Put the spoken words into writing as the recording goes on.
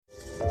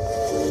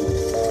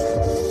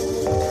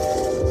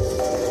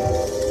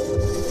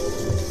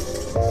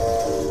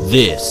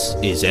This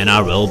is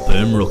NRL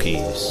Boom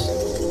Rookies.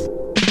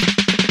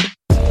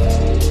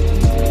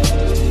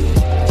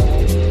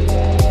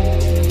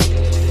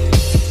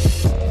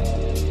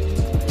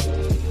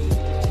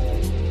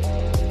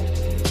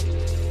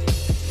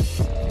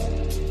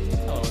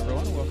 Hello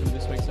everyone and welcome to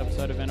this week's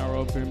episode of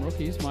NRL Boom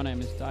Rookies. My name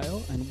is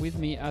Dale and with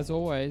me as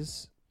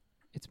always,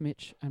 it's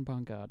Mitch and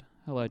Bungard.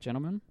 Hello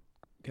gentlemen.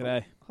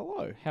 G'day.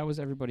 Hello. How was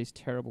everybody's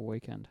terrible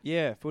weekend?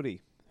 Yeah,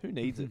 footy. Who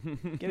needs it?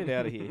 Get it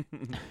out of here.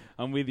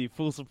 I'm with you,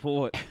 full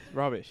support.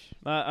 Rubbish.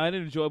 I had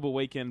an enjoyable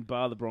weekend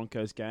bar the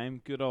Broncos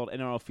game. Good old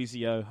NRL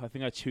physio. I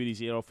think I chewed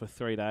his ear off for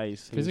 3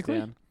 days. He was Physically?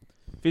 down.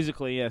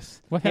 Physically,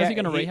 yes. Well, how's he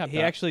going to rehab He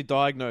that? actually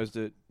diagnosed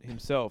it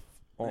himself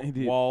He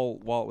did. while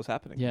it was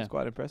happening. Yeah. It was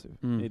quite impressive.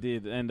 Mm. He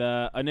did. And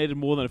I needed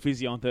more than a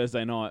physio on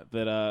Thursday night.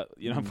 But,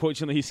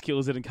 unfortunately, his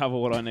skills didn't cover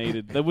what I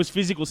needed. There was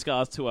physical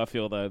scars too, I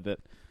feel, though. But,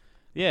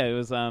 yeah, it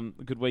was a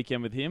good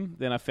weekend with him.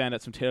 Then I found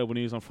out some terrible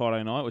news on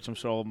Friday night, which I'm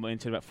sure I'll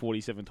mention about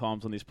 47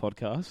 times on this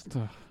podcast.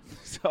 Ugh.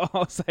 So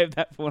I'll save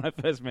that for when I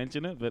first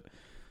mention it. But,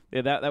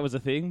 yeah, that was a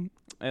thing.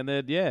 And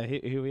then, yeah,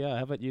 here we are.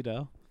 How about you,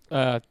 Dale?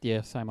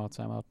 Yeah, same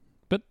old.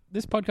 But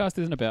this podcast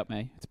isn't about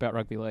me. It's about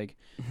rugby league.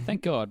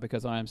 Thank God,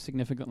 because I am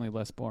significantly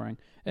less boring.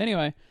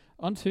 Anyway,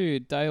 on to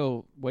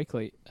Dale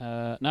Weekly.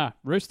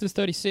 Roosters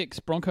 36,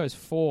 Broncos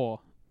 4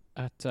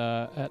 at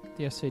the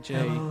SCG.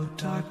 Hello,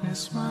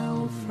 darkness, my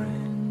old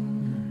friend.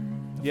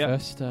 Yeah.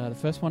 The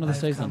first one of the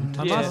season.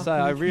 I must say,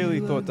 I really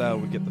thought Dale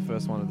would get the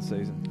first one of the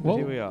season. But Well-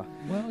 here we are.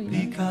 Well,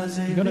 Because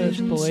you got to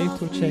believe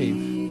to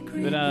achieve.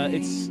 But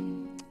it's...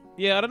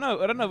 Yeah, I don't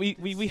know.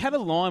 We had a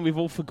line. We've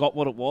all forgot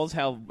what it was.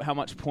 How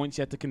much points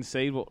you had to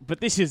concede. But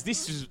this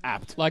is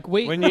apt. Like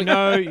we, When you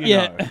know, you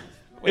know.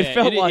 It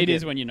felt like it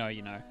is when you know.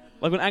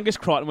 Like when Angus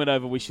Crichton went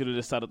over, we should have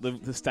just started.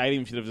 The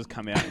stadium should have just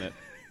come out in it.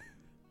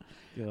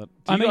 God. Do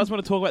I you mean, guys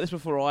want to talk about this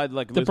before I The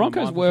lose my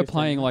Broncos mind for were 15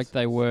 playing minutes? like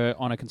they were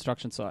on a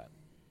construction site,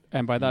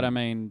 and by that I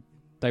mean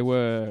they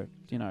were,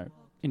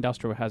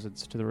 industrial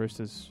hazards to the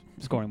Roosters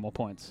scoring more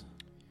points.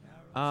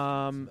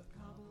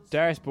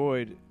 Darius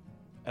Boyd,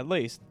 at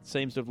least,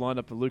 seems to have lined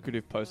up a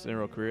lucrative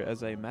post-NRL career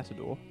as a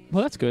matador.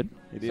 Well, that's good.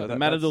 He did. So the that-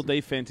 Matador that's-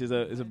 defense is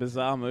a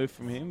bizarre move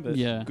from him, but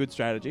Yeah. Good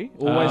strategy.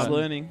 always Um,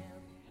 learning.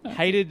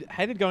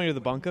 Hated going to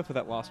the bunker for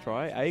that last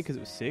try. A, because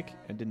it was sick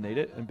and didn't need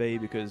it, and B,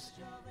 because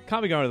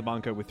can't be going to the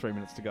bunker with 3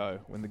 minutes to go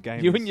when the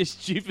game. You is... and your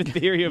stupid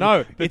theory of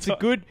No, the it's a top-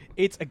 good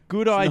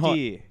not.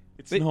 idea.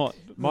 It's not.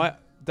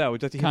 Dale,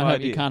 would you like to hear Can't my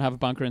have, you idea? can't have a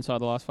bunker inside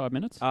the last 5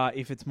 minutes.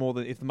 If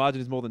the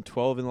margin is more than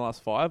 12 in the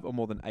last 5 or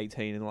more than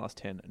 18 in the last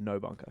 10, no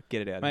bunker.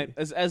 Get it out Mate,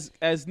 of here.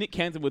 as Nick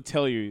Canton would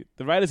tell you,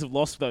 the Raiders have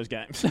lost those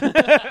games.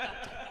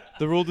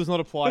 The rule does not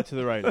apply to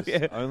the Raiders,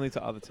 Yeah. only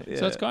to other teams.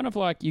 So it's kind of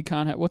like you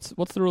can't have what's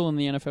the rule in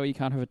the NFL? You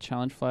can't have a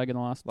challenge flag in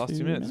the last Last 2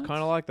 2 minutes,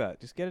 kind of like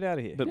that. Just get it out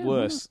of here. But Yeah,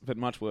 worse. But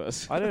much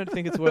worse. I don't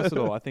think it's worse at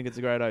all. I think it's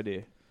a great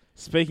idea.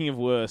 Speaking of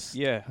worse,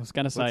 Yeah. I was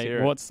going to Let's say hear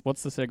it.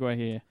 what's the segue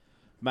here?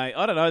 mate,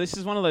 I don't know. This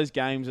is one of those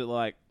games that,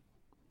 like,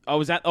 I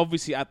was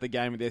obviously at the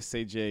game at the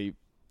SCG.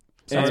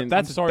 Sorry, and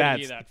that's I'm sorry to bad,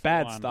 hear that for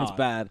bad one. start. It's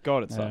bad.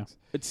 God, it Yeah. sucks.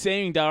 But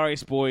seeing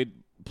Darius Boyd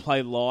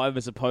play live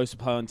as opposed to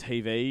play on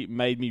TV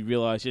made me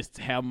realise just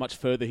how much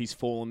further he's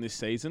fallen this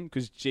season.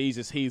 Because,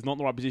 Jesus, he's not in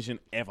the right position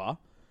ever.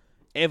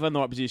 Ever in the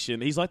right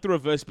position. He's like the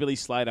reverse Billy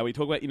Slater. We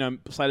talk about,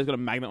 Slater's got a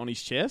magnet on his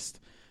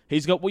chest.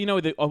 He's got,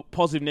 the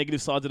positive,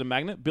 negative sides of the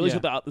magnet. Boyd's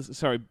got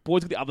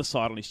the other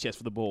side on his chest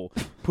for the ball.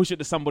 Push it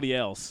to somebody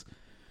else.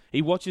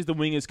 He watches the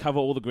wingers cover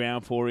all the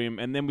ground for him,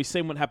 and then we see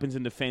what happens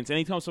in defence.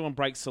 Anytime someone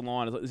breaks the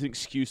line, it's like there's an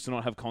excuse to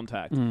not have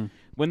contact.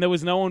 When there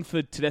was no one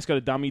for Tedesco to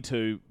dummy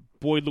to,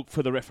 Boyd looked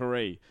for the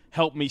referee.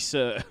 Help me,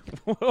 sir.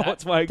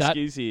 What's my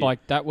excuse here?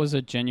 That was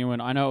a genuine.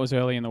 I know it was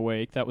early in the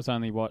week. That was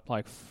only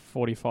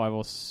 45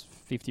 or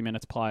 50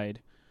 minutes played.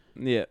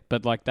 Yeah.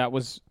 But that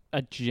was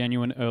a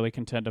genuine early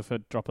contender for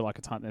drop it like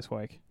it's hunt this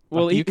week.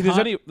 Well,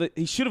 Like,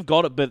 he should have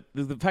got it, but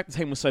the fact the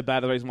team was so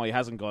bad, the reason why he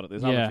hasn't got it.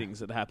 There's other things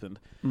that happened.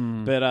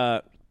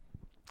 But,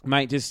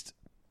 mate, just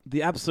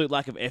the absolute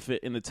lack of effort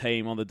in the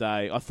team on the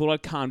day. I thought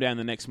I'd calm down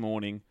the next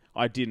morning.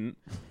 I didn't.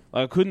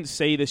 I couldn't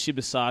see the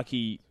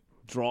Shibasaki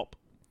drop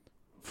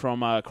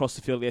from across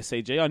the field at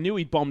the SCG. I knew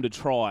he bombed a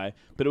try,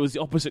 but it was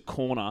the opposite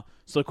corner,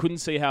 so I couldn't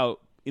see how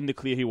in the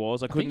clear he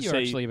was. I couldn't think you're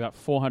see. actually about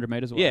 400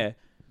 metres away. Yeah.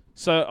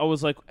 So I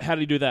was like, how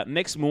did he do that?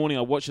 Next morning,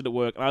 I watched it at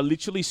work, and I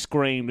literally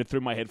screamed and threw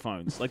my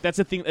headphones. Like, that's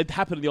the thing. It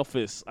happened in the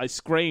office. I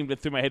screamed and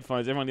threw my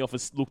headphones. Everyone in the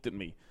office looked at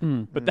me.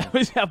 But that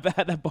was how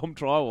bad that bomb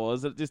try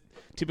was. It just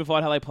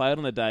typified how they played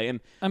on the day.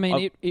 And I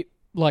mean,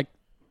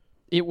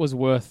 it was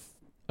worth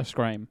a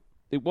scream.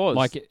 it was.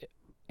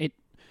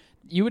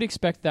 You would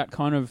expect that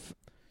kind of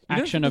You don't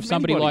action think of of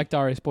somebody anybody. like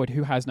Darius Boyd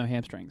who has no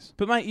hamstrings.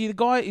 But, mate, the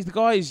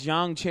guy is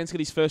young. Chance to get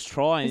his first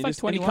try. He's And,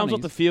 like and he 21, comes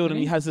off the field and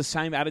isn't he he? has the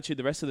same attitude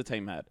the rest of the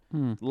team had.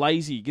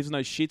 Lazy. Gives no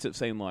shits, it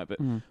seemed like. But,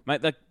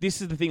 mate,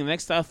 this is the thing. The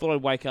next day I thought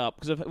I'd wake up.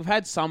 Because we've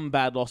had some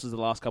bad losses the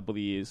last couple of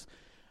years.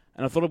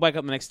 And I thought I'd wake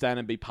up the next day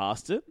and be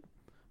past it.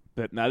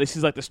 But no, this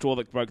is like the straw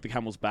that broke the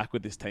camel's back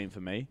with this team for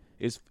me.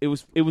 It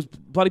was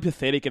bloody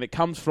pathetic, and it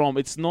comes from.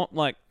 It's not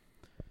like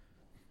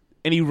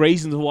any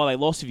reasons why they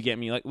lost, if you get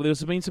me. Like,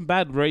 there's been some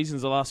bad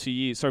reasons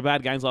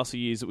bad games the last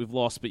few years that we've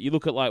lost. But you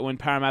look at like when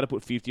Parramatta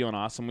put 50 on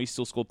us and we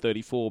still scored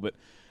 34. But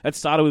that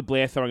started with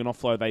Blair throwing an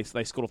offload.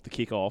 They scored off the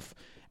kick-off.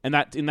 And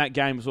that in that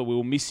game as well, we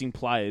were missing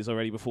players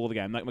already before the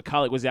game. Like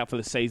McCulloch was out for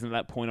the season at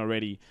that point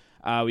already.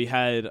 We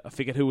had, I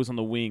forget who was on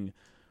the wing.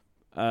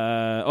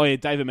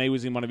 David Mee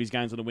was in one of his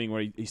games on the wing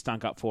where he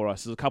stunk up for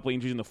us. There's a couple of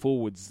injuries in the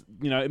forwards.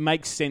 You know, it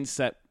makes sense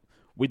that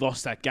we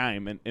lost that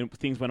game and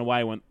things went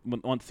away when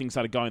things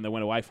started going, they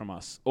went away from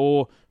us.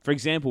 Or, for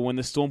example, when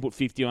the Storm put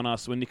 50 on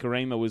us, when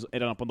Nicarima was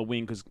ended up on the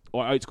wing because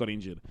Oates got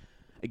injured.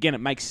 Again,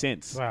 it makes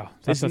sense. Wow,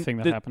 that's the thing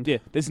that happened. Yeah,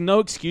 there's no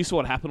excuse for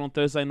what happened on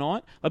Thursday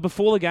night. Like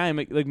before the game,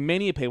 like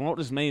many people, not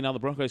just me and other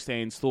Broncos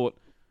fans, thought,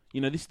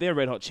 you know, this is their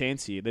red hot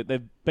chance here.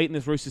 They've beaten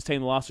this Roosters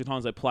team the last 2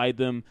 times they played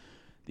them.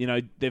 You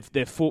know,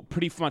 they're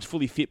pretty much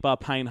fully fit bar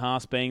Payne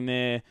Haas being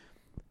there.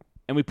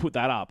 And we put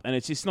that up, and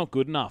it's just not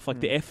good enough.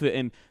 Like, the effort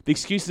and the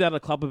excuses out of the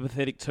club are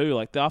pathetic too.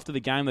 Like, after the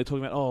game, they're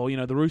talking about,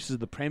 the Roosters are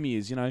the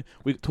premiers, you know.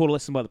 We taught a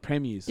lesson by the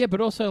premiers. Yeah, but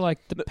also,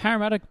 like, the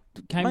Parramatta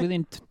came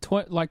within,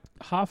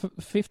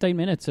 15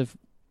 minutes of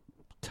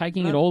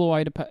taking it all the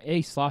way to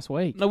East last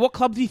week. No, what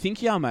club do you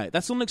think you are, mate?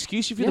 That's not an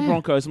excuse if you're the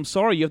Broncos. I'm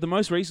sorry. You have the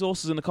most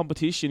resources in the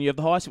competition. You have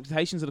the highest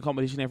expectations in the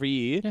competition every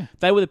year. Yeah.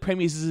 They were the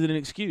premiers as an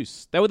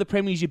excuse. They were the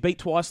premiers you beat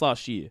twice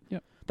last year.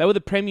 Yep. They were the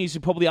premiers who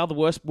probably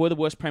were the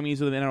worst premiers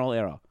of the NRL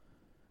era.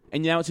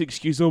 And now it's an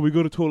excuse, we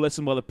got a tour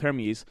lesson by the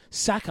premiers.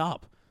 Sack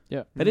up.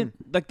 Yeah. They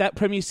didn't, like, that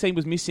premiers team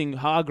was missing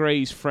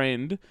Hargreaves'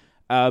 friend,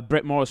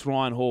 Brett Morris,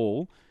 Ryan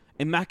Hall,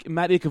 and Matt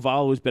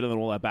Ikavala was better than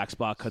all our backs,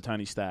 bar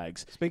Tony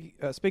Staggs.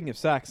 Speaking of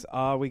sacks,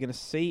 are we going to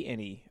see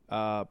any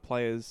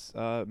players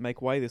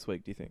make way this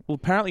week, do you think? Well,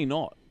 apparently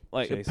not.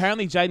 Like,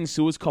 apparently Jaden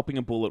Sewer's copping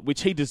a bullet,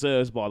 which he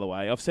deserves, by the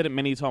way. I've said it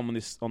many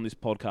times on this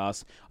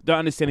podcast. I don't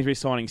understand if he's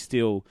signing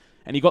still.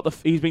 And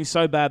he's been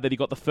so bad that he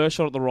got the first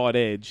shot at the right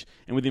edge,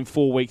 and within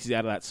 4 weeks he's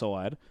out of that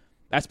side.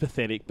 That's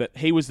pathetic. But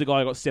he was the guy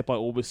who got stepped by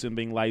Orbison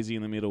being lazy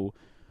in the middle.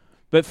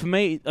 But for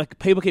me, like,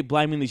 people keep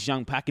blaming this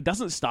young pack. It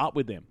doesn't start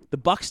with them. The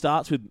buck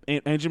starts with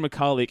Andrew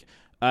McCulloch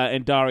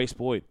and Darius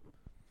Boyd.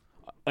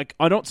 Like,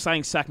 I'm not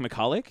saying sack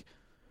McCulloch,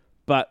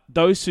 but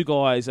those two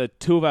guys are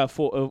two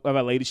of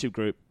our leadership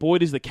group.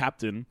 Boyd is the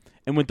captain,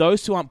 and when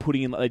those two aren't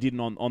putting in like they did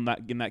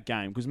in that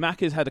game, because Mac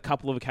has had a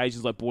couple of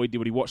occasions like Boyd did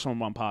when he watched someone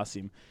run past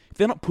him. If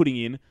they're not putting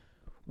in,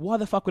 why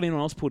the fuck would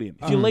anyone else put in?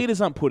 If your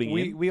leaders aren't putting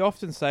in... We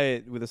often say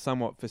it with a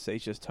somewhat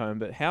facetious tone,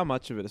 but how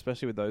much of it,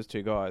 especially with those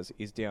two guys,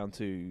 is down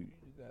to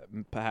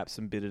perhaps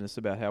some bitterness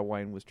about how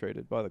Wayne was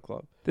treated by the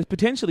club? There's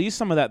potentially is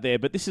some of that there,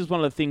 but this is one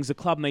of the things the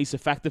club needs to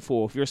factor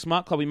for. If you're a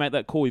smart club, you make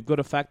that call, you've got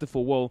to factor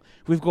for, well,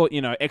 we've got,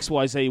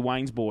 XYZ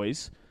Wayne's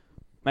boys.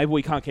 Maybe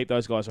we can't keep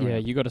those guys around. Yeah,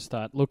 you got to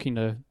start looking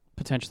to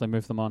potentially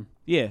move them on.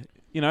 Yeah,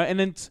 and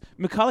then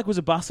McCulloch was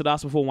a busted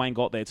ass before Wayne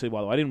got there too, by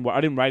the way.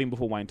 I didn't rate him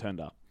before Wayne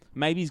turned up.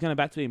 Maybe he's going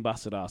back to being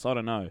busted ass. I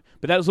don't know.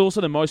 But that was also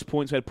the most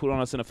points we had put on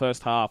us in the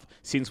first half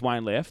since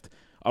Wayne left.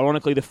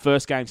 Ironically, the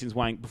first game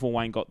before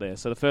Wayne got there.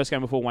 So the first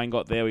game before Wayne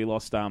got there, we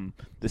lost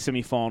the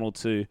semi-final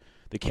to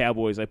the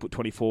Cowboys. They put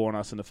 24 on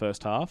us in the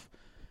first half.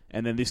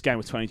 And then this game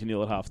was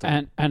 22-0 at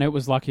halftime. And it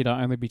was lucky to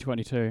only be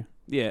 22.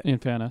 Yeah. In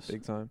fairness.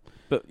 Big time.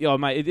 But,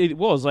 mate, it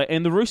was.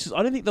 And the Roosters,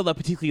 I don't think they're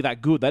particularly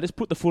that good. They just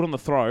put the foot on the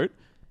throat,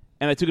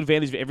 and they took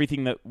advantage of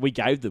everything that we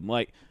gave them.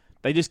 Like,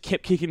 they just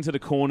kept kicking to the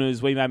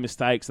corners. We made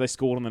mistakes. They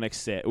scored on the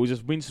next set. It was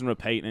just rinse and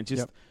repeat. And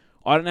just,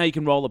 I don't know how you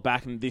can roll it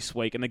back in this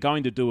week. And they're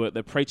going to do it.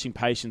 They're preaching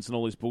patience and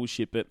all this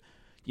bullshit. But,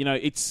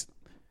 it's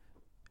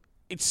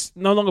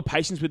no longer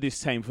patience with this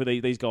team for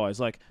these guys.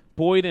 Like,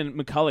 Boyd and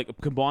McCulloch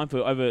combined for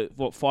over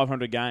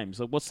 500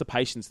 games. Like, what's the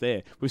patience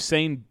there? We've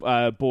seen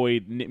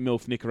Boyd,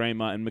 Milf,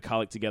 Nicarima, and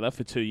McCulloch together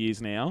for 2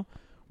 years now.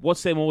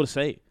 What's there more to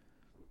see?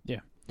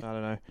 Yeah. I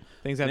don't know.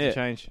 Things have to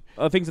change.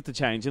 Things have to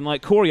change. And,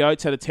 like, Corey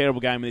Oates had a terrible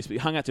game in this, but he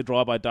hung out to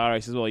dry by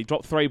Darius as well. He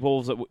dropped 3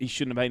 balls that he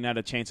shouldn't have had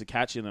a chance of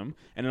catching them.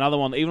 And another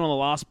one, even on the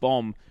last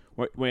bomb,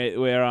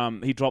 where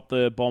he dropped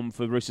the bomb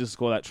for Roosters to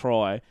score that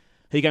try,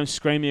 he came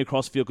screaming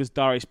across field because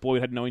Darius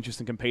Boyd had no interest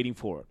in competing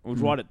for it.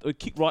 It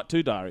kicked right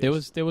to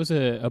Darius. There was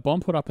a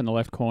bomb put up in the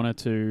left corner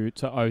to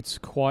Oates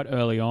quite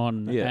early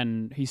on,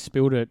 and he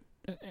spilled it.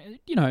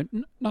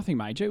 Nothing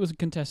major. It was a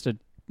contested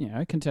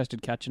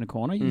catch in a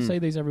corner. You see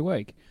these every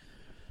week.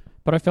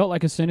 But I felt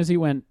like as soon as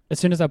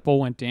that ball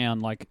went down,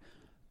 like,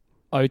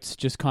 Oates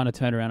just kind of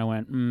turned around and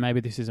went,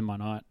 maybe this isn't my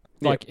night.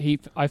 Like,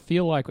 I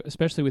feel like,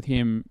 especially with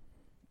him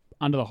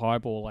under the high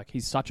ball, like,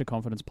 he's such a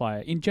confidence player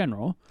in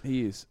general.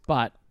 He is.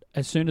 But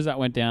as soon as that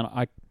went down,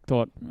 I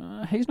thought,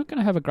 he's not going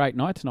to have a great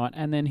night tonight.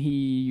 And then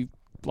he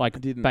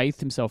bathed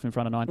himself in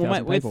front of 9,000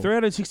 people. We had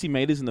 360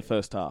 metres in the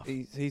first half.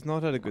 He's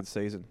not had a good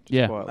season.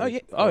 Yeah.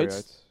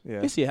 Oates.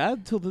 Yes, he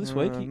had till this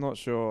week. I'm not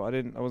sure.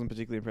 I wasn't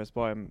particularly impressed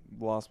by him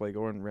last week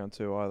or in round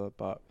 2 either.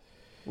 But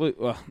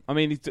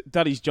he's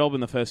done his job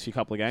in the first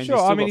couple of games.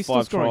 Sure, he's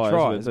still scoring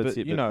tries.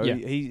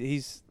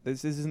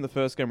 This isn't the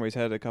first game where he's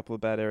had a couple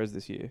of bad errors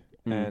this year,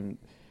 and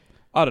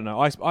I don't know.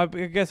 I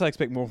guess I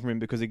expect more from him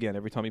because, again,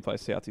 every time he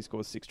plays South, he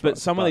scores 6 tries. But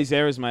some of these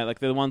errors, mate, like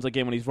the ones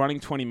again when he's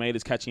running 20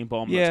 metres catching a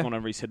bomb, Yeah. that's gone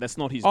over his head. That's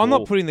not his. I'm ball.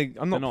 not putting the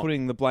not.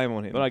 putting the blame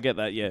on him. But I get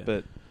that, yeah.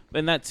 But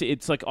And that's it.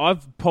 It's like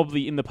I've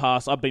probably in the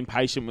past I've been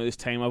patient with this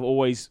team. I've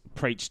always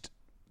preached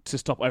to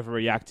stop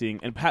overreacting,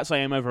 and perhaps I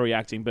am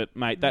overreacting. But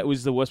mate, that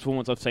was the worst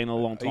performance I've seen in a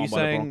long are time you by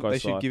the saying Broncos they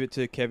should side. give it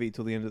to Kevy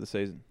till the end of the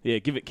season? Yeah,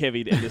 give it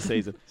Kevy to end the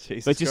season.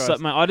 Jesus But just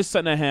Christ. mate, I just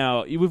don't know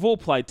how we've all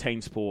played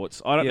team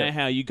sports. I don't Yeah. know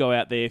how you go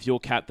out there if your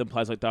captain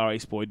plays like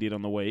Darius Boyd did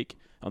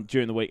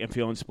during the week and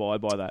feel inspired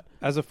by that.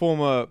 As a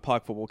former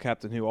Pike football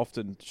captain who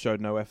often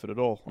showed no effort at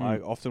all, I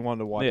often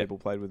wonder why Yeah. people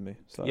played with me.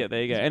 So Yeah,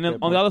 there you go. it's a And then fair on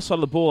point. the other side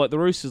of the ball, like the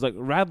Roosters, like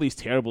Radley's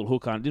terrible at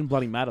hooker, and it didn't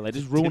bloody matter. They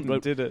just ruined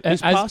it. Did it?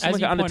 Just passed him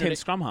like you an under pointed 10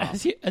 scrum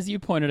half. As you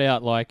pointed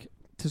out, like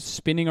to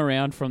spinning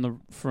around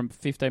from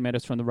 15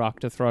 metres from the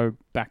ruck to throw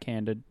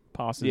backhanded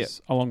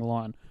passes along the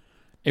line,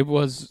 it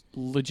was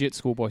legit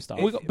schoolboy stuff.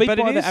 We got beat But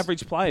it by the is-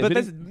 average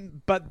players.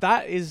 But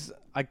that is,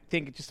 I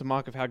think, just a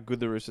mark of how good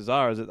the Roosters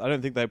are. Is that I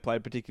don't think they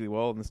played particularly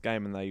well in this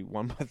game, and they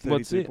won by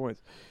 32 it?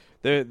 points.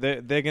 They're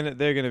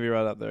gonna be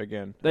right up there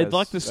again. They'd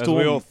like the as we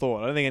Storm- all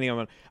thought. I don't think any of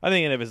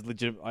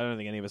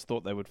us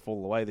thought they would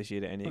fall away this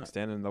year to any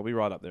extent, and they'll be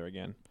right up there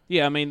again.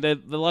 Yeah, I mean, they're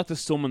like the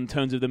Storm in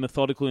terms of they're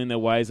methodical in their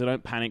ways. They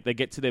don't panic. They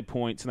get to their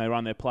points and they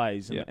run their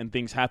plays, and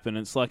things happen.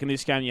 It's like in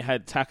this game, you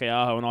had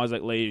Takeaho and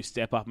Isaac Lee who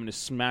step up and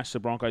just smash the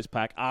Broncos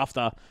pack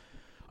after.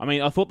 I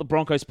mean, I thought the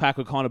Broncos pack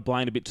were kind of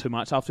blamed a bit too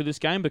much after this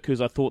game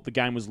because I thought the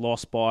game was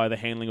lost by the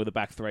handling of the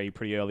back three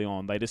pretty early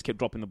on. They just kept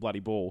dropping the bloody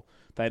ball.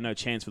 They had no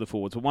chance for the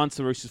forwards. But once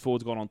the Roosters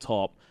forwards got on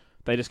top,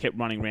 they just kept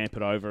running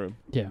rampant over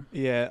them.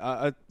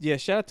 Yeah.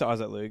 Shout out to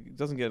Isaac Lee.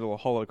 Doesn't get a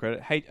whole lot of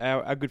credit.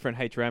 Our good friend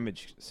H.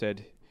 Ramage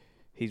said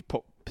he's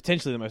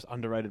potentially the most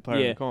underrated player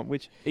in the comp,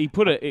 which He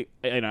put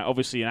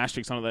obviously an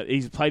asterisk on it that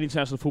he's played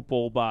international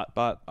football,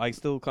 but I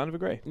still kind of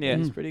agree. Yeah.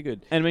 He's pretty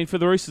good. and I mean for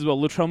the Roosters as well,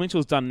 Latrell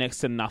Mitchell's done next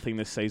to nothing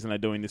this season. They're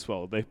doing this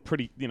well. They're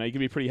pretty, you can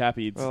be pretty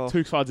happy. It's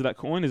two sides of that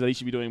coin. Is that he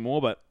should be doing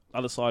more, but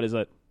other side is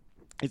that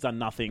he's done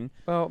nothing.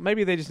 Well,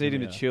 maybe they just need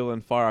him to chill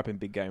and fire up in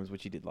big games,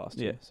 which he did last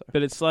year. So.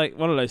 But it's like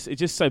one of those. It's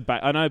just so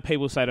bad. I know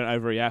people say don't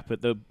overreact,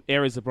 but the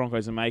errors the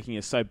Broncos are making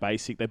are so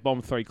basic. They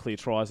bombed 3 clear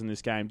tries in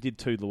this game. Did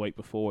 2 the week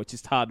before. It's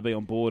just hard to be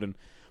on board, and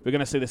we're going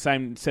to see the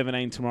same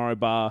 17 tomorrow,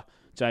 bar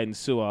Jaden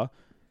Sewer,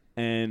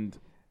 and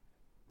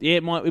yeah,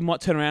 it might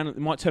turn around. It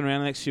might turn around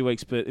in the next few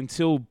weeks, but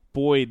until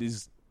Boyd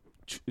is,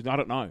 I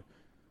don't know,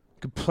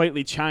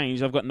 completely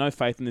changed. I've got no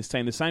faith in this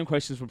team. The same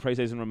questions from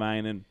preseason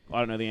remain, and I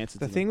don't know the answer.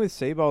 The to thing them. with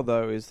Seabold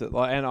though is that,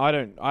 like, and I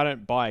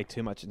don't buy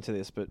too much into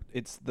this, but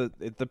it's the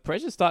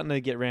pressure's starting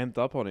to get ramped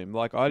up on him.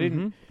 Like I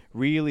didn't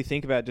really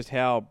think about just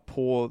how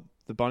poor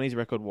the Bunnies'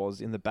 record was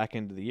in the back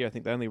end of the year. I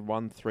think they only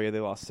won 3 of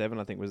their last 7.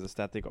 I think was the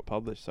stat that got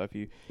published. So if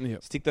you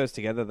stick those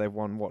together, they've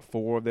won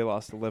 4 of their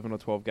last 11 or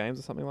 12 games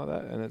or something like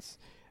that, and it's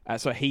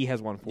so he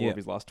has won 4 of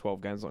his last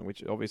 12 games,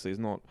 which obviously is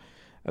not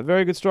a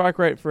very good strike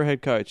rate for a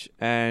head coach.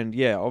 And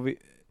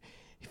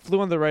he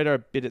flew under the radar a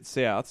bit at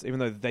Souths, even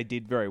though they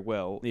did very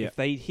well. Yeah.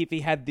 If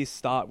he had this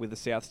start with the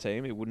Souths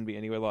team, it wouldn't be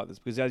anywhere like this.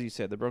 Because as you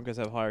said, the Broncos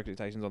have higher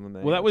expectations on them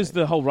than Well, that any was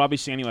team. the whole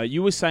rubbish thing anyway.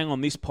 You were saying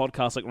on this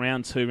podcast, like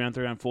round 2, round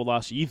 3, round 4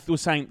 last year, you were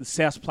saying the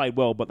Souths played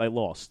well, but they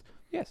lost.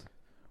 Yes.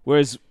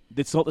 Whereas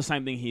it's not the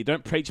same thing here.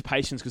 Don't preach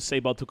patience because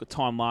Seabold took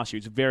time last year.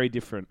 It's very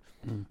different.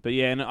 But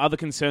yeah, and other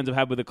concerns I've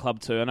had with the club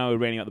too. I know we're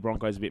reading out the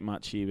Broncos a bit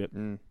much here, but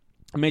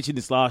I mentioned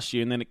this last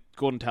year, and then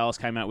Gordon Tallis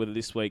came out with it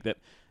this week that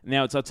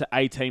now it's up to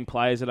 18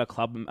 players at our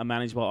club are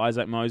managed by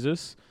Isaac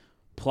Moses,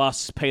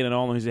 plus Peter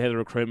Nolan, who's the head of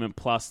recruitment,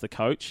 plus the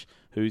coach,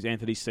 who's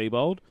Anthony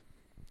Seabold.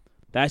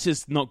 That's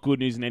just not good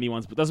news in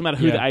anyone's. But it doesn't matter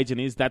who the agent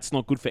is. That's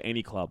not good for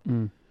any club.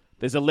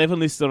 There's 11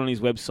 listed on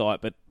his website,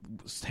 but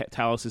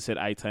Tallis has said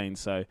 18.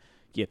 So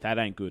yeah, that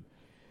ain't good.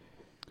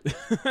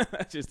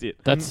 That's just it.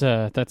 That's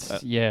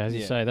as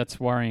you say, that's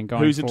worrying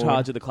going Who's in forward.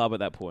 charge of the club at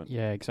that point?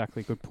 Yeah,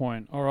 exactly. Good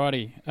point.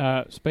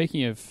 Alrighty.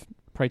 Speaking of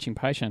preaching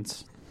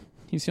patience,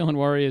 New Zealand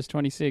Warriors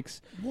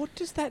 26, What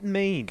does that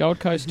mean? Gold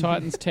Coast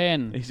Titans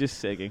 10. He's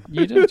just segging.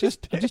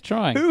 I'm just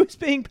trying. Who's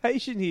being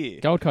patient here?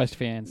 Gold Coast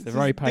fans, they're This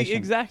very is patient. The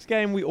exact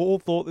game we all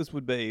thought this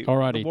would be.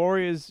 Alrighty. The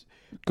Warriors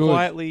Good.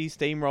 quietly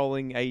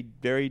steamrolling a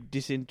very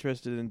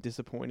disinterested and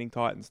disappointing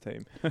Titans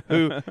team.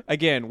 Who,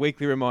 again,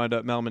 weekly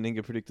reminder, Mal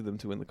Meninga predicted them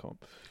to win the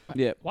comp.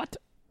 Yeah. What?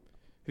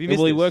 Have you missed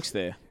Well, he this? works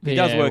there. He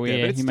does work there,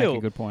 yeah, but it's you still... make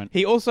a good point.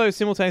 He also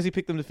simultaneously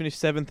picked them to finish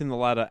 7th in the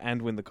ladder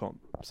and win the comp.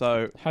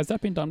 So, Has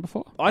that been done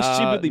before? I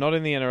stupidly not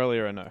in the NRL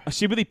era, no. I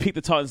stupidly picked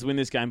the Titans to win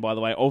this game, by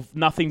the way, of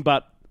nothing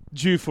but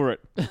due for it.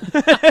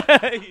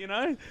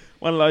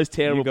 One of those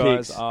terrible You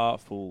guys picks. are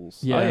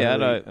fools. Yeah. Oh, yeah, I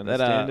know.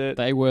 Understand it.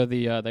 They were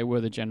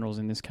the generals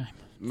in this game.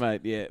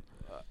 Mate, yeah.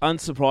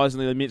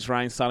 Unsurprisingly, Mitch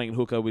Rain starting at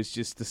hooker was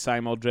just the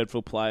same old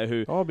dreadful player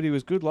who Oh, but he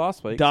was good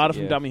last week. darted so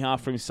from yeah. dummy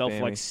half for himself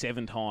Bammy. like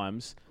 7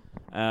 times.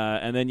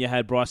 And then you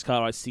had Bryce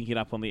Cartwright sinking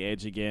up on the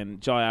edge again.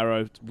 Jai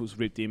Arrow was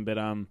ripped in, but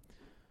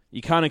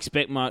you can't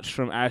expect much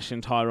from Ash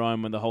and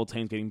Tyrone when the whole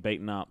team's getting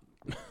beaten up.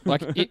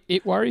 Like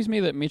it worries me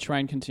that Mitch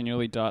Rain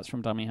continually darts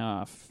from dummy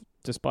half,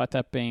 despite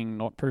that being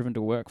not proven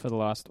to work for the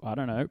last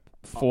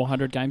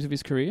 400 games of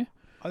his career.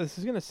 This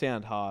is going to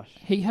sound harsh.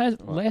 He has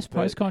less but-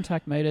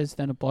 post-contact meters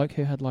than a bloke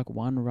who had like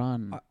one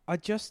run. I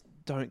just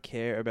don't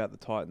care about the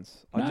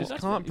Titans. No, I just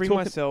that's can't fine. bring Talk-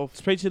 myself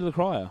Speech to the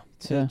crier.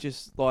 to Yeah.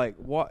 just like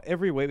what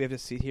every week we have to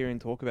sit here and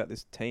talk about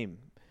this team.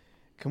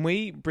 Can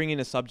we bring in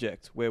a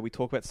subject where we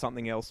talk about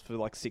something else for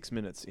like 6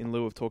 minutes in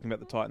lieu of talking about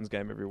the Titans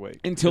game every week?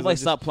 Until Because they I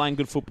just- start playing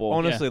good football.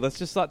 Honestly, let's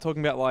just start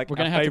talking about like We're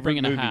gonna our have to favorite bring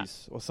in a hat.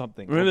 movies or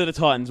something. Remember the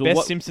Titans. Well, Best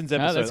what- Simpsons Ah,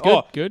 episode. that's good,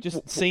 Oh, good.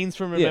 just scenes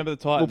from Yeah. Remember the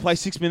Titans. We'll play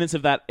 6 minutes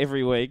of that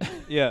every week.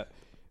 Yeah.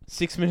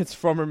 6 minutes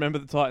from Remember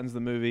the Titans, the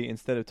movie,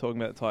 instead of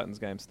talking about the Titans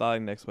game,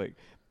 starting next week.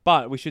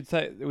 But we should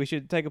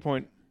take a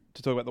point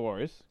to talk about the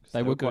Warriors. 'Cause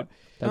They were good.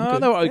 They were No,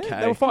 good. they were Yeah,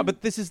 okay. they were fine,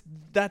 but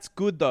that's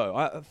good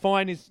though.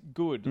 Fine is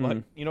good. Mm.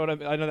 Like, you know what I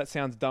mean? I know that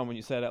sounds dumb when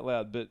you say it out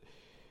loud, but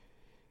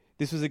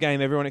this was a game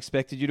everyone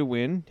expected you to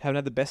win. Haven't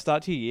had the best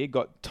start to your year.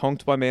 Got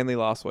tonked by Manly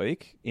last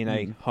week in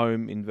a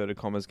home inverted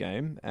commas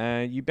game,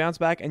 and you bounced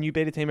back and you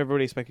beat a team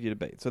everybody expected you to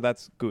beat. So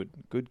that's good.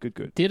 Good.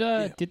 Did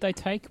they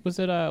take? Was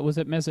it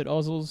Mesut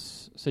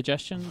Ozil's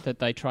suggestion that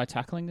they try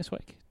tackling this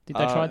week? Did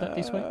they try that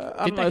this week?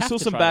 I Did don't know. I have saw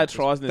to some try bad that this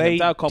tries in there. They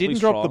Dale Copley's didn't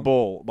drop try. the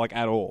ball like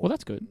at all. week? Well,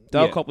 that's good.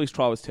 Dale Yeah. Copley's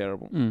try was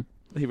terrible. Mm.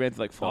 He ran to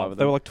like five of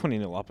They them. were like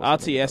 20-0 up. Or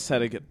something. RTS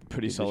had a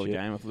pretty Piece of solid shit.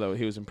 game. I thought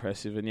he was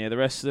impressive. And yeah, the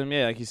rest of them,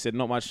 like you said,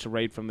 not much to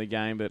read from the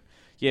game. But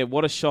yeah,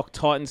 what a shock.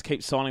 Titans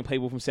keep signing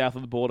people from south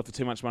of the border for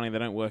too much money. They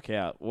don't work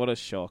out. What a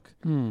shock.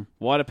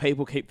 Why do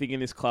people keep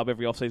thinking this club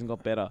every offseason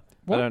got better?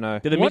 I don't know.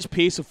 They're the What? Mitch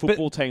Pearce of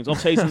football teams.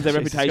 Off-seasons, their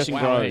Jesus reputation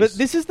Christ. Wow. grows. But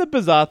this is the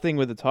bizarre thing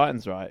with the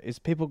Titans, right? Is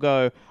people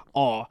go,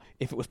 "Oh,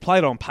 if it was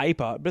played on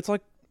paper," but it's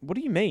like, what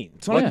do you mean?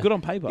 It's not Yeah. good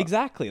on paper.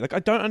 Exactly. Like, I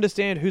don't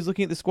understand who's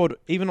looking at the squad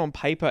even on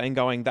paper and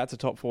going, "That's a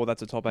top 4,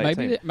 that's a top 8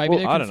 Maybe team." maybe Well,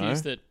 I they're don't know.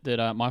 confused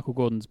that Michael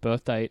Gordon's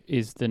birthday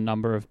is the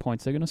number of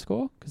points they're going to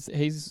score because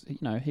he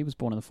was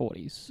born in the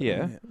 40s. So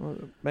Yeah, well,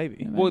 maybe.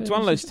 Yeah, Well, it's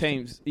one of those Maybe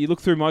teams. You look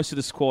through most of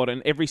the squad,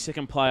 and every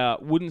second player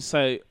wouldn't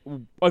say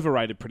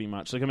overrated. Pretty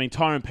much. Like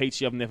Tyrone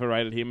Peachey, I've never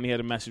rated him, and he had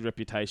a massive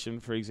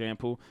reputation. For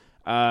example,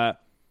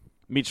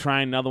 Mitch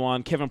Rain, another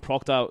one. Kevin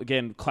Proctor,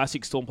 again,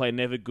 classic Storm player,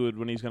 never good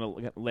when he's going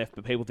to get left,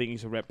 but people think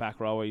he's a rep back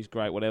rower. He's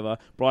great, whatever.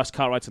 Bryce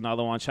Cartwright's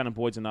another one. Shannon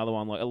Boyd's another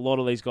one. Like a lot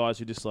of these guys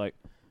who just like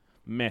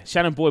meh.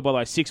 Shannon Boyd, by the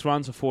way, 6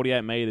 runs for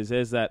 48 meters.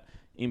 There's that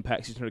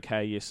impact 600k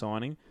a year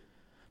signing.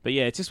 But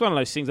yeah, it's just one of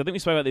those things. I think we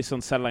spoke about this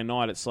on Saturday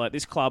night. It's like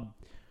this club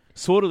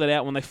sorted it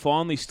out when they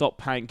finally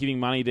stopped giving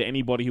money to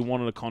anybody who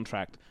wanted a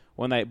contract.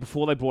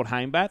 Before they brought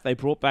Hayne back, they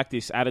brought back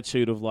this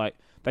attitude of like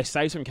they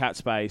saved some cap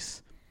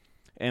space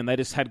and they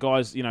just had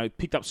guys,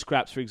 picked up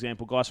scraps, for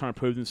example, guys trying to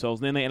prove themselves.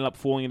 And then they ended up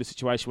falling into a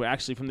situation where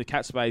actually from the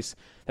cap space,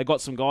 they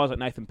got some guys like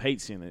Nathan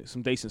Peets in there,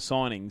 some decent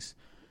signings.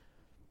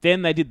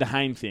 Then they did the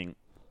Hayne thing.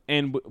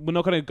 And we're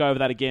not going to go over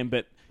that again,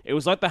 but it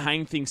was like the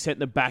Hayne thing set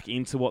them back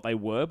into what they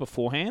were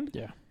beforehand.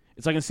 Yeah.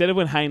 It's like instead of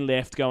when Hayne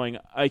left going,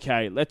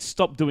 okay, let's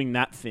stop doing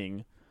that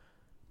thing,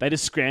 they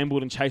just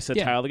scrambled and chased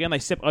their tail again. They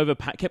kept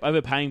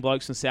overpaying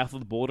blokes from south of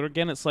the border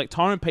again. It's like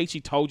Tyrone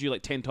Peachey told you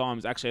like 10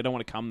 times, actually, I don't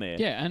want to come there.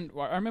 Yeah, and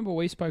I remember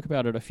we spoke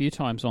about it a few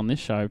times on this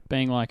show,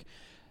 being like,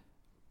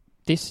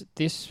 this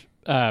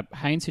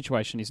Haynes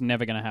situation is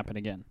never going to happen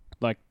again.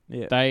 Like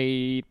Yeah.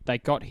 they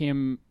got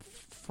him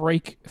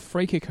freak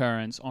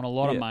occurrence on a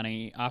lot of Yeah.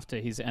 money after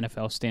his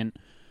NFL stint.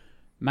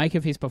 Make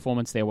of his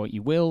performance there what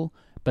you will,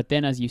 but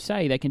then as you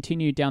say, they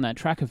continued down that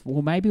track of,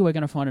 well, maybe we're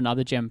going to find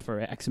another gem for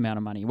X amount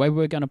of money. Maybe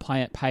we're going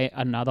to pay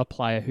another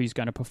player who's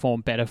going to perform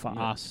better for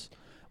us.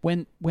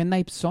 When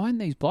they signed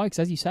these blokes,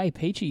 as you say,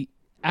 Peachy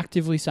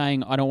actively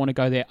saying, I don't want to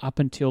go there up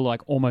until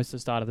like almost the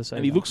start of the season.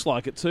 And he looks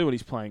like it too when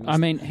he's playing. I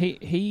mean,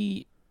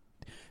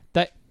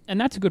 and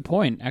that's a good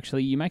point,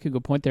 actually. You make a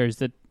good point there, is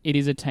that it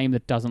is a team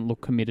that doesn't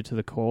look committed to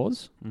the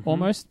cause,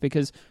 almost,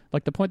 because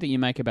like the point that you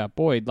make about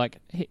Boyd, like,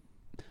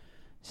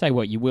 say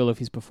what you will of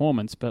his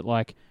performance, but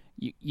like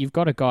you've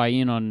got a guy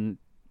in on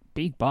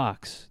big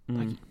bucks.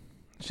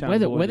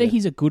 Like, whether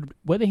he's a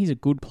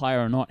good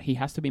player or not, he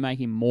has to be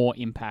making more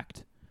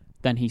impact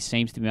than he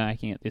seems to be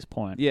making at this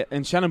point. Yeah,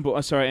 and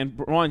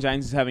Ryan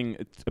James is having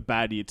a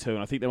bad year too, and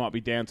I think they might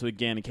be down to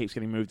again. He keeps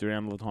getting moved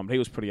around all the time, but he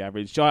was pretty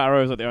average. Jai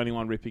Arrow is like the only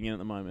one ripping in at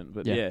the moment,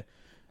 but yeah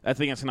I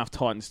think that's enough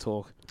Titans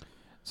talk.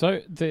 So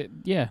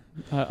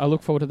I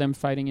look forward to them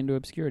fading into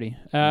obscurity.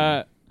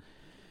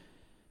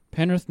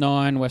 Penrith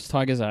 9, West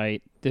Tigers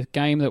 8. The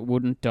game that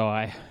wouldn't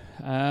die.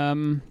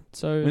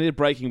 We need a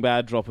Breaking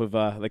Bad drop of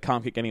they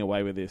can't keep getting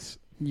away with this.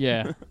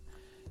 Yeah.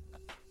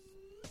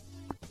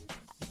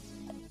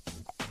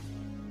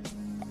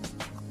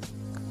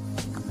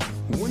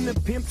 When the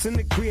pimp's in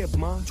the crib,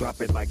 ma,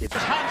 drop it like it's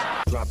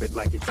hot. Drop it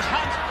like it's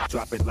hot.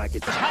 Drop it like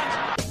it's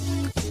hot.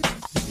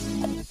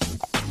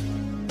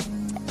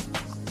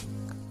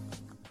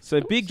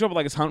 So big drop it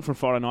like it's Hunt from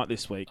Friday night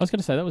this week. I was going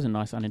to say that was a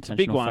nice unintentional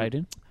big one. fade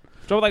in.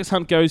 Drop it like it's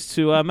Hunt goes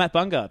to Matt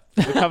Bungard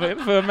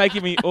for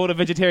making me order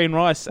vegetarian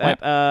rice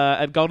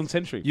at Golden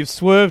Century. You've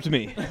swerved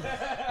me.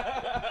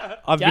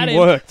 I've Got been him.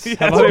 worked. Yeah,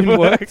 Have I been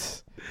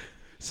worked?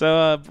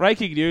 So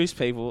breaking news,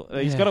 people.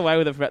 He's Yeah. got away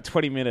with it for about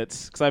 20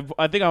 minutes because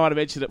I think I might have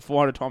mentioned it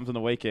 400 times on the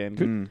weekend.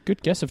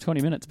 Good guess of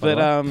 20 minutes, by the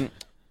way. But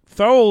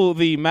throw all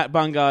the Matt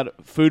Bungard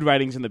food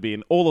ratings in the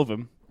bin, all of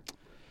them.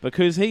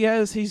 Because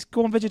he's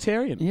gone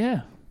vegetarian.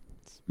 Yeah.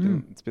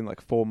 It's been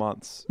like 4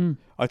 months. Mm.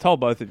 I told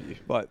both of you,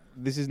 like,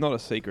 this is not a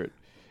secret.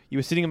 You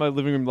were sitting in my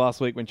living room last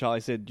week when Charlie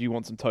said, "Do you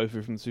want some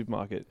tofu from the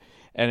supermarket?"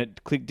 And it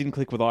didn't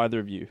click with either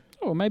of you.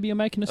 Oh, maybe you're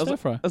making a stir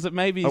fry. Is it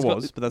maybe I he's got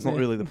was, but that's not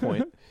really the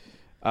point.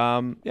 Yeah,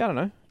 I don't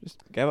know. Just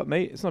gave up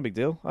meat. It's not a big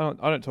deal.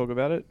 I don't talk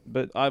about it,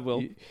 but I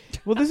will.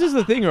 Well, this is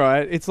the thing,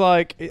 right? It's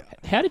like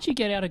How did you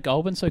get out of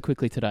Goulburn so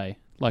quickly today?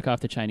 Like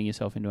after chaining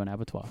yourself into an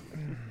abattoir?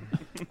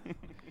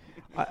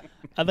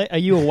 Are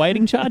you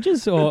awaiting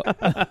charges, or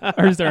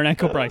is there an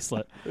ankle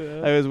bracelet?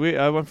 it was weird.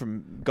 I went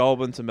from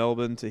Goulburn to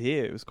Melbourne to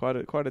here. It was quite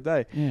a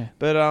day. Yeah.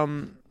 But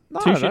no, Two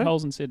I don't know.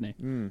 shitholes in Sydney.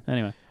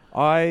 Anyway.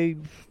 I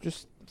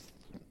just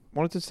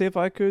wanted to see if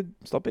I could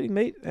stop eating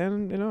meat,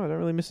 and I don't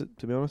really miss it,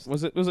 to be honest.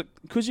 Was it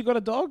because you got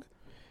a dog?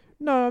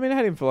 No, I mean I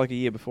had him for like a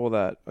year before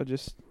that.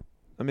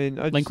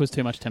 Link was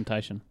too much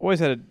temptation. always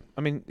had.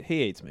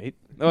 He eats meat.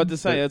 I was to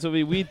say that's a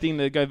weird thing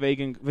to go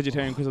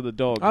vegetarian because of the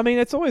dog. I mean,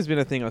 it's always been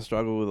a thing I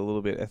struggle with a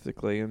little bit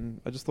ethically, and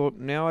I just thought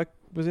now I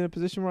was in a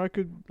position where I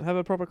could have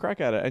a proper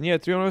crack at it. And yeah,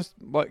 to be honest,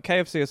 like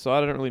KFC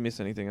aside, I don't really miss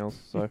anything else.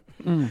 So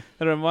That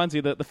reminds me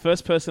that the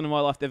first person in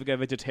my life to ever go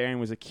vegetarian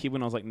was a kid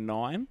when I was like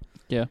 9.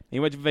 Yeah. He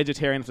went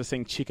vegetarian after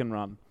seeing Chicken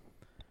Run.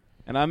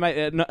 And I made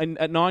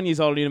at 9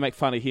 years old, I need to make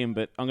fun of him,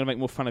 but I'm going to make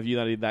more fun of you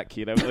than I did that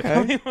kid over the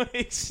coming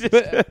weeks.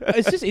 But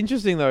it's just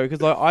interesting though,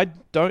 because like I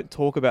don't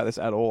talk about this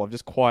at all. I've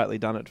just quietly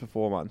done it for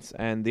 4 months,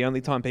 and the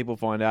only time people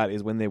find out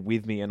is when they're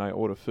with me and I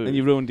order food. And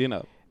you ruined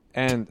dinner.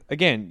 And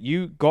again,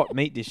 you got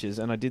meat dishes,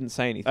 and I didn't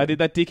say anything. I did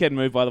that dickhead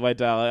move, by the way,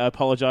 Dale. I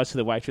apologise to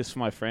the waitress for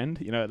my friend.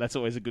 That's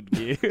always a good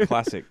gear.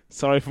 Classic.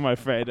 Sorry for my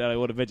friend. I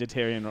ordered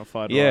vegetarian, not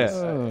fried Yeah.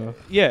 rice.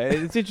 Yeah,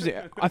 it's interesting.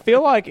 I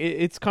feel like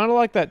it's kind of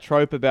like that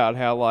trope about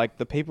how like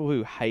the people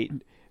who hate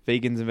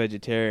vegans and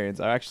vegetarians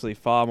are actually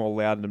far more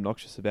loud and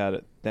obnoxious about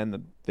it than the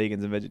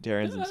vegans and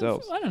vegetarians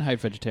themselves. I don't hate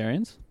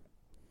vegetarians.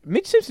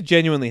 Mitch seems to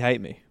genuinely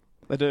hate me.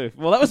 I do.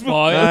 Well, that was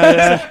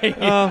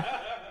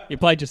You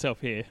played yourself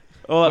here.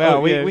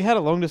 We had a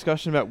long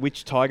discussion about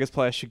which Tigers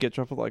player should get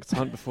dropped like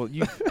hunt before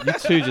you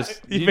two just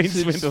You've been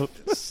swindled.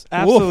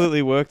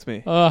 Absolutely worked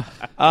me. Oh,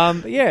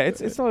 Yeah,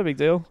 it's not a big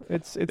deal.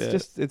 It's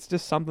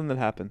just something that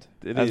happened,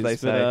 as they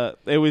say.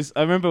 It was.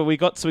 I remember we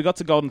got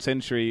to Golden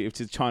Century, which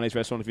is a Chinese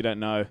restaurant if you don't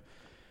know.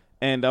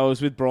 And I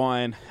was with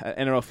Brian at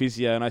NRL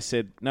Physio, and I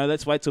said, "No,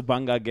 let's wait till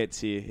Bunga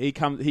gets here. He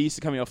used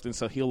to come here often,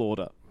 so he'll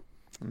order."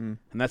 And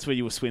that's where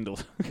you were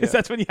swindled, because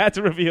that's when you had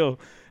to reveal.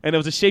 And there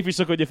was a sheepish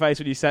look on your face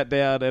when you sat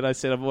down, and I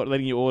said, "I'm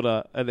letting you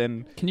order." And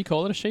then can you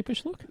call it a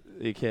sheepish look?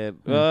 you can.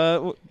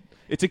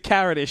 It's a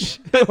carrotish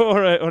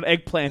or an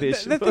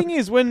eggplantish. The thing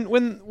is, when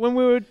we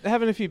were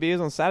having a few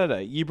beers on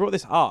Saturday, you brought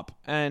this up,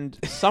 and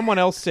someone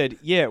else said,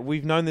 "Yeah,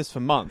 we've known this for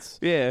months."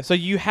 Yeah. So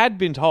you had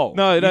been told.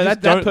 No, You that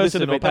just don't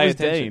person listen or that pay was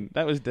attention. Dean.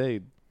 That was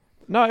Dean.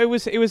 No, it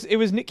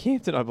was Nick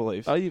Hampton, I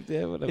believe. Oh,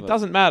 yeah, whatever. It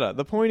doesn't matter.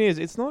 The point is,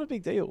 it's not a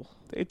big deal.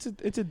 It's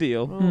a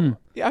deal.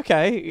 Yeah,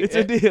 okay, It's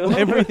a deal.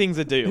 Everything's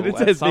a deal. It's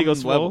at as some big or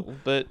small. level,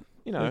 but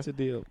It's a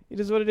deal. it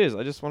is what it is.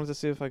 I just wanted to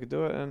see if I could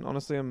do it, and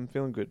honestly, I'm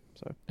feeling good.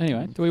 So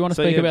Anyway, do we want to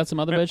So, speak yeah, about some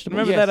other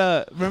vegetables? Remember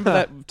Yes. Remember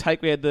that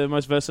take we had the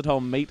most versatile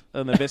meat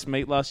and the best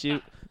meat last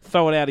year?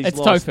 Throw it out. He's It's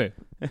lost. tofu.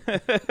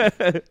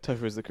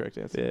 tofu is the correct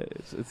answer. Yeah,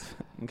 it's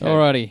okay.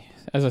 Alrighty.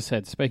 As I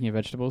said, speaking of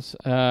vegetables,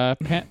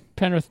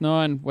 Penrith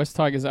 9, West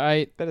Tigers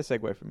 8. Better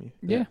segue from you.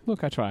 Yeah,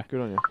 look, I try.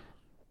 Good on you.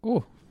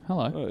 Oh,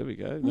 hello. Oh, there we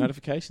go.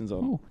 Notifications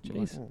on. Oh,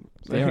 jeez.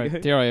 Oh,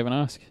 Dare I even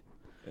ask?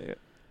 Yeah.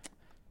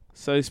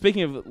 So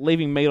speaking of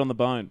leaving meat on the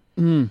bone,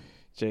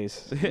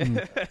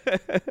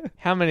 Jeez.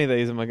 How many of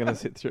these am I going to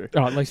sit through?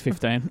 Oh, at least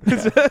 15.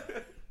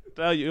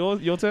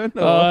 your turn.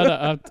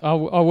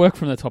 I'll work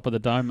from the top of the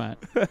dome, mate.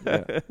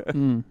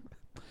 Yeah.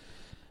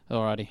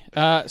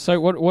 Alrighty. So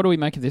what do we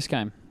make of this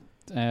game?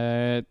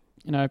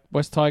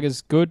 West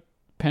Tigers good,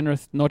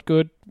 Penrith not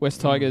good,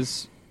 West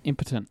Tigers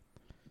impotent.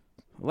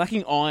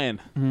 Lacking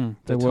iron.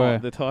 They were.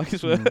 The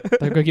Tigers were.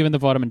 They got given the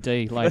vitamin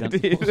D They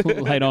did.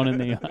 late on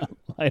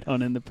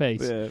in the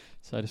piece, Yeah,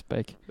 so to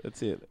speak.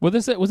 that's it.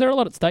 Was there a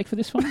lot at stake for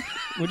this one?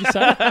 Would you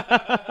say?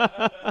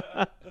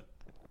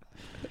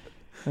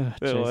 Oh,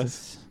 There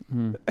was.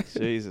 Jesus.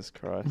 Jesus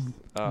Christ.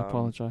 I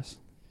apologise.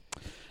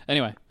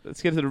 Anyway,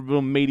 Let's get to the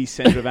real meaty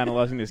centre of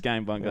analysing this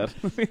game, Bungard.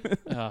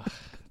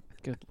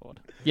 good lord.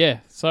 Yeah.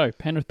 So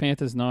Penrith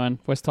Panthers 9,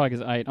 West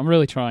Tigers 8. I'm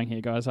really trying here,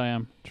 guys. I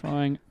am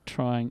trying.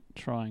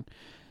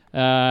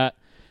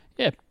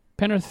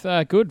 Penrith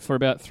good for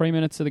about 3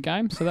 minutes of the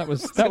game. So that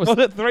was Was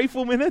it 3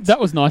 full minutes? that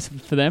was nice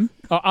for them.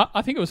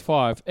 I think it was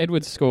 5.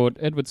 Edwards scored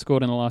in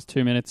the last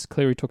 2 minutes.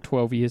 Cleary took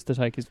 12 years to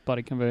take his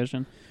bloody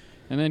conversion,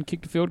 and then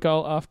kicked a field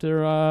goal after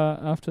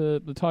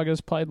the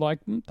Tigers played like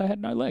they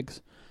had no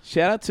legs.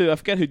 Shout out to, I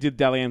forget who did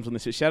Dally M's on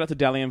this, but shout out to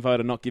Dally M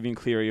voter not giving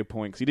Cleary a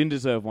point because he didn't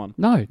deserve one.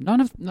 No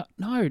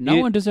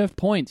one deserved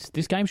points.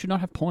 This game should not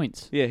have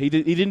points. Yeah, he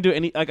didn't do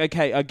any. Like,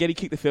 okay, I get he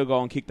kicked the field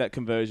goal and kicked that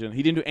conversion.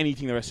 He didn't do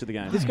anything the rest of the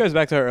game. This goes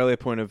back to our earlier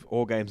point of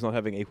all games not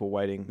having equal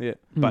weighting, Yeah.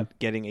 but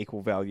getting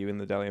equal value in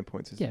the Dalian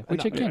points. Yeah,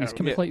 which again is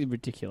completely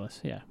ridiculous.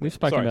 Yeah, we've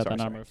spoken Sorry, about that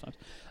a number of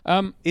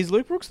times. Is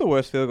Luke Brooks the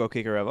worst field goal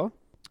kicker ever?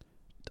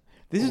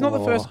 This is not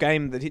the first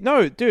game that he...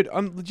 No, dude,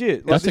 I'm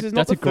legit. That's This is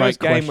not a the first great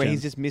game where question.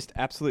 he's just missed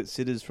absolute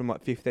sitters from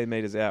like 15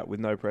 metres out with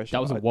no pressure.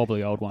 That was a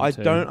wobbly old one, I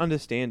too. don't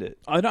understand it.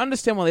 I don't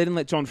understand why they didn't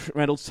let John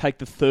Reynolds take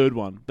the third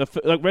one.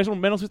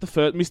 Reynolds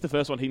missed the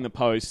first one hitting the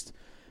post.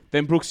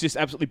 Then Brooks just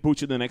absolutely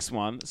butchered the next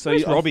one. So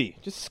Where's Robbie?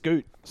 Just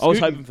scoot. I was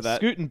Scoot hoping and- for that.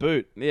 Scoot and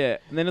boot. Yeah,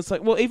 and then it's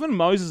like, well, even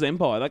Moses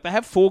Empire, like they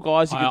have 4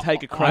 guys who can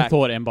take a crack. I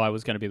thought Mbai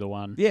was going to be the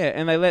one. Yeah,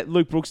 and they let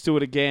Luke Brooks do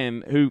it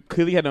again, who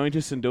clearly had no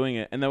interest in doing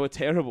it, and they were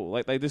terrible.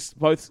 Like they just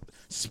both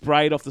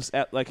sprayed off this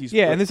out like he's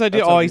Yeah, and this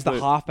idea, outside he's the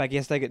boot. halfback.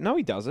 Yes, take it. No,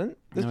 he doesn't.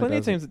 There's No, he plenty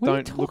of teams that doesn't. What are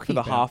you don't look for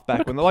the talking about? halfback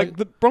What a when they're like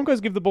complete- the Broncos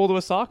give the ball to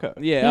Osako.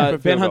 Yeah, for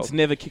Ben field Hunt's goal.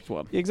 never kicked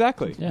one.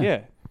 Exactly. Yeah.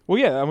 Yeah. Well,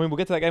 yeah. I mean, we'll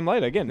get to that game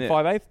later. Again, Yeah.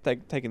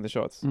 5/8 taking the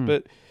shots,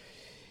 but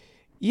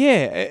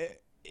yeah,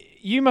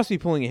 you must be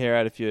pulling your hair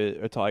out if you're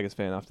a Tigers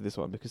fan after this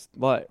one because,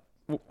 like,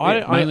 I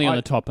don't Mainly I, on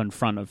the top and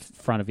front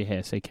of your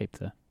hair, so you keep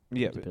the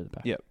yeah, keep it at the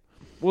back. yeah.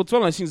 Well, it's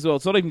one of those things as well.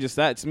 It's not even just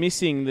that; it's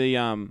missing the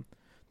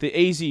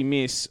easy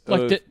miss.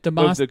 Like of,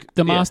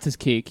 the Masters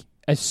kick.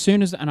 As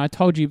soon as, and I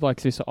told you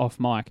like this off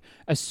mic,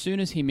 as soon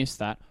as he missed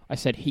that, I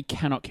said he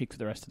cannot kick for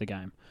the rest of the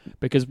game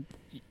because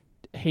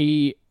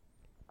his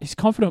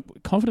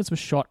confidence was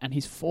shot and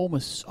his form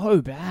was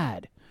so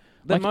bad.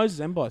 Then like- Moses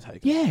Empire take.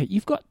 it. Yeah,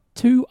 you've got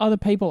 2 other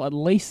people at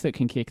least that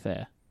can kick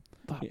there.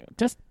 Like,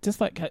 Yeah.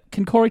 just like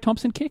can Corey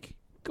Thompson kick?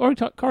 Corey,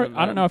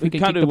 I don't know if he can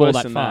can't kick do the ball worse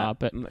that than far,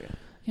 but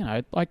you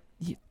know, like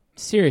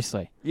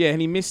seriously, Yeah, and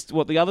he missed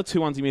the other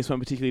 2 ones he missed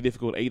weren't particularly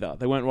difficult either.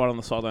 They weren't right on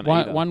the sideline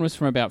either. one was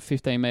from about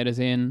 15 meters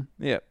in,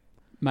 Yeah,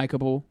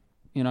 makeable.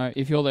 You know,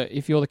 if you're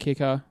the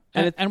kicker,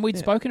 and we'd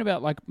spoken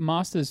about like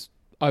Masters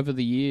over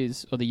the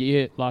years or the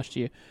year last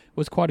year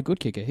was quite a good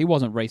kicker. He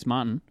wasn't Reece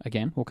Martin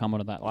again. We'll come on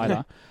to that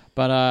later,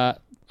 but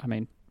I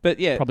mean, but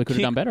yeah, probably could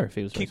have done better if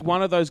he was Kick Reece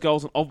one of those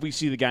goals, and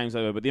obviously the game's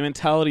over. But the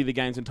mentality of the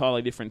game's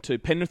entirely different too.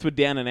 Penrith were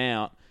down and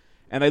out,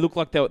 and they looked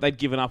like they'd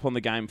given up on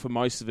the game for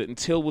most of it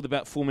until with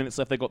about 4 minutes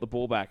left they got the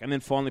ball back, and then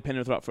finally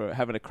Penrith were up for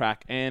having a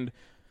crack, and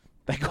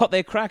they got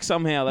their crack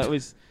somehow. That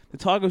was the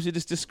Tigers were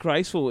just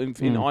disgraceful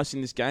in icing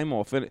this game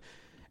off, and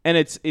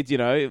it's you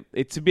know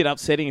it's a bit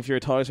upsetting if you're a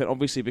Tigers fan,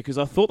 obviously, because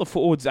I thought the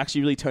forwards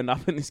actually really turned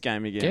up in this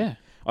game again. Yeah.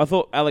 I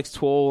thought Alex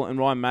Twall and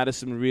Ryan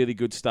Madison were really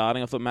good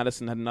starting. I thought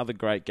Madison had another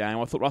great game.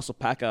 I thought Russell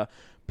Packer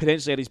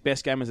potentially had his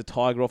best game as a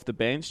Tiger off the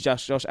bench.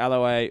 Josh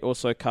Alloway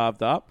also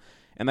carved up,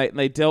 and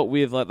they dealt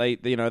with like they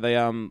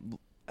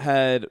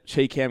had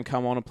Cheekham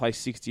come on and play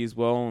 60 as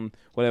well and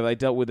whatever. They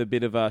dealt with a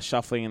bit of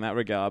shuffling in that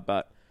regard,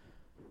 but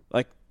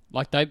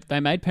Like they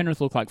made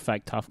Penrith look like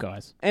fake tough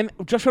guys. and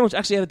Josh Reynolds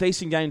actually had a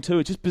decent game too.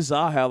 It's just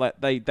bizarre how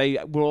they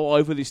were all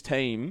over this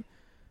team,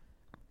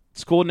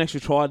 scored an extra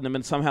try in them,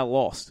 and somehow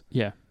lost.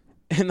 Yeah.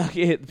 And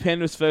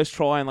Penrith's first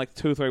try in like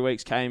 2 or 3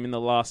 weeks came in the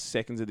last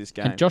seconds of this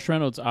game. And Josh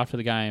Reynolds, after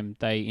the game,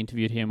 they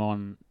interviewed him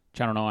on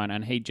Channel 9,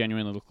 and he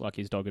genuinely looked like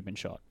his dog had been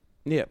shot.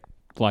 Yeah,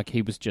 Like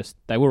he was just,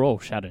 they were all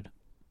shattered.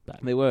 But,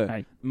 they were.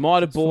 hey,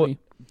 Might have it's bought funny.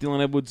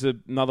 Dylan Edwards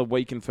another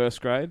week in first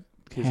grade.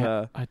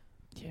 Because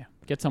yeah,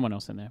 get someone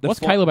else in there. The What's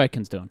fi- Caleb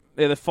Atkins doing?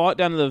 the fight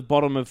down to the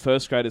bottom of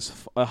first grade is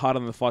harder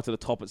than the fight to the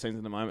top, it seems,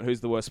 at the moment.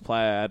 Who's the worst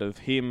player out of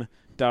him,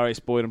 Darius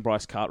Boyd, and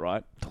Bryce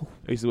Cartwright?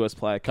 Who's the worst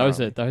player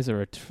currently? Those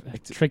are a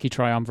tricky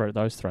triumvirate,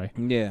 those 3.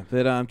 Yeah,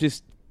 but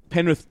just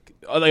Penrith,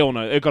 they all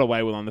know they've got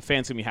away with them. The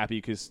fans can be happy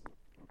because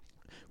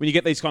when you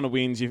get these kind of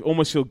wins, you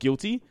almost feel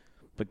guilty,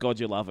 but God,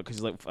 you love it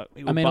because like,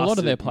 I mean, a lot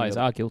of their players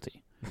are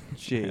guilty.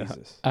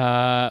 Jesus.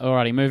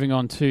 Alrighty, moving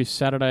on to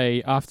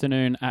Saturday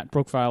afternoon at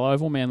Brookvale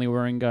Oval. Manly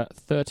Warringah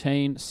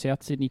 13,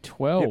 South Sydney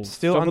 12. Yep,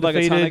 still Drop it like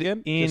a ton undefeated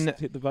again? in Just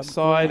hit the button.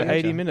 side Yeah,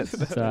 80 gotcha.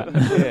 minutes. So-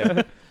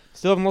 Yeah.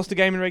 Still haven't lost a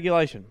game in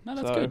regulation. No,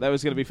 that's So- good. That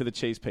was going to be for the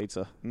cheese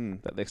pizza.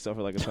 Mm, That next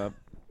offer like a ton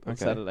on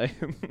Okay. Saturday.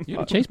 You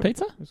like cheese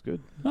pizza? that's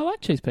good. I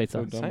like cheese pizza.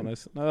 From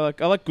Domino's. No,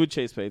 I like good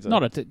cheese pizza.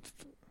 Not a.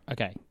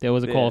 Okay, there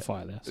was a Yeah.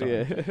 qualifier there.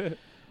 Sorry.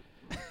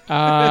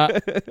 Yeah.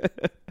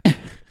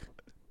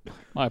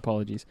 My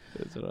apologies.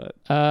 That's all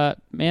right.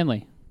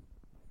 Manly.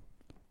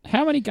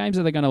 How many games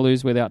are they going to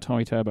lose without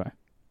Tommy Turbo?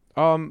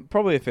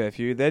 Probably a fair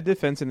few. Their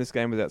defense in this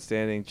game was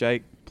outstanding.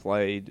 Jake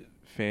played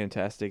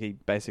fantastic. He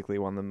basically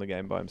won them the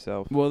game by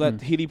himself. Well,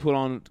 that hit he put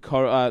on,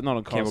 not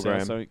on Campbell Coruscant,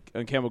 Graham. so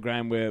on Campbell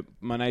Graham, where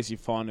Manesi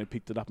Finu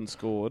picked it up and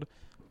scored.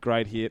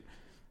 Great hit.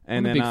 I'm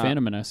And a then, big fan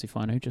of Manasi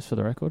Finu, just for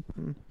the record.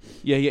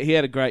 Yeah, he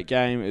had a great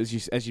game,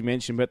 as you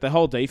mentioned, but the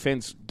whole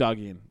defense dug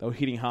in. They were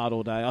hitting hard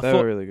all day. I They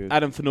thought were really good.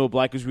 Adam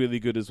Fanua-Blake was really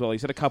good as well.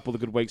 He's had a couple of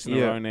good weeks in a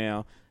Yeah. row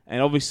now.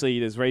 And obviously,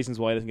 there's reasons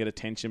why he doesn't get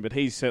attention, but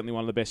he's certainly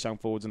one of the best young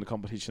forwards in the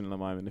competition at the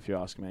moment, if you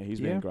ask me.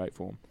 He's been Yeah. in great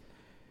form.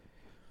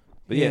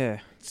 But yeah,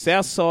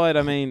 South side,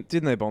 I mean,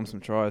 Didn't they bomb some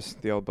tries,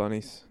 the old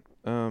bunnies?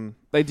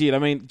 they did. I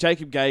mean,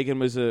 Jacob Gagan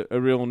was a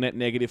real net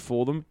negative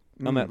for them.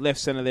 On that left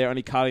centre there,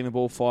 only carting the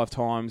ball 5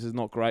 times is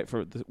not great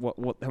for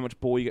how much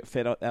ball you get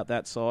fed out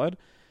that side.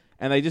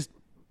 And they just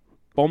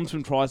bombed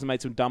some tries and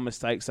made some dumb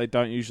mistakes they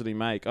don't usually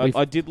make.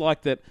 I did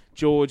like that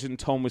George and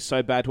Tom was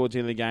so bad towards the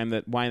end of the game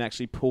that Wayne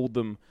actually pulled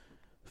them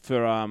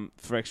for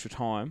extra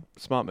time.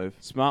 Smart move.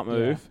 Smart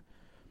move.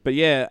 But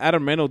yeah,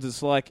 Adam Reynolds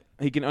is like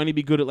he can only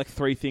be good at like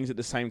 3 things at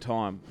the same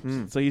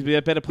time. So he's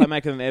a better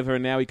playmaker than ever,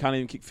 and now he can't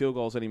even kick field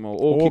goals anymore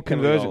or kick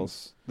penalty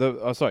goals.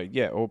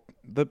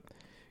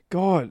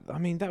 God, I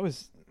mean that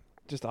was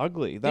just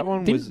ugly.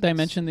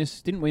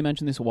 Didn't we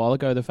mention this a while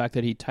ago? The fact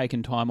that he'd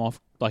taken time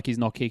off, like he's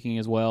not kicking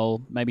as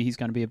well. Maybe he's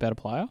going to be a better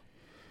player.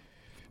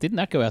 Didn't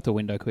that go out the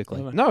window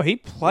quickly? No, he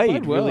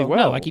played really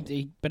well. No, like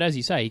but as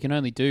you say, he can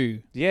only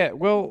do. Yeah,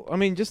 well, I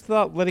mean, just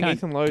letting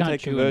Ethan Lowe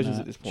take conversions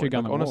at this point.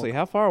 Like, honestly,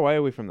 how far away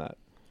are we from that?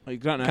 You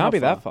don't know. Can't be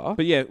that far.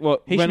 But yeah,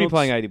 well, he should be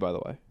playing 80, by the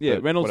way. Yeah,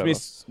 Reynolds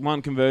missed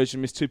 1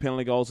 conversion, missed 2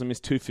 penalty goals, and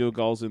missed 2 field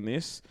goals in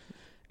this.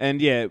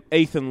 And yeah,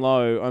 Ethan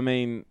Lowe. I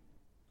mean,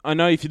 I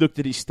know if you looked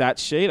at his stat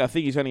sheet, I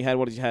think he's only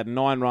had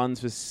 9 runs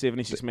for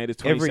 76 metres,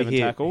 27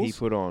 tackles. He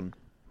put on.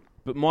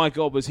 But my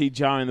God, was he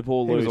jarring the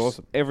ball loose. He was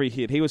awesome. Every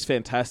hit. He was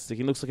fantastic.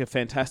 He looks like a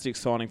fantastic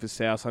signing for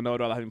South. I know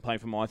I'd rather have him playing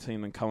for my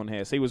team than Cohen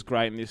Harris. He was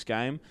great in this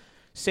game.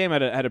 Sam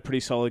had a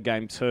pretty solid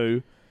game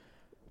too.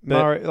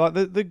 Murray, like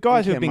the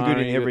guys who have been good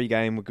in every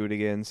game were good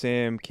again.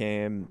 Sam,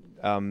 Cam,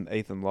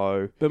 Ethan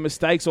Lowe. But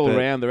mistakes all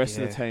around the rest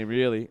of the team,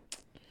 really.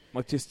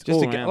 Like just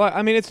all around. Like,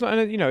 I mean, it's not.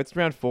 It's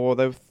round 4.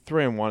 They were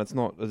 3-1. It's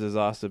not a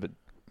disaster, but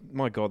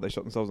my God, they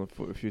shot themselves in the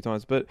foot a few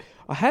times. But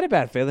I had a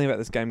bad feeling about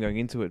this game going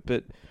into it.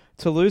 But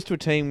to lose to a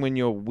team when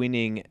you're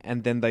winning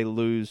and then they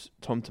lose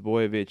Tom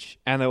Tebojevic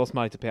and they lost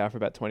Marty Tapau for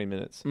about 20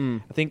 minutes.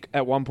 I think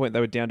at one point they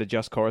were down to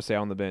just Coruscant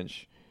on the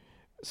bench.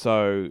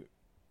 So,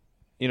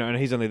 and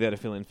he's only there to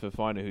fill in for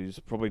Finer, who's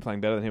probably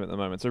playing better than him at the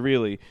moment. So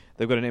really,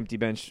 they've got an empty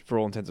bench for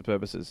all intents and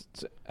purposes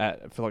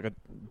for like a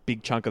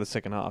big chunk of the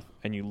second half,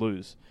 and you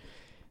lose.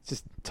 It's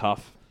just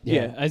tough.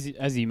 Yeah.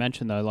 As you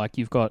mentioned though, like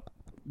you've got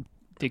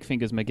Dick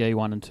Fingers McGee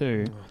 1 and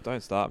 2. Oh,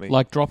 don't start me.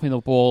 Like dropping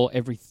the ball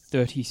every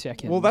 30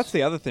 seconds. Well, that's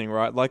the other thing,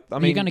 right? Like, I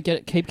mean, you're going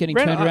to keep getting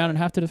turned around and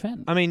have to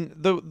defend. I mean,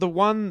 the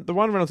one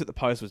Reynolds hit the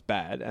post was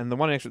bad, and the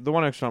one extra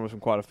run was from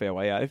quite a fair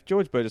way out. If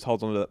George Burgess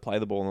holds on to that, play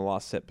the ball in the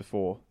last set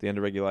before the end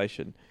of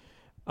regulation,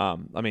 I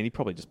mean, he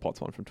probably just pots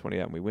one from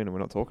 28 and we win, and we're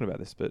not talking about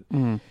this, but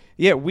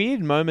yeah,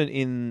 weird moment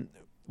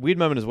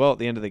as well at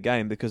the end of the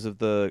game because of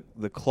the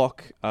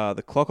clock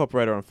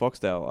operator on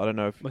Foxtel. I don't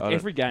know if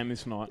every game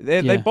this night.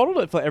 They bottled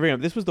it for every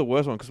game. This was the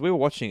worst one because we were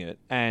watching it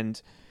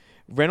and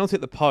Reynolds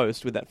hit the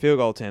post with that field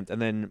goal attempt,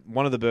 and then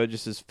one of the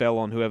Burgesses fell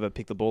on whoever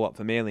picked the ball up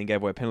for Manly and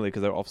gave away a penalty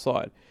because they were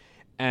offside.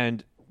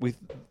 And with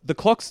the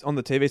clocks on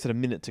the TV said a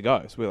minute to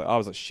go, so I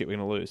was like, shit, we're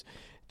gonna lose.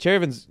 Cherry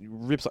Evans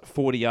rips like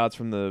 40 yards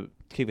from the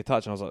keeper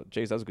touch, and I was like,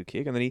 geez, that was a good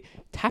kick. And then he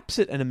taps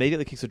it and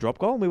immediately kicks a drop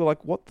goal, and we were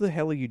like, what the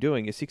hell are you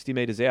doing? You're 60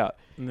 metres out.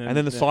 And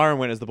then the siren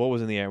went as the ball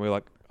was in the air, and we were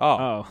like,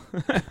 oh.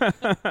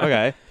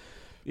 Okay.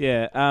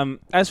 Yeah.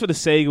 As for the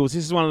Seagulls,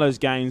 this is one of those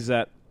games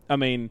that, I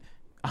mean,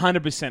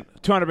 100%,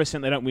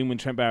 200% they don't win when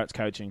Trent Barrett's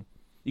coaching.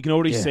 You can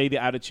already see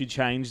the attitude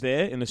change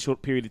there in a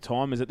short period of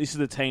time. Is that this is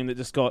the team that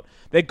just got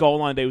their goal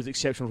line D was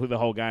exceptional through the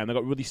whole game. They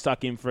got really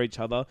stuck in for each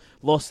other,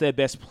 lost their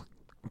best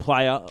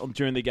player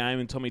during the game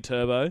in Tommy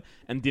Turbo,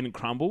 and didn't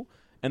crumble.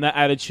 And that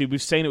attitude,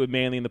 we've seen it with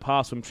Manly in the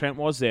past when Trent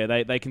was there.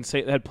 They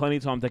had plenty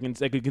of time.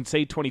 They could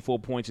concede 24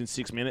 points in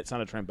 6 minutes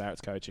under Trent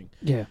Barrett's coaching.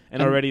 Yeah,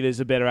 and already there's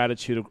a better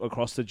attitude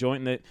across the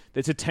joint. And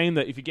there's a team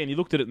that, if again you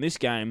looked at it in this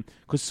game,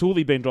 because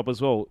Sully been dropped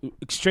as well,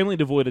 extremely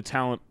devoid of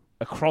talent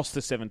across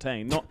the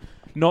 17.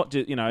 Not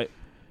just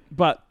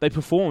but they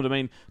performed. I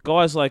mean,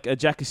 guys like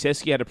Jack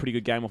Kasewski had a pretty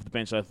good game off the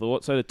bench, I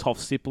thought. So did Toff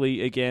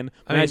Sipley again.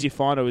 And as you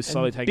find, it was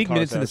slowly taking big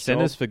minutes in the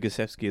centres for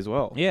Gasevsky as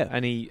well. Yeah,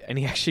 and he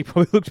actually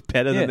probably looked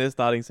better than their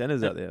starting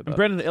centres out there. But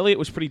Brendan Elliott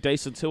was pretty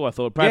decent too, I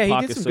thought. Brad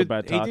Parker's still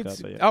Brad Parker.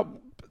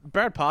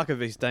 Brad Parker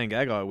versus Dane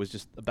Gagai was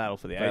just a battle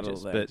for the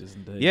ages. But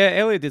yeah,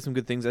 Elliott did some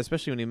good things,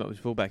 especially when he met with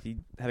fullback. He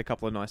had a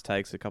couple of nice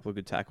takes, a couple of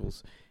good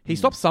tackles. He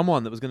stopped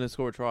someone that was going to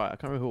score a try. I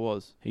can't remember who it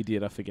was. He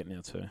did. I forget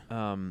now too.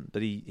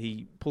 But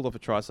he pulled off a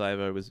try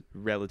saver. It was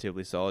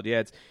relatively solid. Yeah,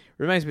 it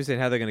remains to be seen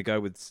how they're going to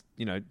go with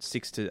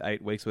 6 to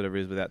 8 weeks, whatever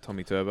it is, without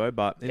Tommy Turbo.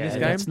 But in this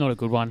game, that's not a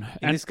good one.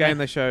 In this game,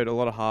 they showed a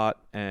lot of heart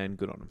and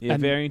good on them. Yeah,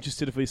 very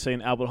interested if we've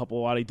seen Albert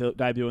Hopewadi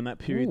debut in that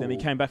period. Then he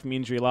came back from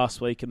injury last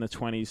week in the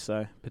 20s,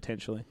 so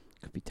potentially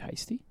could be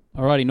tasty.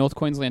 Alrighty, North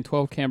Queensland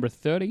 12, Canberra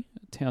 30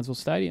 at Townsville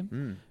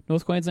Stadium.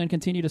 North Queensland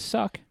continue to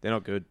suck. They're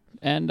not good.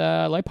 And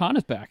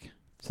Leipana's back.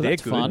 So they're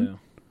that's good. fun.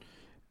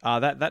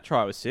 That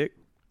try was sick.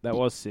 That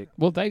was sick.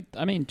 Well,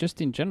 just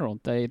in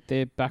general,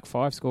 their back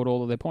 5 scored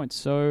all of their points.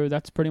 So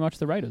that's pretty much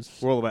the Raiders.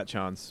 We're all about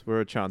chance.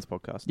 We're a chance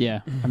podcast.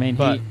 Yeah. I mean,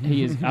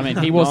 he is. I mean,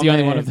 he was the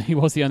only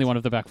one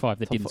of the back 5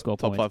 that didn't score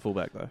points. Top 5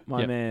 fullback though.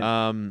 My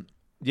man.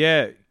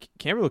 Yeah,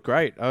 Canberra looked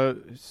great.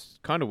 It's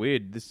kind of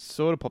weird. This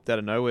sort of popped out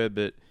of nowhere,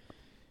 but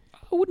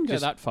I wouldn't go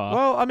that far.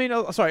 Well, I mean,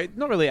 sorry,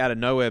 not really out of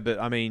nowhere, but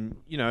I mean,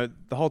 the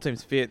whole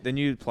team's fit. The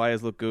new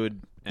players look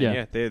good,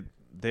 and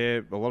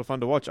they're a lot of fun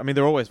to watch. I mean,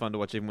 they're always fun to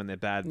watch, even when they're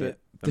bad. But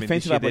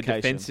defensive application,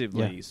 they're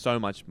defensively so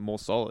much more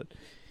solid.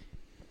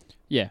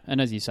 Yeah,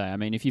 and as you say, I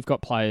mean, if you've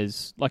got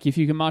players like if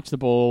you can march the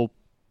ball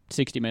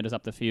 60 metres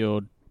up the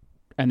field,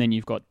 and then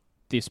you've got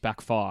this back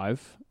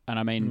 5, and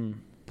I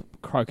mean,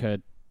 Croker,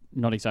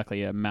 not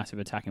exactly a massive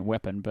attacking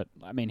weapon, but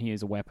I mean, he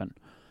is a weapon.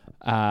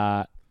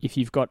 if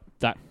you've got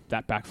that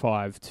back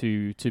five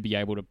to be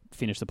able to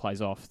finish the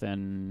plays off,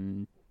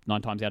 then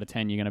 9 times out of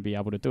 10 you're going to be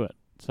able to do it.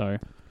 So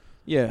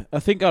Yeah, I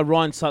think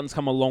Ryan Sutton's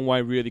come a long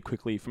way really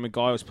quickly from a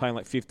guy who was playing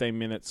like 15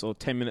 minutes or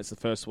 10 minutes the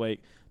first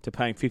week to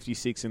playing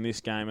 56 in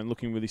this game and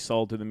looking really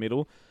solid to the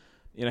middle.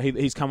 You know,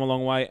 he's come a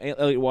long way.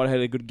 Elliott White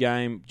had a good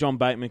game. John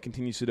Bateman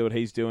continues to do what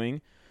he's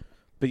doing.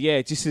 But yeah,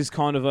 it just is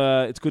kind of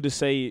it's good to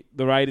see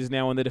the Raiders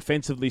now when they're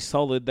defensively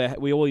solid.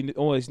 We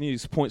always knew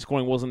point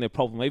scoring wasn't their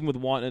problem. Even with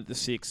White at the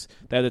 6,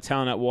 they had the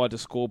talent out wide to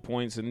score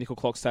points, and Nickel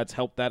Clock stats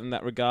helped that in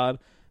that regard.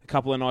 A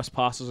couple of nice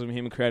passes from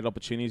him and created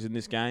opportunities in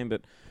this game.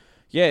 But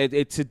yeah,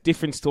 it's a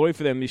different story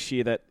for them this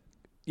year. That,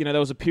 you know, there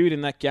was a period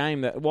in that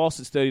game that whilst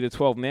it's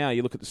 30-12 now,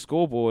 you look at the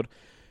scoreboard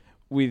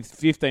with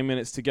 15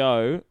 minutes to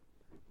go.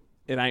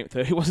 It ain't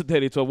 30. It wasn't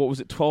 30-12. What was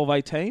it?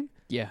 12-18.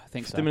 yeah, I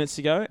think so. 50 minutes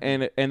to go,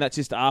 and that's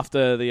just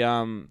after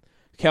the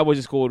Cowboys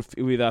just scored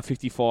with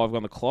 55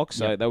 on the clock,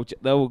 so Yep.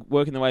 they were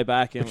working their way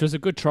back. And Which was a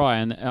good try,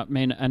 and I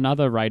mean,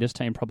 another Raiders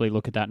team probably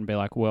look at that and be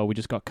like, "Well, we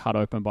just got cut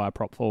open by a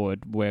prop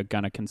forward. We're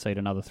going to concede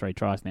another 3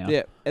 tries now."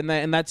 yeah, and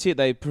that's it.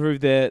 They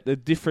proved the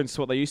difference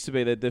to what they used to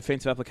be. The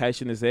defensive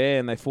application is there,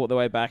 and they fought their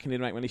way back and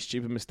didn't make many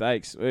stupid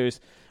mistakes. Whereas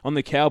on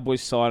the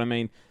Cowboys side, I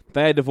mean,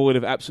 they are devoid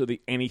of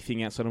absolutely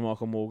anything outside of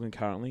Michael Morgan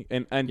currently,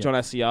 and John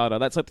Asiata.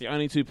 That's like the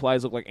only 2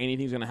 players look like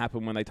anything's going to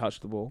happen when they touch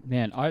the ball.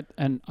 Man,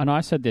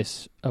 I said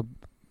this.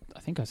 I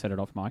think I said it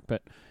off mic,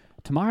 but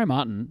Tamari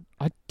Martin,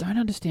 I don't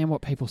understand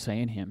what people see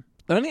in him.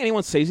 I don't think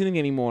anyone sees anything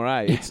anymore,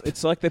 eh? Yeah.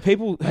 It's like the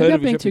people Maybe heard I'm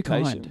of his being too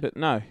reputation, kind. but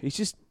no, he's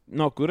just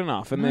not good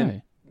enough. And No.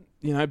 then,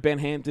 you know, Ben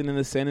Hampton in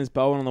the centres,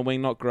 Bowen on the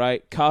wing, not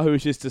great.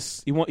 Kahu's just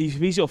if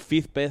he's your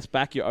 5th best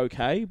back, you're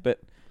okay,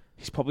 but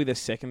he's probably their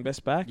 2nd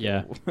best back.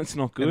 Yeah. That's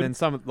not good. And then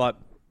some, like,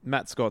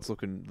 Matt Scott's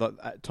looking, like,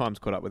 at times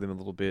caught up with him a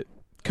little bit.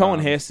 Cohen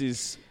Hess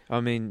is... I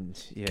mean,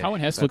 yeah.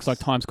 Cohen Hess looks like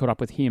time's caught up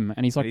with him,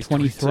 and he's like he's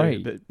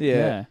 23. 22, but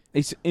Yeah.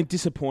 He's a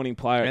disappointing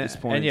player at this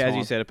point and in yeah, time. as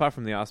you said, apart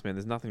from the arse man,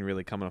 there's nothing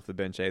really coming off the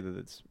bench either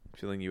that's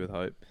filling you with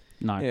hope.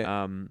 No.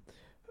 Yeah.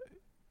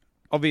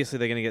 Obviously,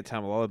 they're going to get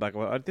Tamalolo back.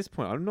 Well, at this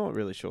point, I'm not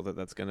really sure that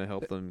that's going to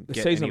help them. The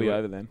get season will be anywhere.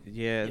 over then.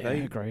 Yeah, Yeah,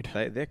 agreed.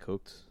 They're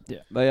cooked.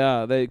 They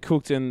are. They're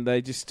cooked, and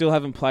they just still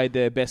haven't played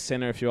their best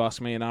centre, if you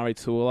ask me, in Ari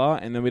Tuola.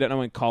 And then we don't know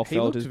when Kyle He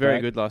Feld looked is very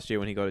back. good last year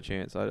when he got a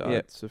chance. Yeah.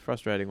 It's a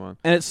frustrating one.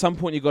 And at some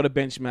point, you've got to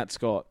bench Matt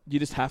Scott. You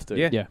just have to.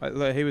 Yeah.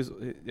 Like,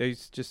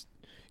 he's just,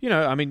 you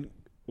know, I mean,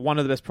 one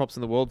of the best props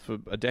in the world for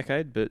a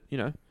decade, but, you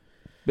know.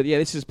 But yeah,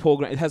 this is Paul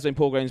Graham. It has been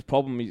Paul Graham's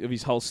problem of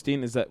his whole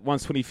stint is that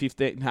once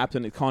 2015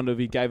 happened, it kind of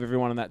he gave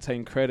everyone on that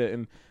team credit,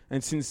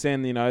 and since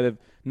then, you know, they've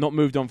not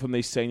moved on from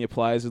these senior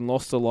players and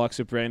lost the likes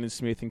of Brandon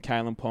Smith and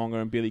Kalen Ponga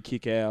and Billy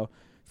Kickow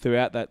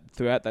throughout that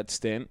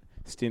stint,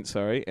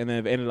 and then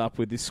they've ended up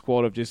with this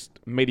squad of just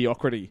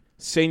mediocrity,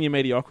 senior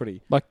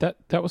mediocrity. Like that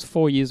was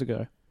 4 years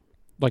ago.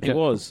 Like It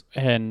was.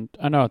 And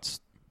I know it's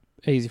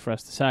easy for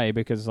us to say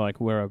because like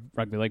we're a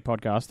rugby league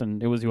podcast,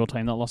 and it was your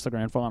team that lost the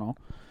grand final.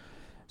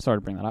 Sorry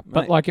to bring that up,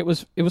 but Mate. like it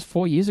was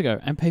 4 years ago,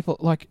 and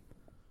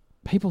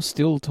people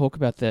still talk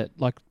about that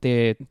like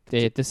they're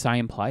the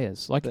same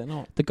players. Like They're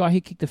not. the guy who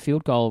kicked the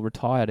field goal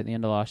retired at the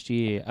end of last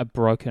year, a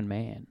broken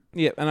man.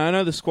 Yeah, and I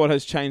know the squad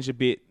has changed a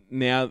bit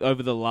now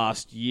over the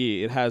last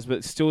year. It has, but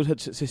it still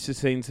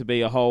seems to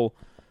be a whole.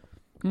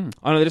 I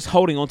know they're just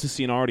holding on to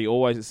seniority.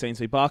 Always it seems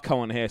to be. Bar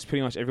Cohen Hess,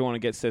 pretty much everyone who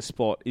gets their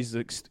spot is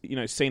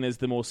seen as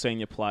the more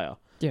senior player.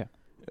 Yeah,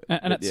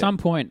 and at yeah. some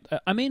point,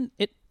 I mean,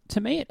 to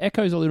me it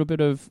echoes a little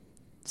bit of,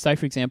 say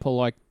for example,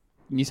 like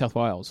New South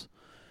Wales.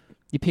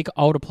 You pick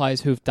older players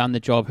who have done the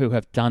job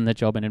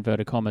in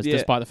inverted commas, Yeah.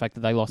 despite the fact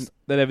that they lost.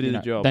 They never did the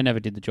job. They never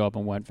did the job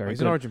and weren't very He's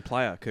good. an Origin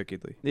player, Kirk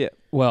Gidley. Yeah,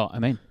 Well, I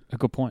mean, a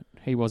good point.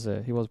 He was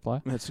a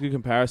player. that's a good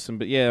comparison.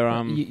 But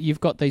yeah, You've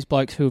got these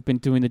blokes who have been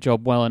doing the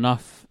job well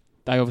enough.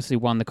 They obviously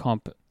won the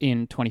comp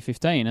in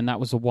 2015, and that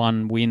was the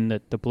one win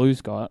that the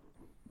Blues got.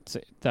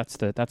 So that's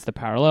the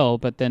parallel.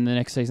 But then the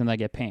next season they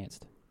get pantsed.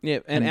 yeah,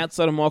 and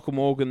outside of Michael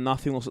Morgan,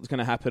 nothing else that's going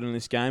to happen in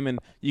this game. And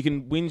you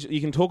can you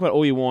can talk about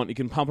all you want, you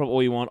can pump up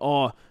all you want.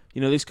 Oh,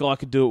 you know, this guy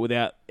could do it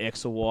without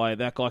X or Y.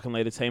 That guy can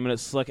lead a team, and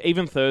it's like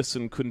even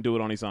Thurston couldn't do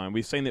it on his own.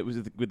 We've seen that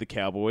with the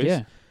Cowboys.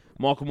 Yeah.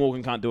 Michael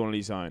Morgan can't do it on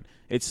his own.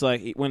 It's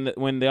like when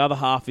the other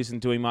half isn't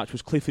doing much,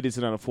 which Clifford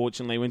isn't,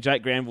 unfortunately. When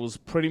Jake Granville's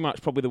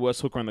probably the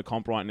worst hooker in the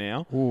comp right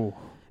now. Ooh.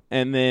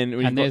 And then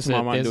when And you've got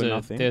Tamara doing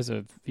nothing. there's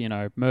a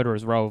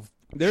murderer's row of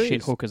There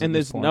shit is. hookers. And at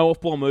this there's point. no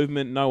off-ball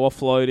movement, no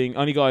offloading.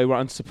 Only guy who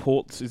runs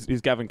supports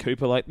is Gavin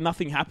Cooper. Like,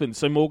 nothing happens.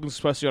 So Morgan's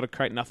supposed to be able to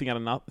create something out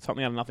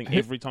of nothing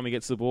every time he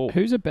gets the ball.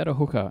 Who's a better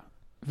hooker,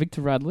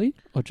 Victor Radley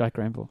or Jake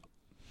Granville?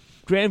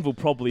 Granville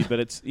probably, but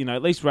it's, you know,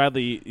 at least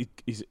Radley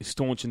is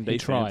staunch in He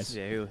defense. tries.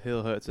 Yeah,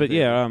 he'll hurt. But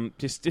yeah,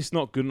 just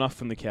not good enough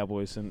from the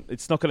Cowboys, and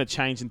it's not going to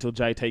change until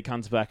JT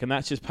comes back, and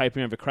that's just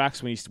papering over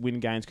cracks when you win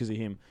games because of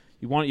him.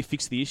 Why don't you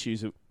fix the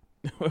issues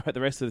at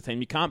the rest of the team?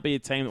 You can't be a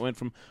team that went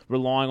from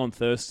relying on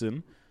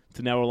Thurston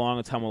to now relying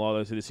on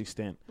Tamalolo to this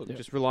extent. Look,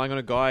 just relying on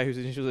a guy whose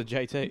initials are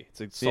JT.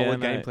 It's a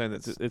solid game plan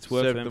that's it's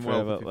worked served for them them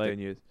well forever. for 15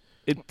 years.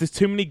 There's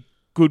too many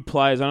good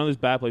players. I know there's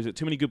bad players, but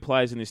too many good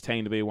players in this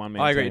team to be a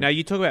one-man I agree. team. Now,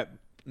 you talk about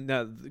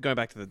now going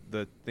back to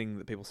the thing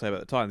that people say about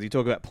the Titans, you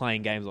talk about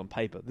playing games on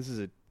paper. This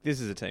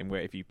is a team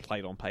where if you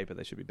played on paper,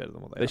 they should be better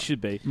than what they are. They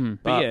should be. Mm.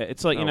 But yeah,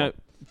 it's like,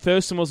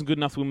 Thurston wasn't good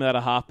enough to win without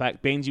a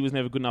halfback. Benji was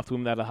never good enough to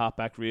win without a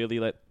halfback, really.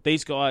 Like,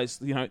 these guys,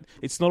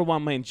 it's not a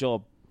one-man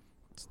job.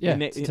 Yeah,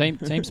 it's a team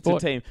sport.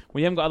 It's a team.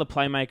 When you haven't got other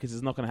playmakers,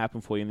 it's not going to happen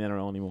for you in the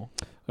NRL anymore.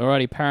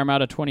 Alrighty,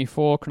 Parramatta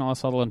 24, Cronulla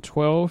Sutherland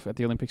 12 at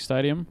the Olympic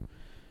Stadium.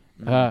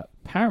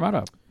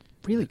 Parramatta,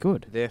 really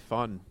good. They're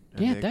fun.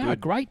 Yeah, they are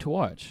great to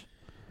watch.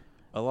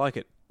 I like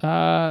it.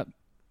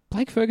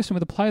 Blake Ferguson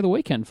with a play of the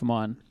weekend for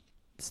mine,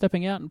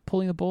 stepping out and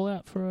pulling the ball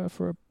out for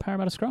a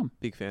Parramatta scrum.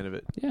 Big fan of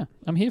it. Yeah,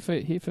 I'm here for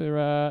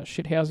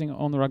shithousing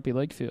on the rugby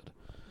league field.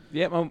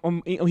 Yeah,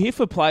 I'm here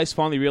for players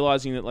finally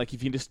realising that, like,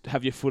 if you just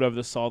have your foot over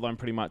the sideline,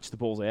 pretty much the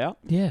ball's out.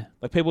 Yeah.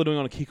 Like, people are doing it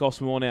on kickoffs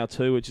more now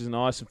too, which is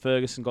nice, and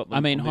Ferguson got them.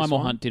 I mean, on this Heimel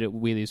one. Hunt did it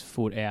with his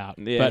foot out.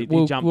 Yeah, but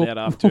he jumped out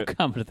after we'll it.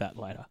 come to that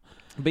later.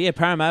 But yeah,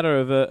 Parramatta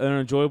have an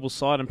enjoyable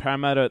side, and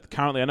Parramatta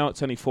currently, I know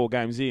it's only 4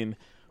 games in,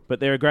 but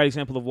they're a great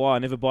example of why I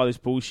never buy this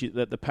bullshit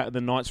that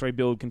the Knights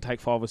rebuild can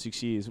take 5 or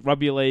 6 years.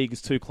 Rugby league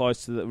is too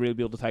close to the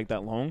rebuild to take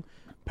that long.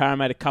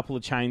 Parramatta, a couple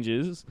of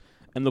changes,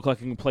 and look like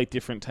a complete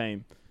different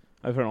team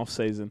over an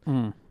off-season.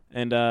 Mm.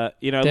 And, a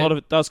lot of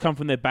it does come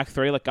from their back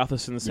three, like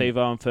Gutherson,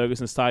 Sevo, and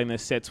Ferguson starting their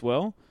sets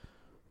well.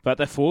 But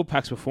their forward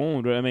pack's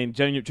performed. I mean,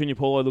 Junior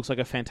Paulo looks like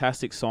a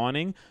fantastic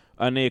signing.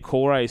 Nia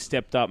Corey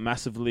stepped up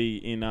massively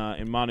in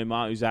Manu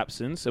Ma'u's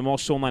absence. And while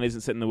Sean Lane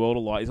isn't setting the world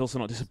alight, he's also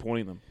not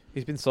disappointing them.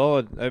 He's been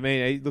solid. I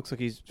mean, he looks like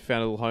he's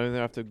found a little home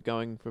there after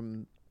going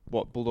from,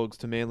 Bulldogs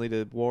to Manly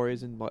to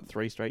Warriors in,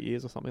 3 straight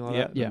years or something like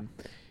that. Yeah. And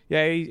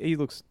yeah, he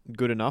looks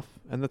good enough,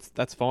 and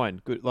that's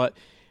fine. Good,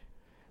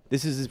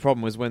 this is his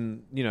problem, is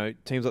when,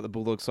 teams like the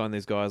Bulldogs sign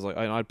these guys,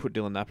 I'd put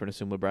Dylan Napper in a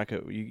similar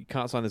bracket. You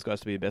can't sign these guys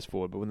to be your best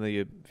forward, but when they're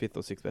your 5th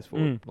or 6th best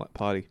forward,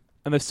 party.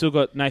 And they've still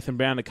got Nathan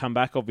Brown to come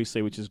back,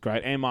 obviously, which is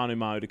great, and Manu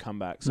Ma'u to come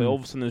back. So all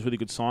of a sudden there's really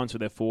good signs for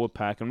their forward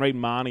pack. And Reid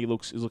Marnie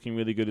is looking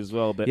really good as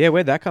well. But yeah,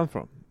 where'd that come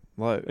from?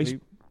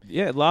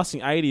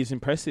 Lasting 80 is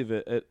impressive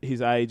at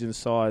his age and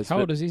size. How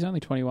old is he? He's only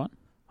 21.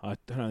 I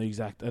don't know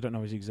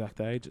his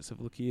exact age. Let's have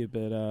a look here,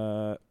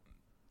 but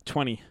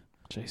 20.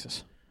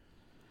 Jesus.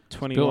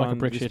 21. Built like a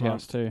brick this shit house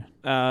month. too.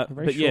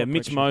 But yeah, short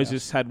Mitch brick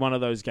Moses shit had one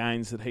of those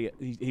games that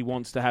he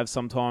wants to have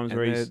sometimes, And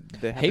where he's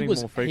they're He happening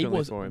was more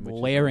frequently for him, which is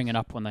layering nice. it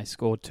up when they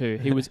scored too.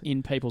 He was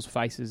in people's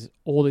faces,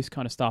 all this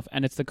kind of stuff,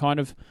 and it's the kind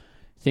of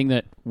thing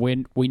that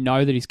when we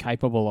know that he's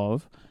capable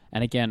of.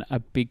 And again, a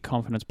big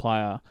confidence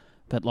player,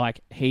 but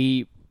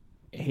he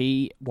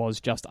was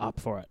just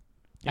up for it.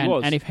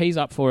 And if he's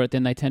up for it,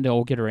 then they tend to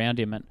all get around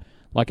him. And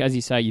as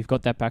you say, you've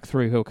got that back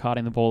through who are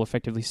carting the ball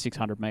effectively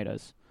 600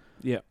 metres.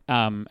 yeah.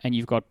 And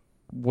you've got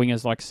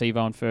wingers like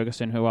Sevo and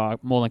Ferguson who are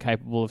more than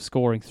capable of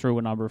scoring through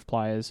a number of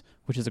players,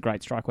 which is a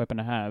great strike weapon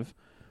to have.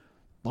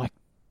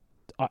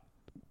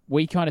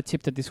 We kind of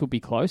tipped that this would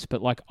be close,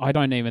 but I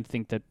don't even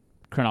think that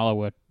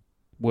Cronulla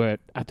were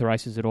at the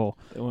races at all.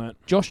 They weren't.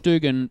 Josh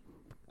Dugan,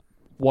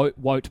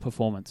 wote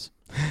performance.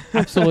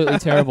 Absolutely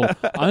terrible.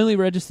 Only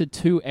registered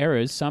 2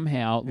 errors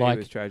somehow. He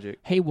was tragic.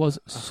 He was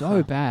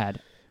so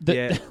bad.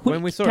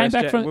 When we saw came SJ,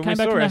 back from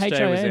the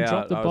HIA and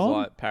dropped the I ball. was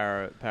like,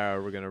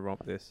 Para, we're going to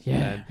romp this. Yeah,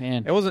 And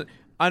man. It wasn't.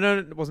 I know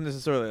it wasn't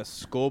necessarily a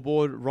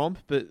scoreboard romp,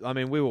 but I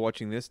mean, we were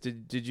watching this.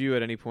 Did you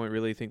at any point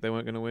really think they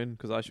weren't going to win?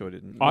 Because I sure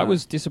didn't. I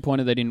was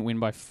disappointed they didn't win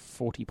by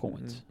 40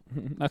 points.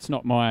 That's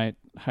not my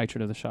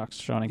hatred of the Sharks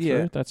shining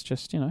through. That's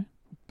just,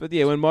 But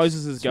yeah, when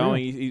Moses is It's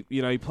going,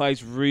 he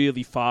plays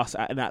really fast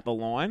at the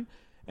line.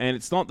 And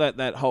it's not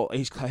that whole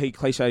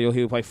cliche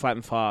he'll play flat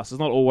and fast. It's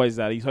not always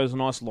that. He throws a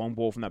nice long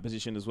ball from that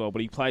position as well,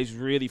 but he plays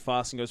really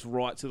fast and goes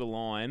right to the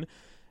line.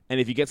 And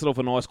if he gets it off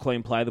a nice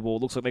clean play, the ball,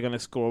 it looks like they're going to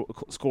score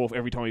off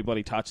every time he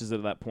bloody touches it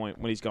at that point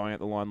when he's going out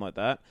the line like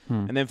that.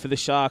 And then for the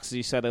Sharks, as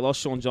you said, they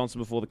lost Sean Johnson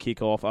before the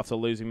kickoff after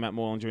losing Matt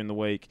Moylan during the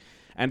week.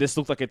 And this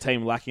looked like a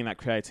team lacking that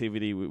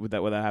creativity with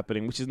that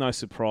happening, which is no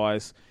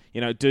surprise.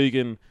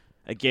 Dugan,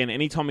 again,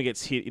 anytime he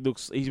gets hit,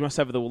 he must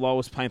have the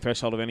lowest pain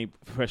threshold of any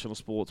professional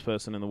sports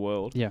person in the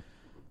world. Yeah.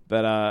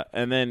 But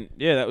and then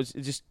that was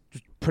just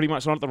pretty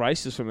much not at the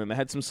races from them. They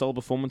had some solid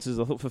performances.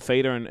 I thought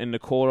Fafita and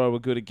Nakora were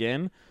good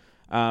again.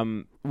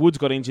 Woods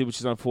got injured, which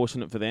is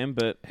unfortunate for them,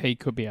 but he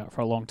could be out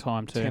for a long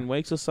time too. 10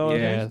 weeks or so. I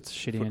think. That's a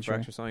shitty foot injury.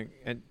 fracture or something.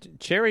 And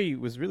Cherry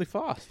was really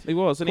fast. He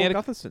was, and he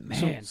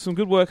had some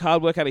good work,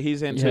 hard work out of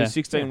his end too.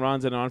 16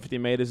 runs at 950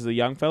 metres as a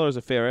young fella is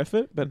a fair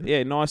effort. But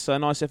nice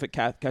effort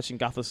catching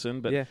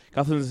Gutherson. But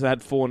Gutherson's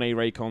had 4 knee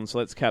recons, so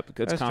let's calm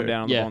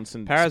down on the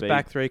Bonson. Para's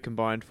back 3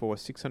 combined for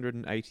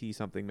 680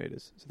 something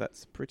metres, so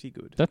that's pretty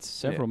good. That's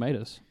several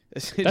metres.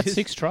 That's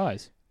 6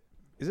 tries.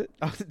 Is it?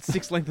 Oh, it's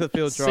 6 length of the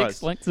field tries.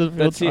 6 lengths of the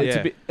field That's tries.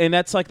 it. And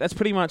that's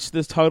pretty much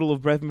the total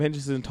of Brethen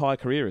Venture's entire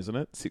career, isn't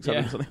it?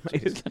 600 something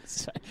metres.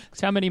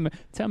 It's how many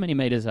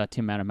metres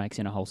Tim Manor makes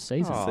in a whole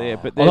season.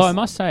 But although I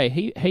must say,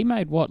 he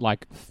made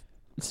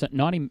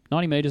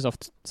 90 metres off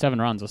 7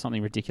 runs or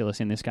something ridiculous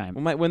in this game.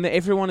 Well, mate, when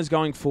everyone is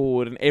going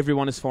forward and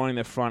everyone is finding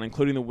their front,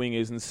 including the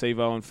wingers and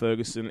Sevo and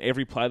Ferguson,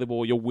 every play the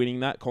ball, you're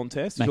winning that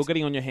contest. If you're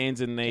getting on your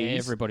hands and knees,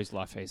 Everybody's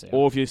life easier.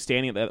 or if you're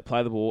standing at that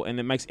play the ball, and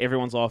it makes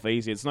everyone's life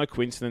easier. It's no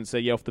coincidence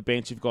that off the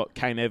bench you've got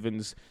Kane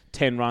Evans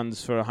 10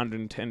 runs for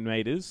 110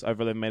 metres,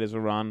 over 11 metres a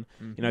run.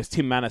 Mm-hmm. It's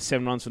Tim Manor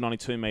 7 runs for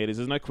 92 metres.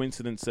 There's no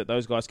coincidence that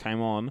those guys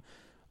came on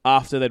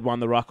after they'd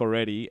won the ruck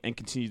already and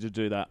continue to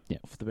do that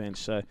off the bench.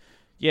 So.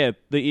 Yeah,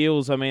 the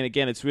Eels, I mean,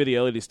 again, it's really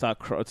early to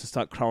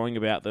start crowing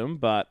about them,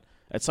 but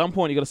at some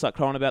point you've got to start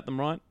crowing about them,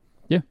 right?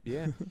 Yeah.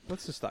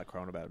 Let's just start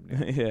crowing about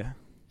them. Yeah.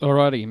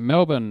 Alrighty,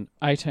 Melbourne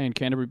 18,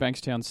 Canterbury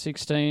Bankstown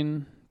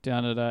 16,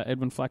 down at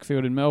Edwin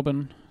Flackfield in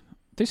Melbourne.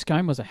 This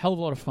game was a hell of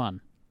a lot of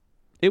fun.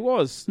 It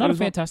was. Not it a was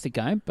fantastic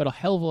game, but a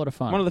hell of a lot of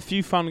fun. one of the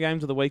few fun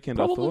games of the weekend,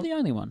 I Probably thought. the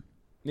only one.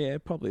 Yeah,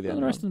 probably the Well,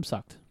 only the rest of one. them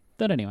sucked.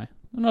 But anyway,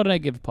 we're not a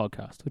negative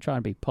podcast. We try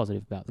and be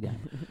positive about the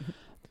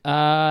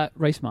game.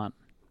 Reece Martin.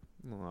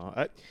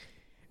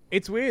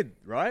 It's weird,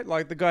 right?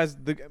 Like, the guy's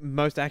the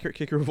most accurate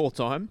kicker of all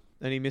time,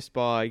 and he missed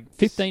by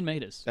 15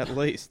 metres. at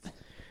least.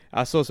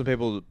 I saw some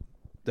people,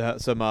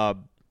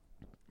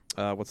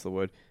 what's the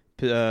word?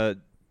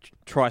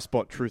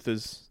 Tri-spot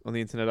truthers on the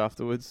internet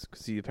afterwards,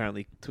 because he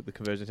apparently took the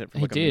conversion attempt from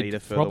He like did. a metre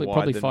further Probably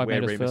wide than 5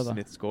 where metres Remus further.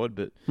 Smith scored.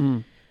 But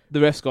The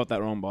refs got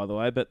that wrong, by the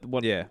way. But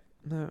what? yeah,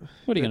 no,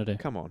 What are you going to do?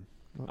 Come on.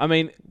 I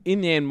mean,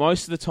 in the end,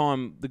 most of the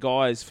time, the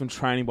guys from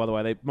training, by the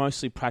way, they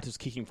mostly practice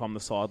kicking from the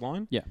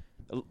sideline. Yeah.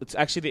 It's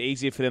actually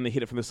easier for them to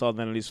hit it from the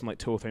sideline than it is from like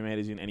 2 or 3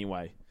 metres in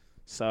anyway.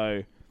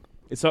 So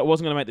it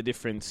wasn't going to make the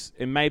difference.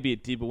 And maybe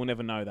it did, but we'll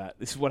never know that.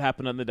 This is what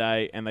happened on the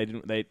day, and they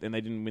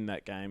didn't win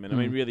that game. And I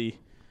mean, really.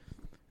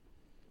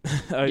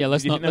 Yeah,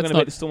 let's they're not- going let's to not-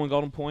 beat the Storm and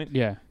Golden Point.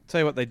 Yeah.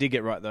 Tell you what, they did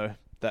get right though.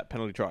 That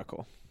penalty try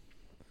call.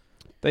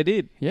 They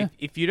did. Yeah.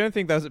 If you don't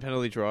think that was a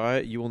penalty try,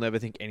 you will never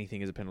think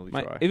anything is a penalty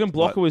Mate, try. even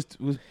Blocker Like,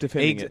 was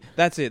defending it.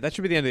 That's it. That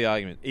should be the end of the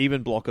argument.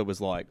 Even Blocker was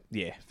like,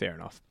 yeah, fair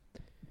enough.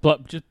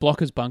 Just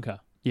Blocker's bunker.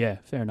 Yeah,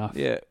 fair enough.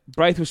 Yeah,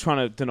 Braith was trying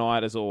to deny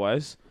it as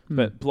always,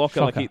 but Blocker,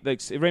 Shocker.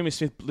 Remus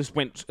Smith just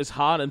went as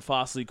hard and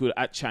fast as he could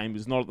at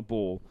Chambers, not at the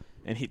ball,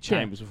 and hit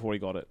Chambers before he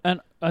got it. And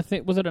I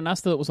think, was it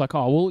Anasta that was like,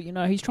 oh,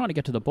 well, he's trying to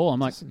get to the ball. I'm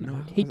like,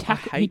 he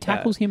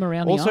tackles him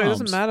around Also, the it arms.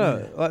 doesn't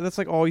matter. Like, that's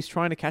like, he's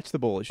trying to catch the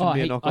ball. It shouldn't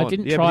be a knock I on.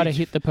 didn't Yeah, try but to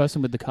hit the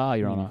person with the car,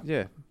 Your Honour.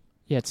 Yeah.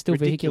 Yeah, it's still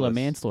vehicular Ridiculous.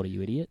 manslaughter,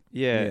 you idiot.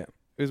 Yeah. Yeah.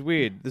 It was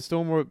weird. The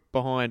Storm were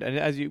behind, and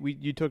as you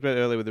talked about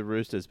earlier with the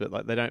Roosters, but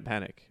like they don't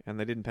panic, and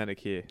they didn't panic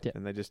here, Yeah.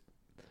 and they just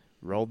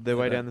rolled their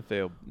way down the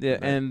field. Yeah,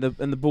 and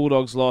the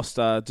Bulldogs lost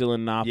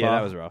Dylan Napa. Yeah,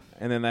 that was rough.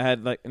 And then they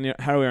had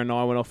Harry and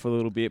I went off for a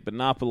little bit, but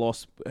Napa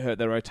hurt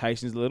their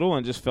rotations a little,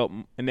 and just felt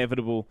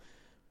inevitable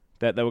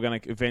that they were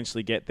going to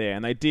eventually get there,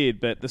 and they did.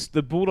 But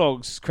the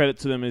Bulldogs, credit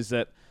to them is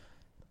that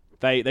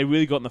they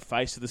really got in the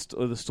face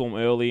of the Storm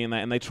early,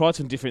 and they tried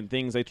some different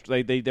things.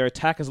 Their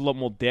attack has a lot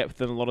more depth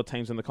than a lot of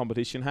teams in the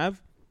competition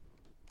have,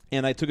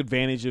 and they took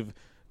advantage of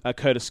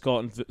Curtis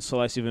Scott and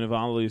Salasi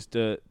Vunivalu's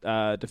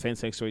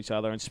defence next to each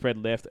other and spread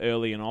left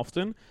early and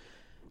often.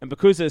 And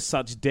because there's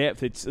such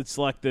depth, it's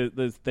like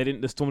the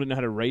Storm didn't know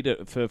how to read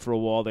it for a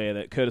while there.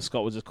 That Curtis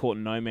Scott was just caught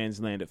in no man's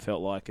land. It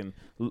felt like, and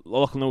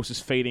Lachlan was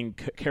just feeding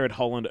Kerrod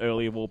Holland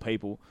early of all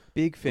people.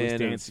 Big who was fan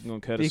dancing on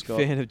of Curtis big Scott.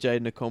 fan of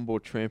Jaden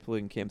Okombo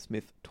trampling Cam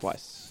Smith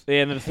twice.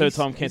 Yeah, and then the third He's-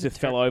 time Kent he's a Smith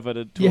fell over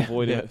to Yeah.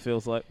 avoid Yeah. it. It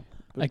feels like.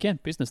 Again,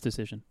 business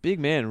decision. Big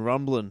man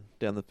rumbling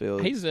down the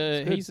field. He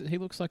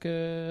looks like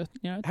a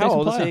How decent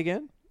old is player. he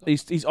again?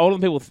 He's older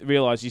than people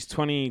realise. He's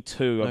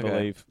 22, I Okay.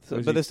 believe. So, Or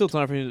is but he- there's still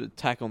time for him to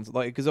tack on,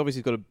 like, because obviously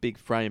he's got a big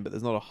frame, but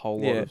there's not a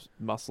whole lot Yeah. of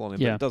muscle on him.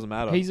 Yeah. But it doesn't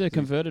matter. He's a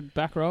converted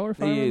back rower.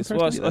 If I He remember is. Well,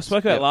 I correctly.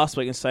 spoke about it yeah. last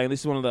week and saying this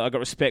is one of the. I got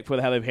respect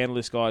for how they've handled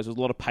this, guys. With a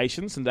lot of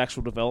patience and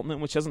actual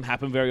development, which doesn't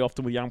happen very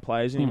often with young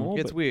players anymore.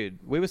 It's but- weird.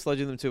 We were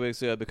sledging them 2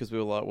 weeks ago because we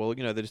were like, well,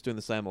 they're just doing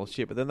the same old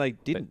shit. But then they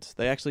didn't.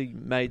 They actually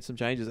made some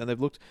changes, and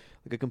they've looked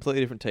like a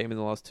completely different team in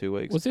the last 2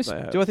 weeks. Was this-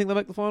 Do I think they'll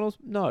make the finals?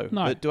 No.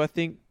 No. But do I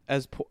think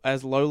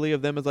as lowly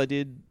of them as I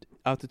did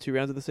after 2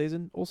 rounds of the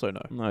season? Also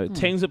no. No,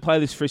 teams that play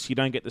this frisky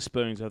don't get the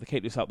spoons. If they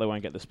keep this up, they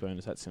won't get the spoon.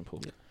 It's that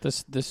simple.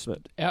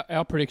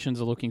 Our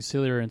predictions are looking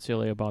sillier and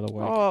sillier by the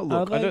week. Oh,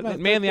 look. I don't, mate,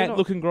 Manly they're ain't not-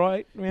 looking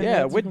great. Manly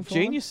Yeah, ain't we're looking fine.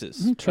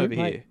 geniuses True, over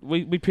mate. here.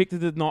 We predicted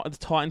the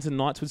Titans and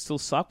Knights would still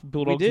suck.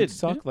 Bulldogs did. would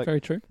suck. Yeah,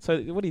 very true. So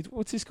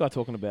what's this guy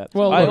talking about?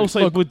 Well, I look- also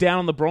look- were down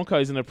on the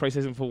Broncos in the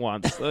preseason for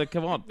once.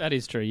 Come on. That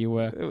is true. You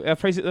were. Our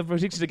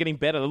predictions are getting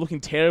better. They're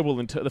looking terrible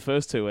in the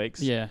first 2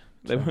 weeks. Yeah.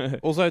 They were.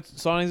 Also,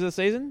 signings of the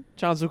season: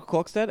 Charles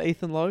Zucker-Klokstad,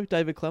 Ethan Lowe,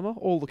 David Clemmer,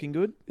 all looking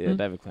good. Yeah,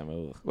 David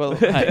Clemmer. ugh. Well,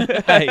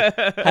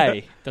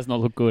 hey. Does not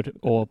look good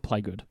or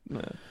play good.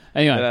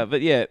 Anyway. But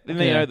yeah, and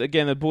then, Yeah.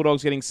 again, the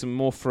Bulldogs getting some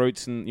more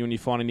fruits, and when you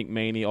find Nick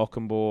Meaney,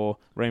 Ockenbaugh,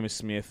 Remus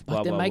Smith, blah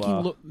Like they're blah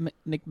making blah.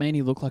 Nick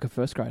Meaney look like a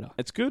first grader.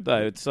 It's good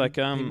though. It's like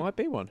He might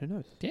be one. Who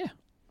knows? Yeah.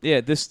 yeah,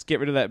 just get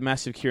rid of that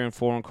massive Kieran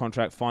Foran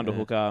contract, find a Yeah.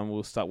 hooker, and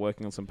we'll start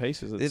working on some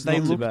pieces. It's They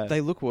not too look. bad.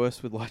 They look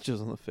worse with Lighters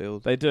on the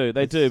field. They do,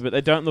 It's- but they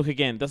don't look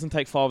again. It doesn't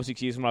take 5 or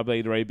 6 years from rugby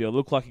league to rebuild.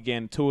 Look like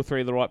again 2 or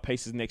 3 of the right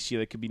pieces next year.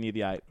 They could be near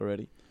the 8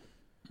 already.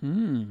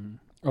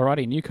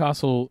 Alrighty,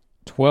 Newcastle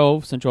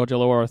 12, St George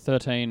Illawarra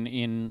 13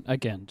 in,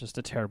 again, just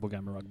a terrible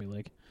game of rugby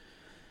league.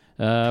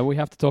 We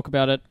have to talk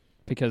about it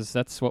because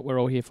that's what we're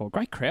all here for.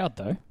 Great crowd,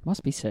 though,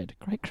 must be said.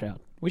 Great crowd.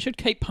 We should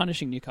keep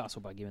punishing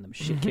Newcastle by giving them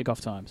shit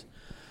kickoff times.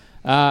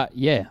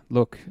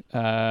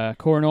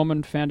 Corey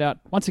Norman found out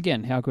once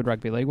again how good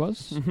rugby league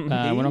was. We're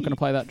not going to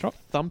play that drop.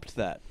 Thumped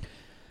that.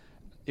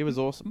 It was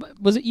awesome.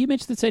 Was it you,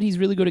 Mitch, that said he's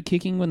really good at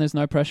kicking when there's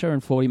no pressure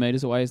and 40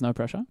 metres away is no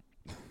pressure?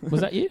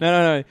 Was that you?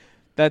 No.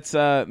 That's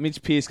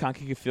Mitch Pearce can't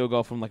kick a field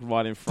goal from like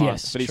right in front,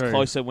 Yes, but he's true.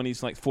 closer when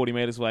he's like 40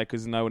 metres away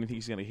because no one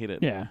thinks he's going to hit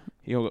it. Yeah.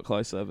 He all got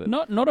closer, but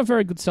Not a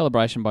very good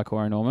celebration by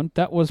Corey Norman.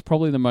 That was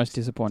probably the most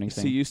disappointing he's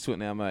too thing. used to it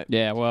now, mate.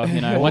 Yeah, well,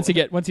 once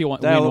you win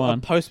Dale, a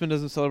one. postman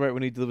doesn't celebrate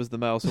when he delivers the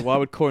mail, so why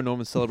would Corey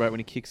Norman celebrate when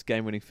he kicks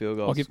game-winning field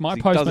goals? Like if my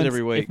 'Cause he does it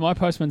every week. if my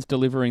postman's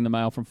delivering the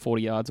mail from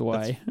 40 yards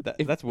away,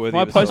 That's worthy.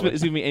 My of a postman celebration.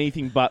 is giving me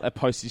anything but a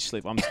postage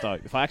slip. I'm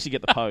stoked. If I actually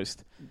get the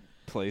post,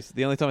 Please.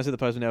 The only time I see the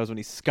postman now is when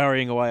he's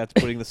scurrying away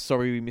after putting the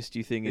 "sorry we missed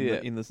you" thing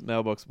in the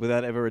mailbox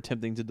without ever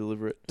attempting to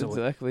deliver it.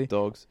 exactly.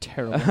 Dogs.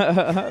 terrible.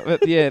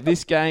 But yeah,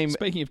 this game.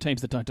 Speaking of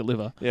teams that don't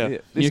deliver, Yeah.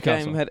 This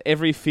Newcastle. game had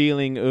every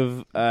feeling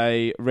of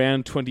a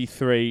round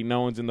 23. No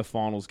one's in the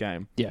finals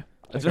game. yeah.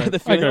 That's agree. what the I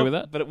feeling agree of, with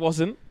that. but it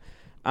wasn't.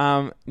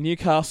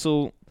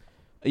 Newcastle.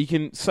 You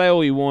can say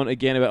all you want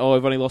again about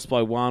we've only lost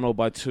by 1 or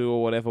by 2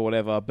 or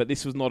whatever. But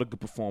this was not a good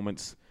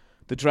performance.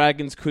 The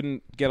Dragons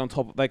couldn't get on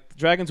top. The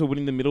Dragons were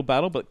winning the middle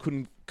battle, but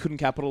couldn't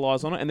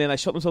capitalise on it. And then they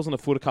shot themselves on the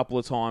foot a couple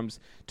of times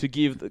to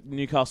give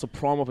Newcastle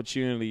prime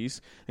opportunities,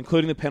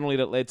 including the penalty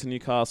that led to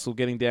Newcastle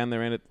getting down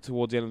their end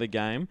towards the end of the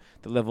game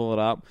to level it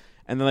up.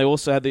 And then they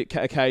also had the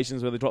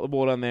occasions where they dropped the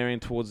ball down their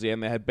end towards the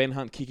end. They had Ben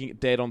Hunt kicking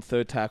it dead on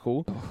third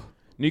tackle.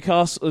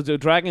 Newcastle, the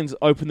Dragons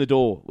opened the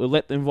door. We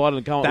let them invite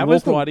them to go and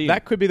walk right in.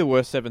 That could be the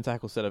worst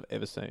 7-tackle set I've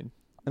ever seen.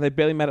 And they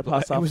barely made it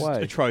past It was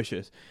halfway.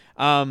 atrocious.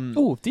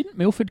 Didn't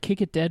Milford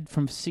kick it dead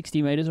from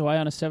 60 metres away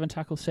on a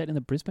 7-tackle set in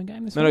the Brisbane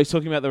game this No, week? he's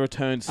talking about the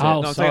return set.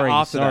 Oh, No, I'm saying sorry,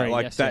 after sorry, that,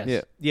 like yes,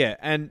 that,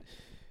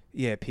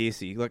 yes.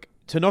 Piercy, like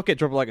to not get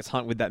dropped like it's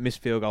Hunt with that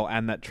missed field goal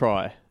and that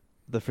try,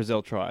 the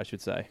Frizzell try, I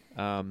should say.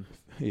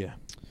 Yeah.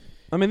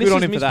 I mean, this Good is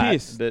on him Mitch for that,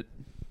 Pearce. but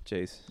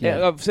jeez,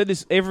 Yeah, I've said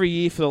this every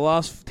year for the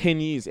last 10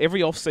 years.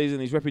 Every off-season,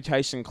 his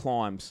reputation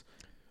climbs.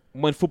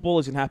 When football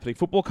isn't happening,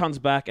 football comes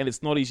back and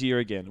it's not his year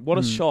again. What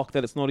a shock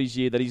that it's not his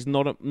year, that he's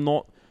not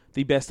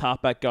the best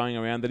halfback going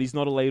around, that he's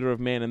not a leader of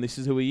men, and this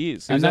is who he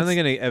is. It was only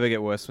going to ever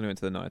get worse when he went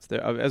to the Knights.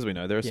 They're, as we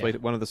know, they're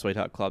one of the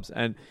sweetheart clubs,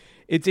 and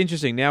it's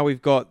interesting. Now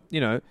we've got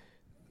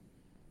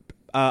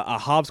a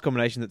halves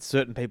combination that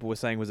certain people were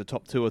saying was a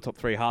top 2 or top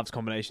 3 halves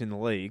combination in the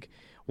league.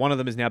 One of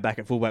them is now back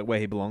at fullback where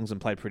he belongs and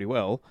played pretty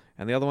well,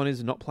 and the other one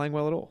is not playing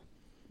well at all.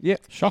 Yeah.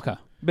 Shocker.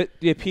 But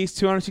yeah, Pearce,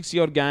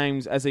 260-odd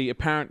games as a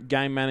apparent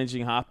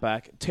game-managing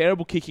halfback.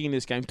 Terrible kicking in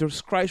this game.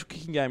 Disgraceful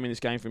kicking game in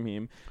this game from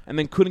him. And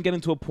then couldn't get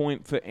into a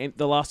point for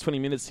the last 20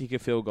 minutes to kick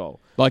a field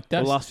goal. Like Or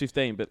that's, the last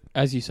 15. But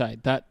as you say,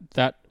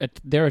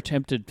 their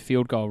attempted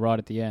field goal right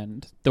at the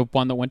end, the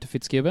one that went to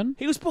Fitzgibbon.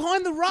 he was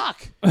behind the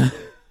ruck.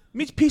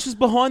 Mitch Pearce was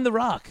behind the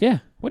ruck. Yeah.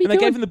 What are you And they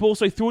doing? gave him the ball,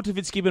 so he threw it to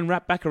Fitzgibbon,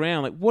 wrapped back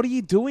around. Like, what are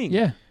you doing?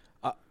 Yeah.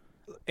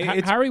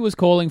 It's- Harry was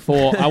calling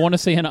for, I want to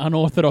see an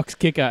unorthodox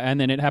kicker, and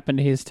then it happened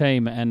to his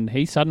team, and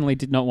he suddenly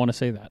did not want to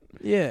see that.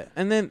 Yeah,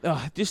 and then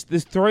just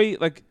there's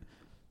the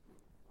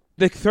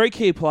 3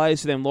 key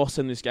players for them lost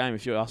in this game,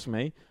 if you ask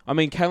me. I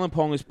mean, Kalen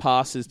Ponga's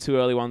passes, 2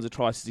 early ones, the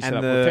tries he set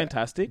up were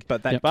fantastic.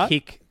 But that But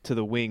kick to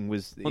the wing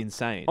was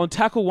insane. on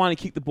tackle 1, he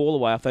kicked the ball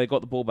away after they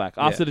got the ball back.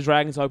 After the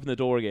Dragons opened the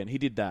door again, he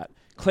did that.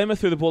 Clemmer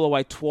threw the ball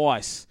away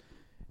twice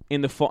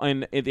at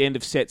the end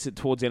of sets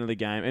towards the end of the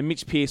game. And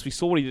Mitch Pearce, we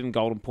saw what he did in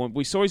Golden Point.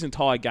 We saw his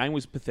entire game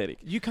was pathetic.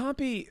 You can't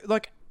be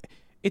like.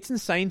 It's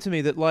insane to me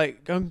that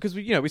because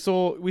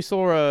we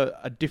saw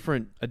a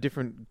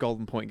different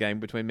Golden Point game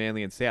between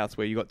Manly and Souths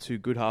where you got 2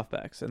 good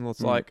halfbacks, and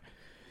it's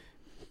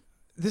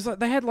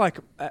they had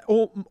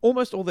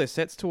almost all their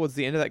sets towards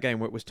the end of that game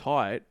where it was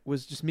tight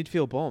was just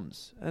midfield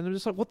bombs, and I'm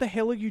just like, what the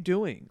hell are you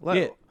doing?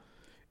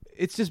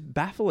 It's just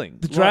baffling.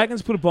 The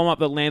Dragons put a bomb up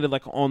that landed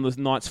on the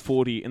Knights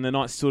 40, and the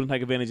Knights still didn't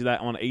take advantage of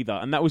that on either.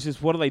 And that was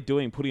just, what are they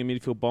doing, putting a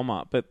midfield bomb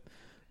up? But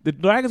the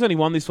Dragons only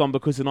won this one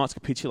because the Knights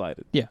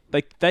capitulated. Yeah.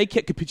 They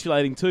kept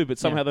capitulating too, but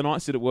somehow the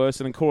Knights did it worse,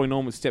 and then Corey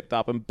Norman stepped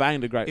up and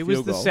banged a great It field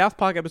was the goal. South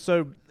Park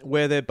episode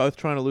where they're both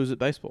trying to lose at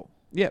baseball.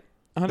 Yep,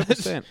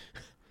 100%. I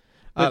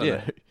But don't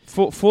yeah,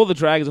 know. for the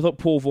Dragons, I thought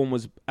Paul Vaughan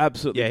was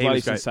absolutely Yeah, he bloody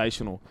was great.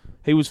 sensational.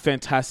 He was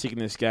fantastic in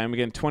this game.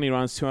 Again, 20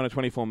 runs,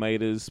 224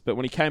 metres. But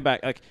when he came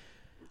back,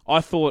 I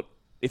thought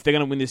if they're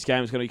going to win this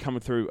game, it's going to be coming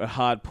through a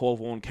hard Paul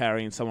Vaughan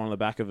carrying someone on the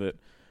back of it.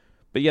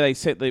 But yeah, they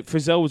said that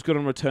Frizzell was good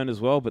on return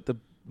as well. But the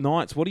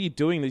Knights, what are you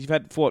doing? You've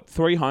had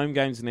 3 home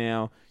games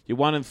now. You're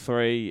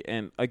 1-3,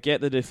 and I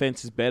get the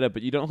defence is better,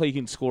 but you don't think you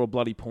can score a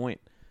bloody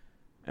point.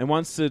 And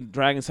once the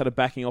Dragons started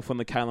backing off on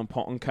the Kalen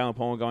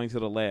Ponga going to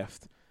the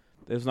left,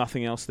 there's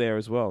nothing else there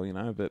as well,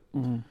 But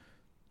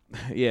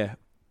yeah,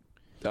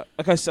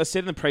 like I said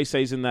in the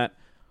preseason that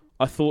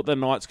I thought the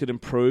Knights could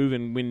improve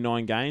and win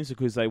 9 games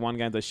because they won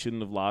games they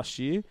shouldn't have last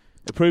year.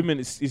 Improvement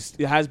it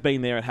has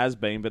been there, it has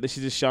been, but this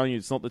is just showing you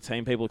it's not the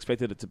team people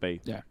expected it to be.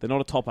 Yeah. They're not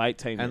a top 8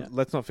 team And yet.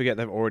 let's not forget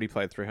they've already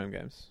played 3 home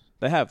games.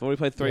 They have already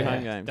played 3 Yeah.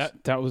 home games.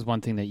 That was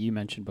one thing that you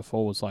mentioned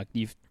before. Was like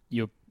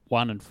you're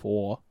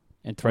 1-4,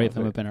 and 3 of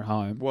them have been at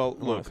home. Well,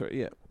 Oh, look, 3,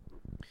 yeah.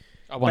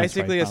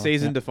 basically a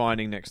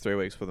season-defining next 3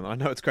 weeks for them. I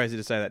know it's crazy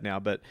to say that now,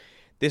 but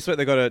this week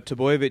they got a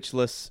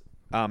Tebojevic-less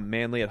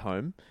Manly at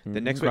home.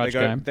 Then next week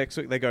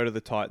they go to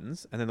the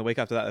Titans, and then the week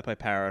after that they play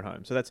Para at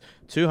home. So that's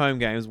 2 home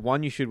games.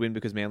 One you should win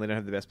because Manly don't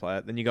have the best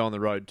player. Then you go on the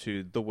road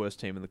to the worst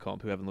team in the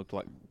comp, who haven't looked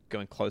like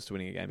going close to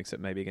winning a game,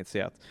 except maybe against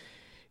South.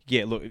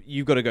 Yeah, look,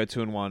 you've got to go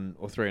 2-1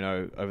 or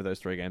 3-0 over those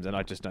 3 games, and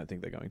I just don't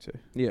think they're going to.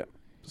 Yeah.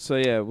 So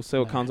yeah, we'll see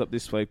what comes up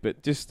this week.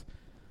 But just,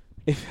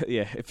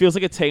 it feels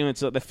like a team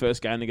that's like their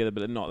first game together,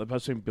 but they're not. They've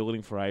both been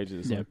building for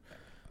ages. Yeah. Like,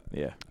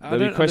 yeah. I There'll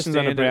be don't questions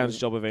under understand Brown's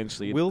job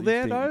eventually. Will You'd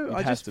there think. though? It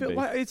I has just to feel be.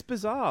 like it's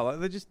bizarre. Like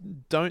they just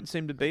don't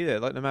seem to be there.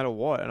 Like no matter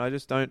what, and I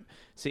just don't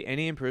see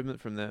any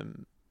improvement from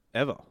them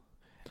ever.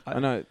 I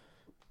know.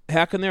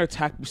 How can their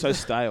attack be so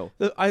stale?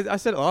 I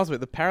said it last week.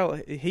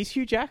 He's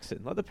Hugh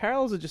Jackson. Like the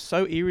parallels are just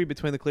so eerie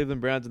between the Cleveland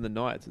Browns and the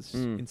Knights. It's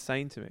just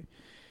insane to me.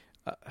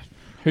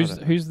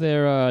 Who's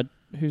their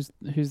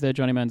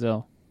Johnny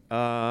Manziel?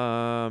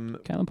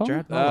 Caleb Palmer?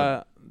 Jared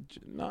Mullen.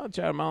 No,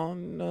 Jared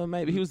Mullen.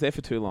 Maybe he was there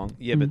for too long.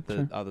 Yeah, but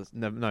the others.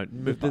 No,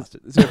 move past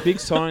it. Is there a big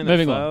sign?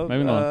 Moving on.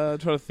 Moving on.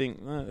 Trying to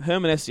think.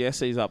 Herman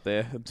SCSC's up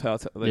there.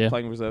 They're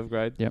playing reserve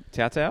grade. Yep.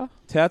 Tao.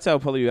 Tao will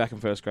probably be back in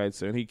first grade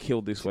soon. He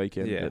killed this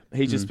weekend. Yeah. But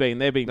he's just been.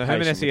 They're being. No,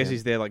 Herman patient with him.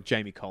 SCSC's there like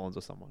Jamie Collins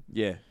or someone.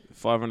 Yeah,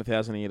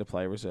 $500,000 a year to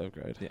play reserve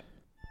grade. Yeah.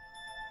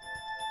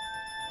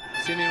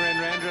 Simi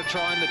Radradra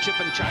trying the chip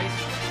and chase.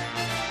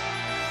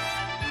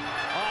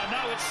 Oh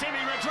no, it's Simi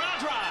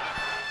Radradra.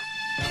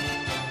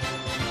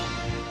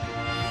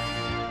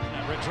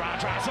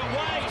 Radradra's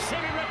away.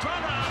 Simi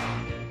Radradra.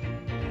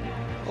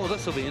 Oh,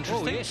 this will be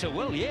interesting. Oh yes, it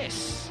will.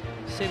 Yes.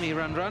 Semi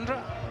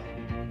Radradra.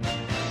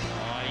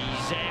 Oh,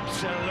 he's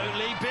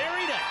absolutely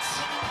buried it.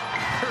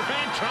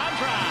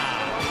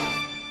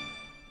 Radradra.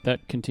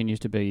 That continues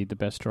to be the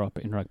best drop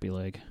in rugby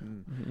league.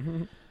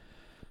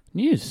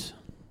 News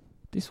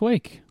this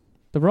week: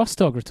 the Ross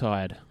dog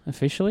retired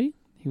officially.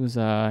 He was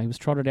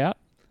trotted out,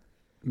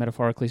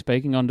 metaphorically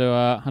speaking, onto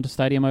Hunter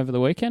Stadium over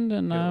the weekend,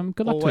 and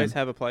good luck to him. Always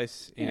have a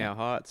place in our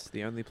hearts.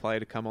 The only player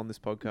to come on this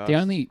podcast.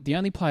 The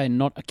only player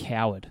not a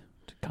coward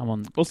to come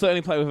on. Also, the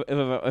only player we've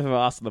ever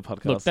asked on the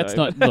podcast. Look, that's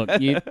not.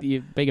 Look,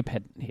 you beg a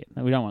pet here.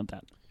 No, we don't want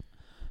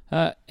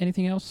that.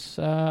 Anything else?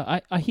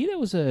 I hear there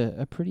was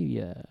a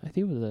pretty. I think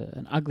it was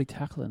an ugly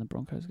tackle in the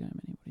Broncos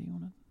game. Anybody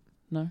want to?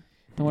 No,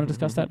 don't want to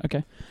discuss that.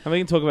 Okay. And we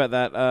can talk about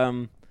that.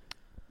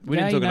 We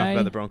didn't talk enough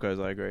about the Broncos,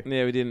 I agree.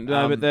 Yeah, we didn't.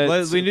 No,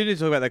 but we need to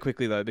talk about that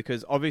quickly, though,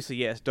 because obviously,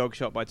 yes, dog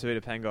shot by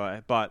Tavita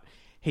Pangai, but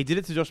he did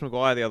it to Josh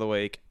Maguire the other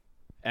week,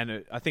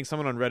 and I think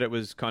someone on Reddit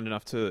was kind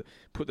enough to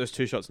put those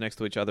 2 shots next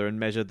to each other and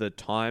measure the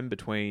time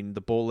between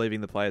the ball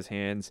leaving the player's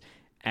hands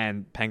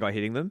and Pangai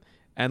hitting them,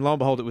 and lo and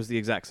behold, it was the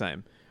exact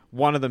same.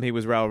 One of them he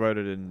was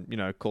railroaded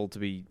and called to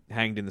be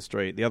hanged in the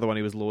street. The other one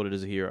he was lauded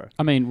as a hero.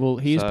 I mean, well,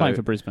 he is playing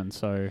for Brisbane,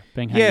 so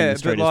being hanged in the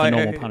street is the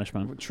normal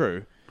punishment.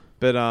 True,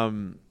 but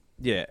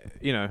yeah,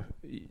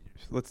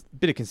 let's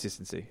bit of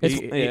consistency.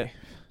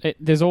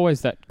 There's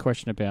always that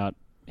question about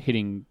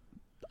hitting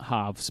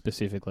halves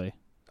specifically.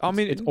 I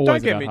mean, it's don't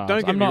always get about me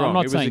halves. wrong. I'm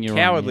not It was saying a you're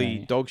cowardly wrong,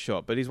 yeah. dog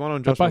shot, but his one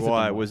on But Josh both of them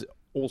Maguire were. was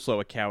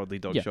also a cowardly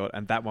dog Yeah. shot,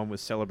 and that one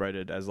was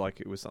celebrated as like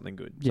it was something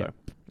good. Yeah. So,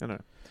 I don't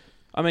know.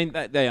 I mean,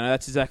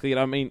 that's exactly it.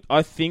 I mean,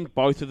 I think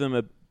both of them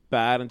are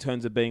bad in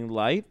terms of being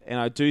late, and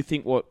I do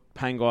think what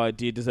Pangai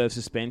did deserve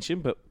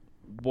suspension, but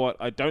what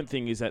I don't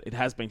think is that it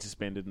has been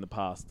suspended in the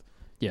past.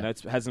 Yeah.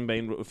 It hasn't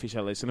been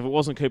officially released. And if it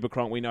wasn't Cooper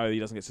Cronk, we know he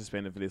doesn't get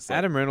suspended for this.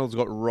 Adam Reynolds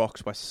got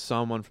rocked by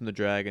someone from the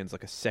Dragons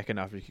like a second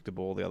after he kicked the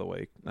ball the other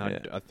week. Yeah.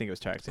 I think it was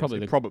Tarek. Probably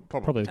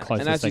the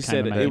closest And as they you came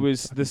said, to it making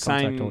was the contact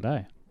same all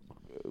day.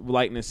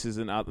 lateness is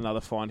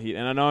another fine hit.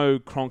 And I know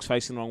Cronk's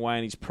facing the wrong way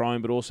and he's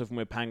prone, but also from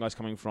where Pangai's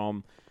coming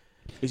from,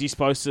 is he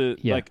supposed to,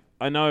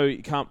 I know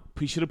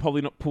he should have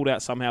probably not pulled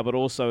out somehow, but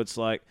also it's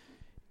like,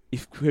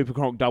 if Cooper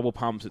Cronk double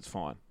pumps, it's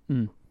fine.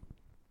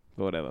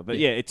 Or whatever. But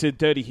yeah, it's a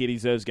dirty hit. He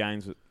deserves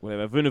games,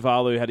 whatever.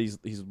 Vunivalu had his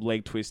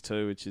leg twist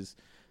too, which is,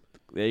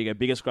 there you go,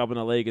 biggest scrub in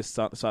the league is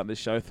starting to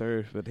show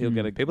through, but he'll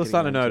get a... People are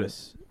starting to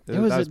notice.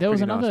 There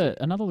was another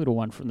little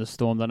one from the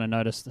Storm that I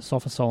noticed, the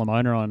Sofa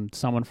Solomona on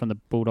someone from the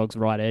Bulldogs'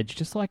 right edge,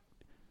 just like,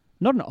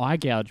 not an eye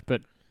gouge,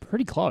 but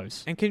pretty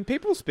close. And can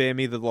people spare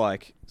me the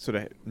sort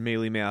of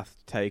mealy mouth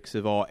takes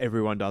of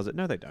everyone does it?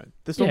 No, they don't.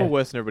 The Storm are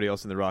worse than everybody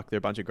else in the ruck. They're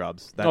a bunch of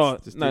grubs. It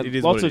is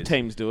lots what of it is.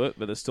 teams do it,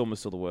 but the Storm is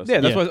still the worst. Yeah,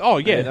 that's what.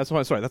 That's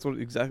why. Sorry, that's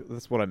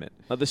what I meant.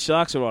 The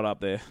Sharks are right up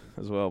there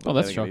as well. But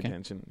that's they don't get shocking.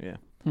 any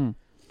attention.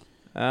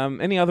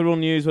 Yeah. Any other real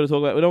news we want to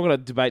talk about? We're not going to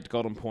debate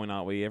Golden Point,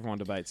 are we? Everyone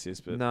debates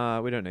this, but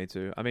Nah, we don't need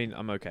to. I mean,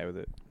 I'm okay with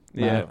it.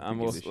 yeah,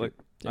 No,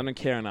 I don't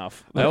care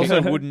enough. I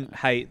also wouldn't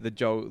hate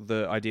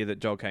the idea that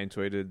Joel Kane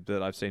tweeted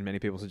that I've seen many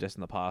people suggest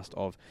in the past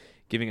of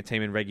giving a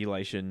team in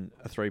regulation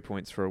 3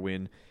 points for a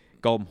win.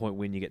 Golden Point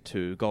win, you get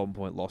 2. Golden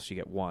Point loss, you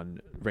get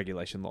 1.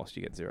 Regulation loss,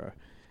 you get 0.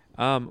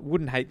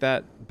 Wouldn't hate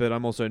that, but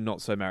I'm also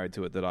not so married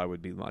to it that I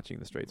would be marching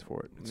the streets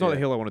for it. It's not Yeah. the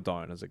hill I want to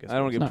die on, as I guess. I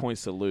don't want to give No.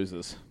 points to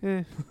losers.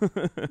 Yeah.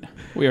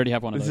 We already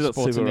have one of This those is not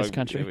sports Super in this Rugby.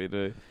 country. Yeah, we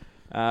do.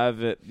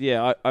 But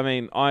yeah, I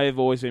mean, I've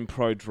always been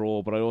pro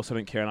draw, but I also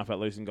don't care enough about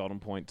losing golden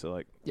point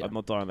to Yeah. I'm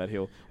not dying on that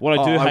hill. What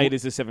I do hate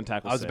is the 7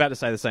 tackles. I was about to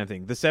say the same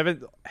thing. The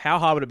 7. How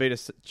hard would it be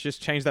to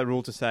just change that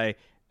rule to say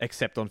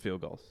except on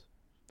field goals?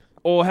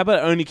 Or how about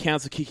it only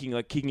counts for kicking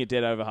it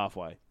dead over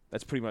halfway?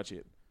 That's pretty much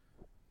it.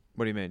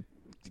 What do you mean?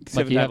 Like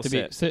 7 you have tackle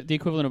to be set. the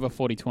equivalent of a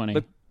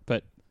 40-20.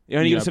 But You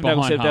only you get a know, 7 tackle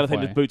behind set without a thing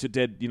halfway. to boot it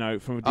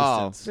dead, from a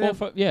Oh. distance. Yeah. Or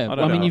for, yeah, I don't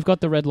I mean, know. you've got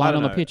the red line don't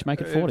on the know. pitch.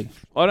 Make it 40.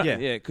 I don't,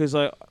 Yeah. because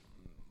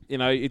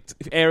if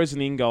errors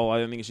an in goal, I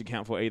don't think it should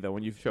count for either.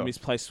 When you've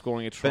misplaced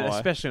scoring a try, But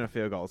especially on a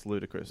field goal, it's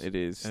ludicrous. it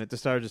is. And it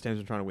discourages teams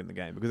from trying to win the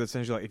game because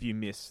essentially, like, if you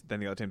miss, then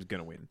the other team's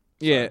going to win.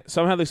 Yeah,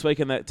 somehow this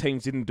weekend that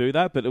teams didn't do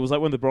that, but it was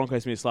like when the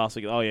Broncos missed last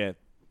week. Oh yeah,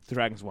 the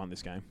Dragons won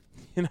this game.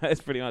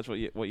 It's pretty much what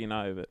you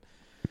know. But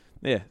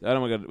yeah, we're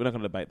not going to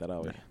debate that,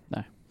 are we?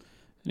 No.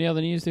 Any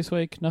other news this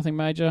week? Nothing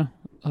major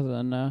other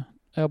than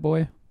our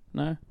boy.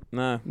 No.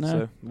 No. No.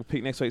 So we'll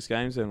pick next week's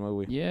games then, will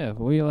we? Yeah,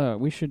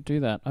 we should do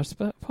that.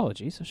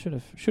 Apologies, I should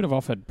have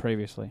offered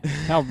previously.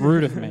 How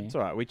rude of me. It's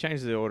all right. We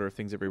change the order of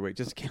things every week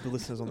just to keep the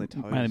listeners on their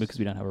toes. Mainly because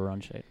we don't have a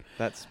run sheet.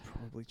 That's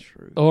probably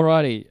true.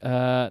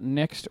 Alrighty,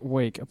 next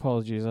week.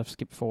 Apologies, I've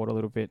skipped forward a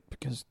little bit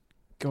because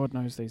God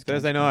knows these games.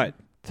 Thursday night,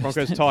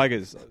 Broncos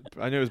Tigers.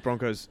 I knew it was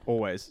Broncos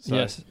always. So.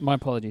 Yes, my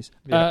apologies.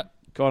 Yeah.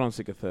 God, I'm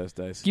sick of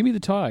Thursdays. Give me the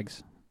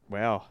Tigers.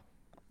 Wow.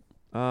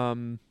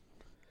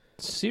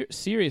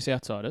 Serious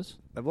outsiders.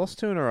 They've lost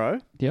 2 in a row,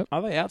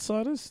 Are they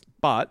outsiders?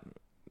 but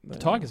The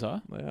Tigers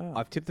are. They are.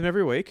 I've tipped them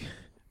every week,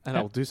 and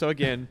Yeah. I'll do so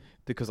again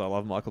because I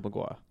love Michael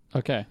Maguire.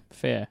 Okay,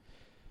 fair.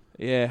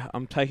 Yeah,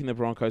 I'm taking the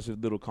Broncos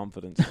with little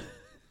confidence.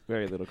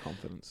 Very little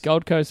confidence.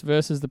 Gold Coast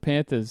versus the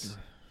Panthers.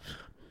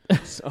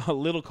 A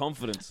little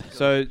confidence.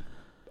 So,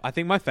 I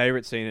think my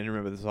favourite scene in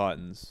Remember the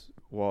Titans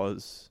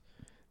was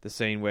the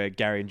scene where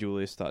Gary and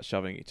Julius start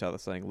shoving each other,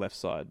 saying left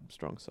side,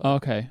 strong side.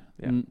 Okay.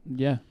 Yeah.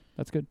 Yeah,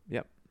 that's good.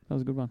 Yep. That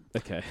was a good one.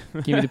 Okay.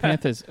 Give me the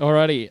Panthers.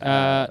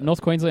 Alrighty.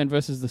 North Queensland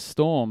versus the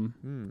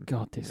Storm.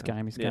 God, this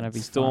game is going to be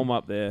Storm fun.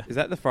 up there. Is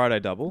that the Friday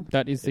double?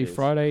 That is the It is.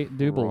 Friday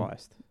double.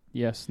 Christ.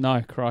 Yes.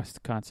 No,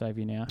 Christ can't save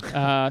you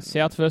now.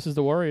 South versus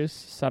the Warriors,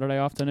 Saturday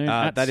afternoon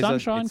at That is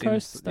Sunshine it's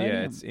Coast in, Stadium.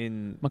 Yeah, it's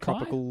in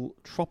Mackay?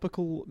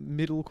 tropical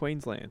middle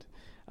Queensland.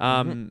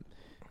 Mhm.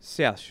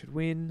 South should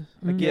win,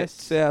 I Mm. guess.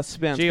 South's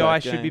bounce GI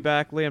back should game. be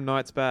back. Liam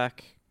Knight's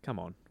back. Come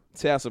on.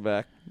 South's are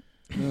back.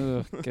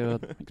 Oh,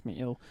 God. Makes me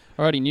ill.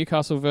 Alrighty.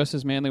 Newcastle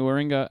versus Manly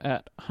Warringah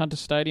at Hunter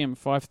Stadium,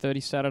 5:30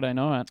 Saturday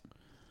night.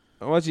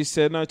 As you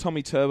said, no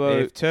Tommy Turbo.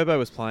 If Turbo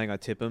was playing, I'd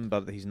tip him,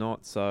 but he's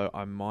not, so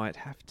I might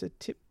have to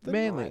tip the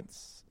Manly.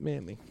 Knights.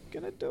 Manly.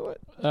 Gonna do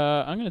it.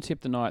 I'm going to tip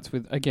the Knights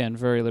with, again,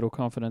 very little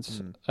confidence.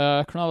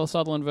 Cronulla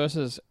Sutherland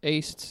versus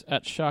East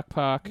at Shark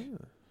Park.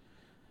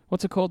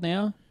 What's it called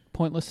now?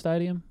 Pointless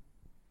Stadium?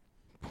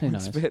 Who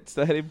knows? Bet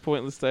Stadium,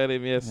 Pointless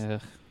Stadium, yes.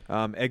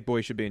 Ugh. Egg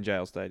Boy should be in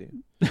jail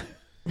stadium.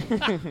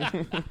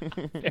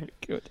 Very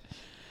good.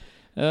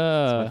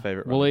 my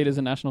favourite We'll one. eat as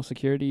a national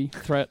security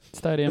threat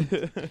stadium.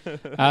 Give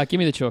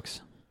me the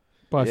Chooks.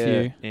 By a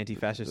Yeah. few.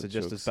 Anti-fascists The are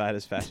just as Chooks. bad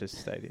as fascist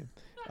stadium.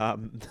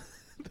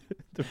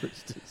 The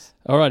Roosters.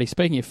 Alrighty,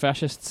 speaking of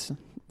fascists,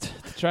 the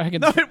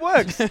Dragons. No, it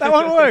works. That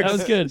one works. That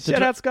was good. The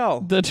Shout out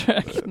Skull.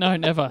 No,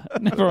 never.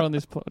 Never on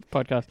this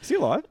podcast. Is he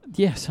alive?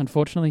 Yes,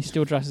 unfortunately,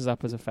 still dresses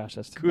up as a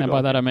fascist. Good and by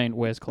on that I mean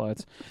wears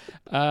clothes.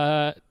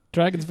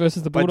 Dragons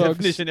versus the By Bulldogs.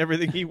 definition,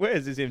 everything he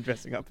wears is him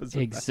dressing up as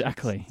a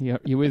Exactly.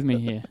 You're with me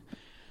here.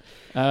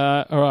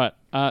 All right.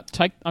 I'm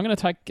going to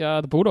take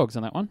the Bulldogs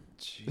on that one.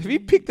 Have you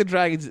picked the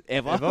Dragons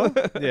ever?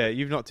 Ever? Yeah,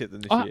 you've not tipped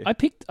them this year. I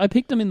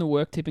picked them in the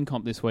work tipping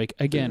comp this week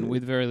again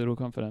with very little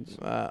confidence.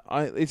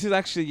 This is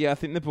actually, I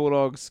think the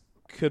Bulldogs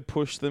could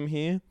push them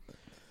here,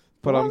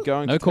 but Well, I'm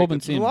going no to Corbin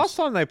take The Sims. last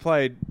time they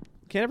played,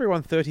 Canterbury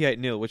won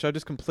 38-0, which I'd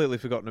just completely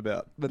forgotten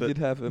about. That But did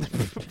happen.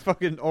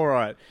 fucking all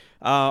right.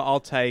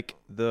 I'll take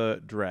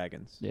the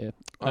Dragons. Yeah.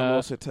 I'm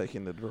also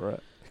taking the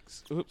Dragons.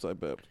 Oops, I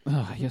burped.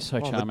 Oh, you're so Oh,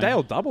 the charming.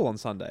 Dale double on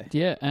Sunday.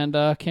 Yeah, and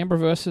Canberra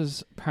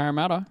versus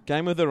Parramatta.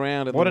 Game of the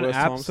round at What the an worst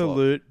time slot.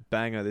 absolute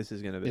banger this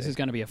is going to be. This is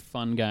going to be a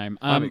fun game.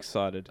 I'm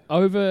excited.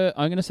 I'm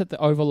going to set the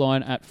over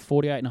line at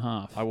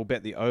 48.5. I will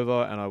bet the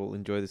over, and I will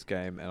enjoy this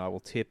game, and I will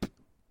tip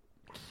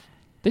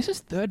This is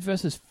third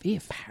versus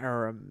fifth.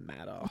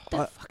 Parramatta. What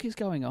the fuck is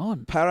going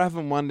on? Para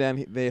haven't won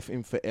down there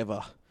in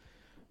forever,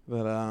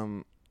 but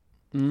I'm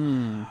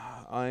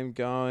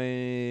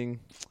going.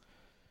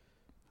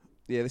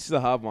 Yeah, this is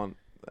a hard one.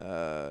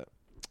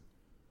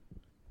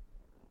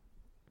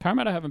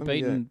 Parramatta haven't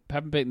Let me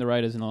beaten the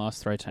Raiders in the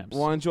last 3 attempts.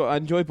 Well, I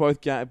enjoy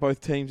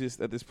both teams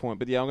at this point,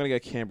 but yeah, I'm going to go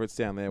Canberra. It's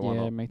down there. Why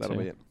Yeah, not? me That'll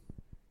too. be it.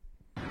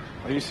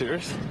 Are you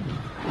serious?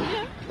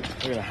 Yeah. You're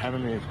going to hammer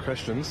me with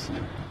questions.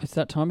 It's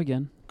that time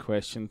again.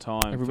 Question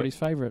time. Everybody's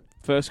favourite.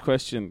 First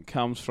question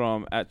comes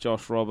from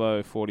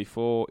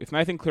 @JoshRobbo44. If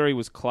Nathan Cleary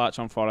was clutch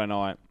on Friday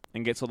night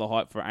and gets all the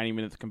hype for 80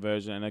 minutes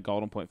conversion and a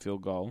golden point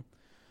field goal,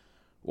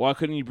 Why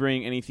couldn't you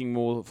bring anything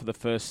more for the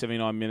first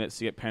 79 minutes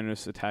to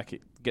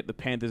get the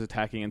Panthers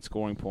attacking and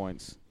scoring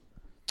points?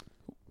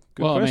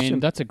 Good well, question. I mean,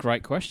 that's a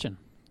great question.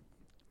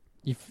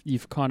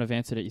 You've kind of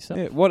answered it yourself.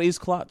 Yeah, what is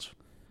clutch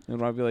in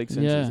rugby league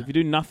senses? Yeah. If you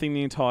do nothing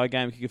the entire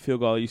game, kick a field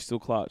goal, you still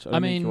clutch. I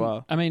don't think you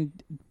are. I mean,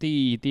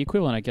 the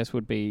equivalent, I guess,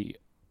 would be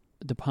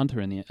the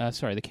punter in the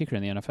the kicker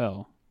in the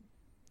NFL,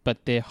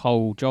 but their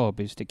whole job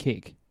is to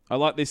kick. I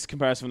like this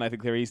comparison with Nathan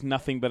Cleary. He's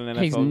nothing but an NFL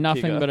kicker. He's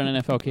nothing but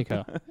an NFL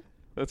kicker.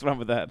 Let's run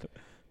with that.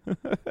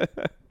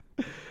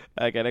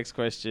 Okay, next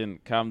question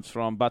comes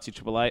from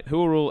Butsy888. Who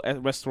will rule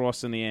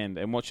Westeros in the end,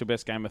 and what's your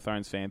best Game of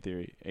Thrones fan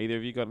theory? Either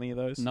of you got any of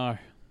those? No.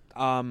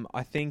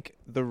 I think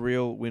the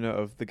real winner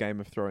of the Game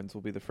of Thrones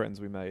will be the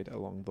friends we made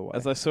along the way.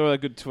 As I saw a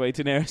good tweet,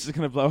 Daenerys is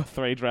going to blow a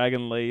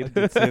 3-dragon lead. I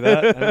did see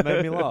that, and it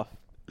made me laugh.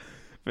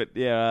 But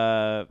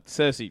yeah,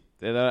 Cersei.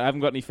 I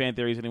haven't got any fan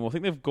theories anymore. I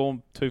think they've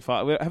gone too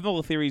far. Haven't all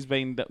the theories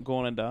been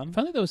gone and done? If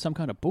only there was some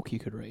kind of book you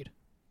could read.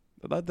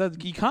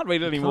 You can't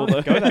read it anymore,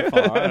 Can't though. go that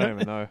far. I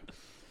don't even know.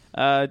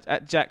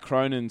 At Jack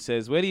Cronin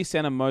says, where do you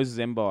stand on Moses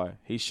Mbai?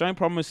 He's shown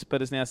promise,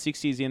 but is now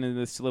 6 years in and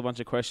there's still a bunch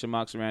of question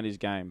marks around his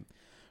game.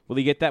 Will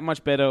he get that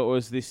much better, or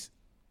is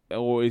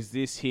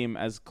this him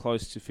as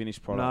close to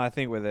finished product? No, I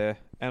think we're there.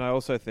 And I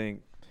also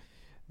think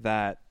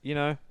that,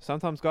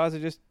 sometimes guys are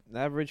just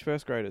average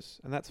first graders,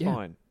 and that's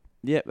fine.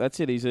 Yeah, that's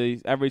it. He's an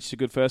average to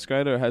good first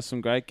grader, has some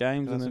great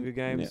games. Has some good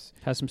games.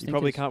 Has some You stinkers.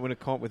 probably can't win a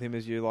comp with him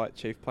as your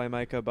chief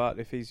playmaker, but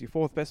if he's your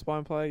fourth best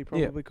spine player, you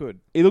probably could.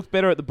 He looked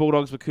better at the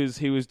Bulldogs because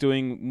he was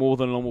doing more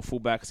than a normal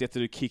fullback, because he had to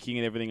do kicking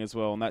and everything as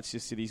well, and that's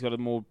just it. He's got a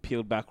more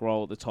peeled back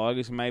role at the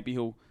Tigers, and maybe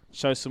he'll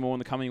show some more in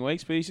the coming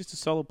weeks, but he's just a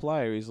solid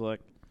player. He's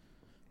like,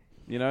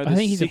 I the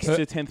think he's 6th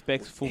to 10th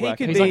best fullback.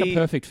 could He's like a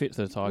perfect fit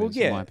for the Tigers,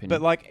 in my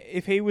opinion. but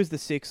if he was the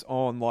 6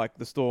 on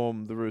the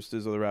Storm, the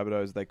Roosters, or the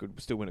Rabbitohs, they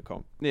could still win a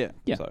comp. Yeah.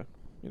 So,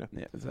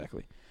 Yeah,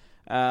 exactly.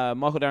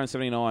 Michael Darren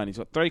 79. He's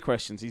got 3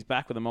 questions. He's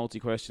back with the multi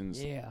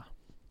questions. Yeah.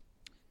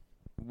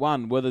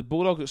 1, were the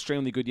Bulldogs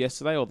extremely good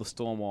yesterday, or the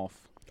Storm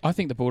off? I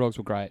think the Bulldogs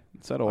were great.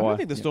 So I do don't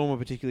think the Storm were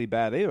particularly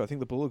bad either. I think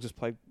the Bulldogs just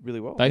played really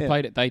well. They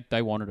played it.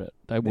 They wanted it.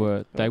 They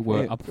were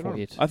up for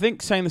it. I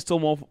think saying the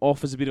Storm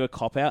off is a bit of a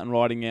cop-out and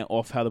writing out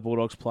off how the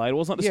Bulldogs played. It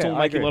wasn't like the Storm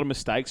making a lot of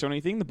mistakes or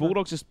anything. The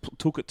Bulldogs just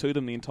took it to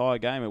them the entire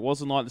game. It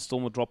wasn't like the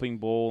Storm were dropping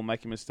ball and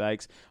making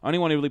mistakes. Only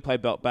one who really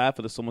played bad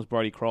for the Storm was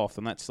Brodie Croft,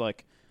 and that's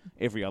like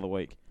every other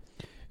week.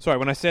 Sorry,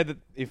 when I said that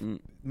if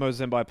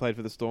Moses Mbai played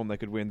for the Storm, they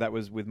could win, that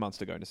was with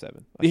Munster going to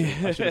 7.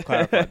 I should have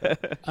clarified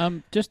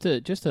that.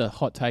 Just a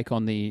hot take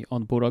on the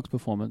Bulldogs'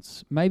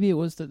 performance. Maybe it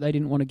was that they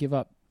didn't want to give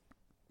up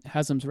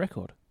Haslam's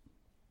record.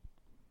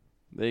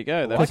 There you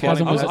go.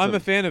 I'm a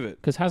fan of it.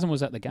 Because Haslam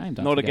was at the game,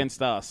 Not against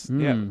us.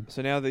 Yeah.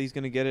 So now that he's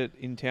going to get it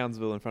in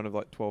Townsville in front of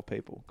 12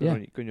 people. Good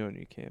on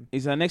you, Cam.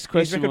 His next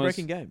question was...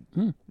 record-breaking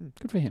game.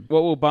 Good for him.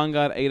 What will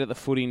Bungard eat at the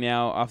footy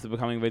now after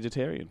becoming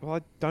vegetarian? Well,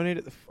 I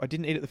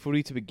didn't eat at the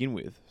footy to begin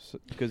with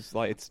because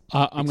it's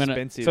I'm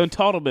expensive. So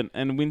entitlement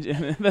and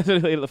that's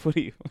what they eat at the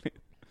footy.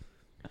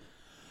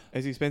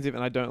 It's expensive,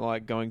 and I don't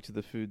like going to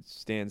the food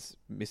stands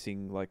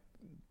missing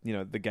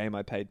the game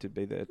I paid to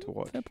be there to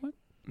watch. Fair point.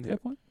 Fair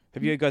point.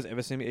 Have you guys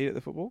ever seen me eat at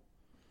the football?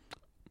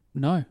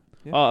 No.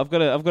 Yeah. Oh, I've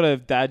got a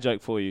dad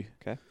joke for you.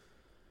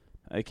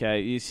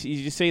 Okay. You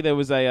see, there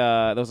was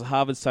a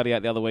Harvard study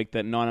out the other week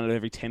that 9 out of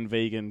every 10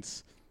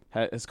 vegans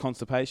has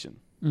constipation.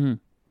 Mm-hmm.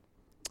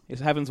 It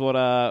happens what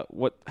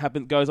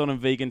goes on in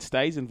vegans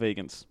stays in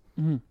vegans.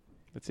 Mm-hmm.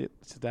 That's it.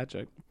 It's a dad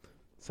joke.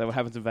 So what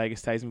happens in Vegas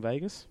stays in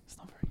Vegas. It's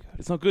not very good.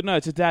 It's not good. No,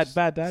 it's a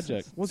bad dad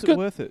joke. Was it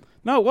worth it?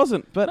 No, it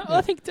wasn't. But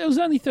I think it was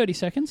only 30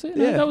 seconds.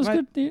 Yeah, that was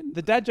mate, good. Yeah.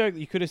 The dad joke that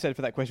you could have said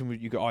for that question was,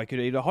 I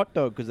could eat a hot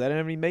dog because they don't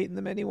have any meat in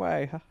them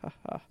anyway. Ha ha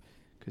ha.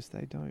 Because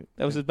they don't.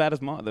 That was as bad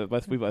as mine.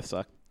 We both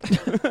suck.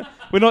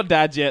 We're not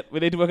dads yet. We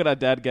need to work on our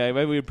dad game.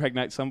 Maybe we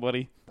impregnate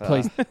somebody.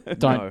 Please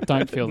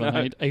don't feel the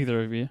need,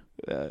 either of you.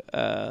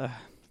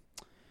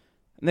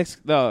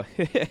 Next, no.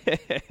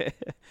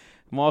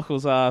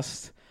 Michael's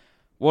asked,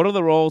 what are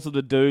the roles of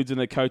the dudes in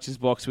the coach's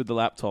box with the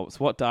laptops?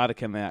 What data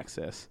can they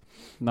access?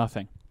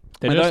 nothing.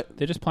 They're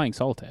just playing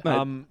solitaire.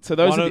 No, so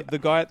those are the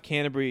guy at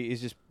Canterbury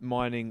is just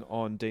mining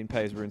on Dean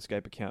Pay's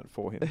RuneScape account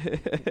for him.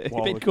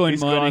 Bitcoin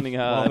he's mining grinding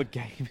hard. While the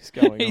game is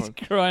going He's on.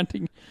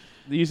 grinding.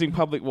 They're using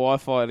public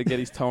Wi-Fi to get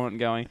his torrent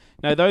going.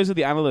 No, those are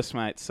the analysts,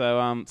 mate.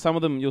 So some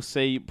of them you'll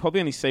see probably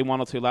only see 1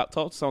 or 2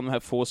 laptops. Some of them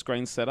have 4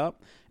 screens set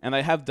up, and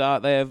they have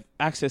They have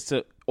access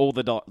to all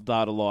the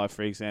data live,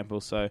 for example.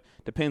 So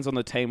depends on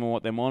the team and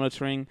what they're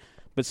monitoring.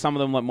 But some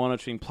of them like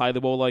monitoring play the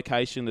ball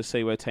location to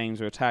see where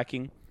teams are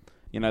attacking.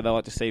 You know, they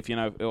like to see if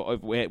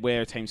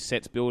where a team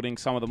sets building.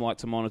 Some of them like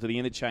to monitor the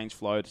interchange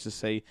flow to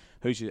see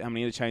how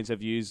many interchanges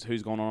they've used,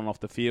 who's gone on and off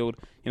the field.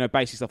 You know,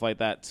 basic stuff like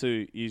that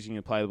too, using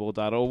the play the ball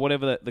data or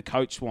whatever the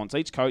coach wants.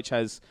 Each coach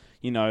has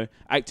 8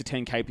 to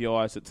 10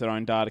 KPIs. It's their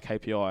own data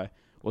KPI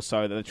or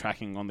so that they're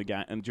tracking on the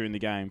game and during the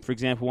game. For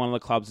example, one of the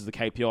clubs is the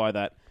KPI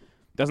that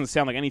doesn't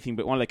sound like anything,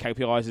 but one of the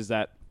KPIs is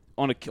that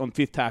on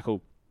fifth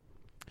tackle,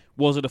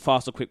 was it a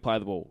fast or quick play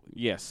of the ball?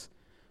 Yes.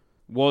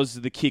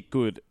 Was the kick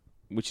good?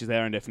 which is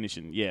their own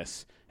definition,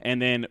 yes.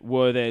 And then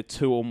were there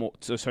three or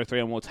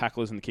more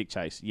tacklers in the kick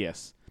chase?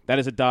 Yes. That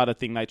is a data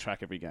thing they track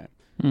every game.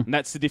 And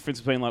that's the difference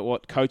between like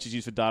what coaches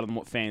use for data and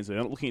what fans do.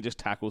 They're not looking at just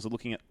tackles; they're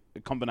looking at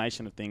a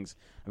combination of things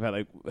of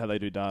how they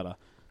do data.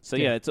 So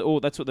it's all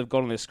that's what they've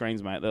got on their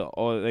screens, mate.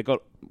 They've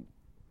got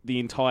the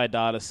entire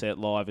data set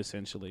live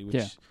essentially,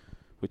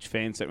 which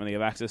fans don't really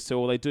have access to.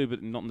 Or they do,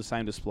 but not in the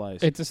same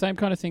displays. It's the same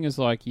kind of thing as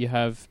like you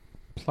have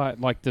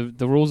like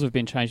the rules have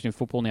been changed in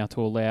football now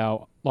to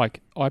allow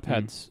like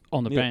iPads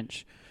on the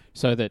bench,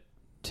 so that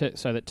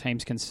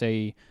teams can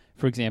see,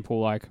 for example,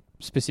 like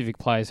specific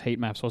players' heat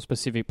maps or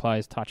specific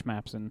players' touch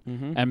maps and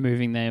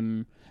moving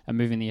them and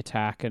moving the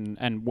attack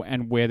and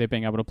where they're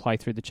being able to play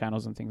through the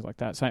channels and things like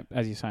that. Same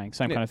as you're saying,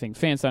 same kind of thing.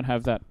 Fans don't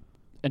have that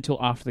until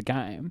after the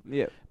game,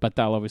 but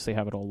they'll obviously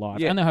have it all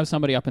live, and they'll have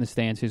somebody up in the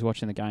stands who's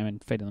watching the game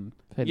and feeding them.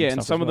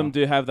 And some of them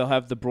do have. They'll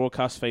have the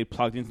broadcast feed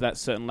plugged into that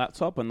certain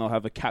laptop, and they'll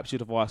have a capture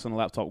device on the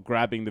laptop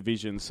grabbing the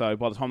vision. So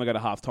by the time they go to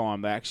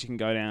halftime, they actually can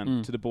go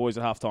down to the boys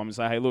at halftime and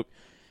say, "Hey, look,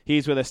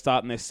 here's where they're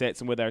starting their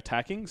sets and where they're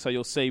attacking." So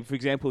you'll see, for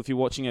example, if you're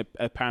watching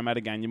a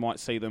Parramatta game, you might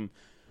see them,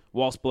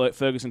 whilst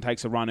Ferguson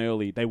takes a run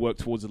early, they work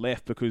towards the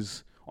left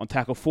because on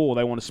tackle 4,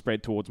 they want to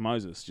spread towards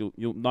Moses.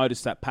 You'll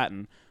notice that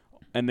pattern,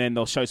 and then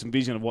they'll show some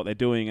vision of what they're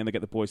doing, and they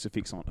get the boys to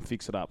fix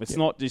it up. It's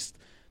not just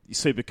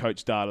super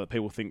coach data that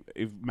people think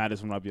it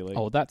matters in rugby league.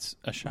 Oh, that's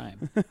a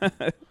shame.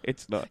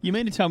 It's not. You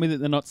mean to tell me that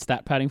they're not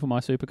stat padding for my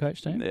super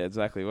coach team? Yeah,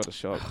 exactly. What a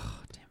shock.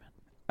 Oh, damn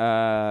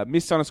it.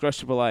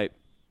 Miss_888.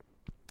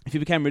 If you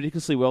became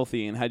ridiculously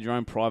wealthy and had your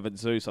own private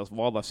zoo, so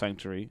wildlife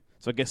sanctuary,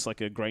 so I guess like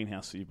a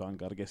greenhouse for you,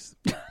 Bungard, I guess.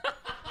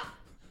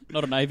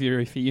 Not an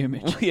aviary for you,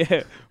 Mitch.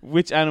 Yeah.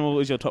 Which animal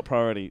is your top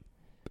priority?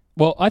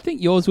 Well, I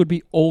think yours would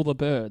be all the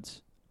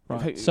birds.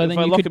 Right. So then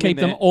you could keep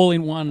them all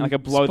in one I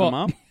could blow spot. them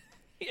up?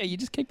 Yeah, you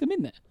just keep them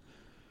in there.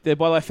 Yeah,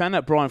 by the way, I found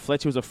out Brian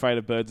Fletcher was afraid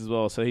of birds as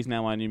well, so he's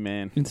now my new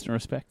man. Instant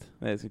respect.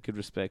 There's a good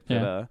respect. Yeah.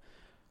 But,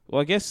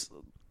 well, I guess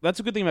that's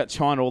a good thing about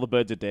China. All the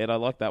birds are dead. I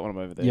like that one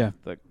over there. Yeah.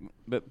 But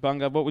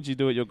Bunga, what would you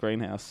do at your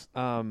greenhouse?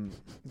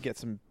 Get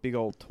some big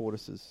old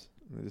tortoises.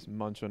 They just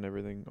munch on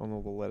everything, on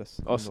all the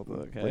lettuce. Oh, and all the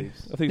okay.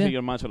 leaves. I think you're going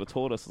to munch on a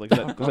tortoise. Like, is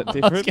that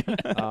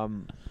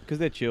different? Because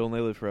they're chill and they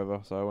live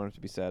forever, so I won't have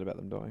to be sad about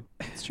them dying.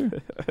 It's true.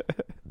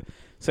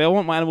 So I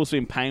want my animals to be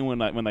in pain when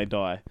they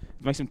die.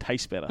 It makes them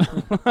taste better.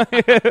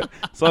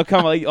 So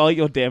I'll eat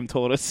your damn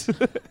tortoise.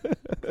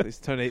 Please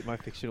don't eat my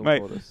fictional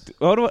tortoise.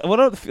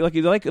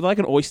 Like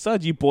an oyster?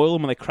 Do you boil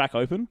them when they crack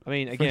open? I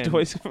mean, again,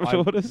 I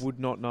would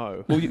not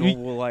know. Nor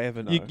will I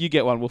ever know. You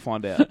get one. We'll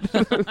find out.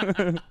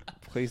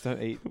 Please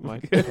don't eat my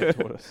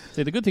tortoise.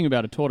 See, the good thing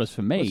about a tortoise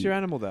for me... What's your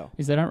animal, though?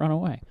 ...is they don't run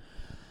away.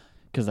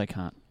 Because they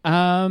can't.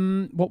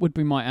 What would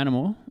be my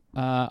animal?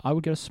 I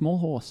would get a small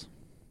horse.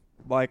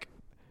 Like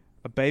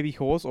a baby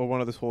horse or one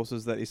of those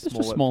horses that is Just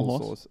small a small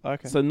full horse. size?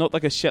 Okay. So not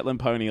like a Shetland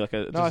pony, like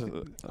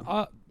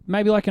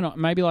maybe like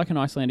an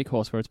Icelandic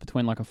horse, where it's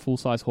between like a full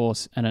size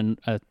horse and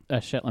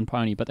a Shetland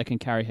pony, but they can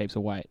carry heaps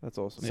of weight. That's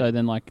awesome. So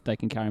then like they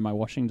can carry my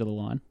washing to the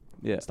line.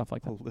 Yeah, stuff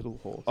like that. A little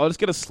horse. I'll just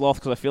get a sloth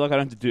because I feel like I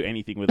don't have to do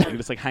anything with it. I can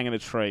just like hang in a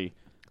tree.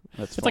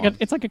 That's fine.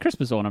 It's like a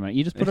Christmas ornament.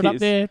 You just put it up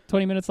there.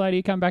 20 minutes later,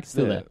 you come back, it's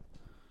still there.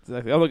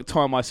 Exactly. I'm not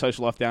tying my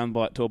social life down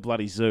to a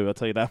bloody zoo. I'll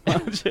tell you that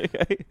much.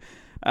 Okay.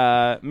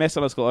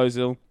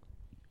 Mess_Ozil.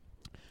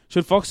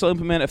 Should Foxtel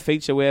implement a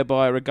feature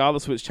whereby,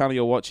 regardless of which channel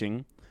you're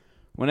watching,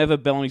 whenever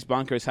Bellamy's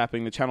bunker is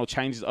happening, the channel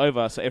changes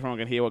over so everyone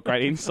can hear what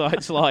great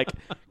insights like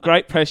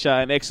great pressure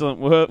and excellent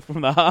work from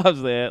the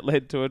halves there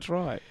led to a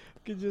try.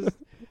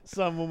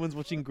 Some woman's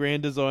watching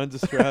Grand Designs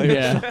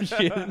Australia or some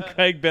shit, and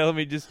Craig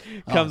Bellamy just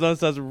comes on and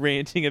starts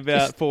ranting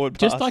about forward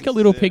passes. Just like a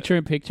little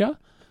picture-in-picture.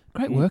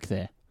 Great work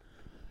there.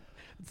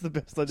 It's the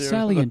best idea.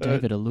 Sally and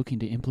David are looking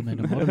to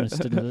implement a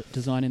modernist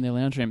design in their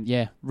lounge room.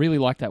 Yeah, really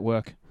like that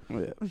work.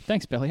 Yeah.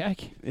 Thanks,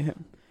 Bellyache. Yeah.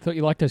 Thought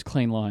you liked those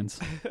clean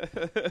lines.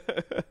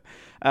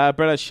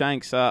 Brett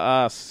Shanks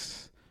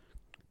asks,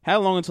 how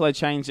long until they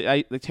change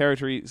the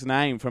territory's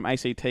name from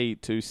ACT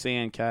to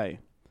CNK?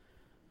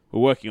 We're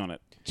working on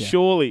it. Yeah.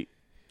 Surely,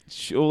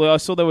 I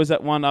saw there was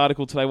that one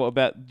article today. What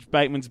about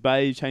Bateman's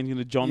Bay changing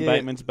to John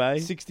Bateman's Bay?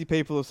 60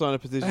 people have signed a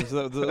petition,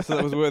 so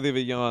that was worthy of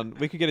a yarn.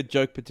 We could get a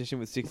joke petition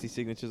with 60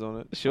 signatures on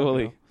it.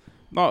 Surely.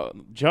 No,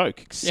 joke.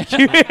 Excuse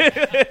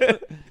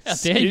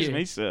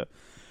me, sir.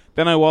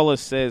 Benno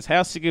Wallace says,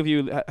 how sick of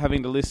you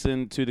having to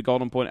listen to the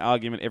Golden Point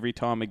argument every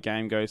time a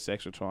game goes to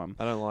extra time?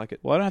 I don't like it.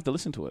 Well, I don't have to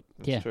listen to it.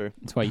 That's true.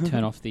 That's why you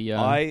turn off the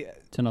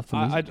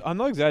music. I'm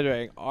not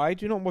exaggerating. I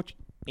do not watch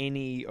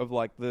any of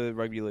like the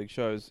rugby league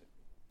shows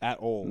at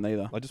all.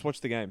 Neither. I just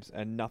watch the games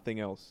and nothing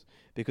else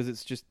because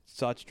it's just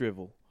such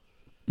drivel.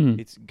 Mm.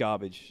 It's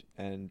garbage.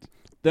 And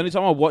the only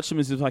time I watch them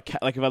is if I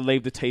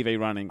leave the TV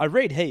running. I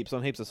read heaps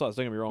on heaps of sites.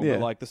 Don't get me wrong, Yeah.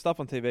 but like the stuff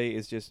on TV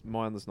is just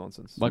mindless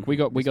nonsense. Like we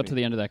got to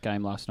the end of that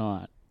game last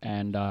night,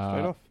 and straight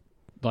off.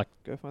 Like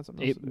go find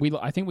something else to do.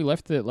 I think we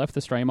left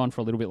the stream on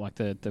for a little bit, like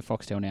the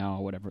Foxtel Now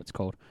or whatever it's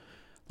called.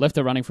 Left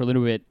it running for a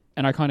little bit,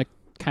 and I kind of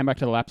came back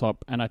to the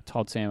laptop and I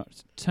told Sam,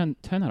 turn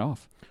that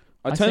off.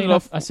 I turned it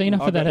off. I see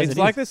enough of that as It's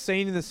it like is. the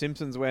scene in The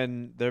Simpsons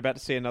when they're about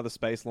to see another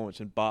space launch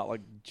and Bart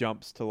like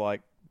jumps to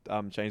like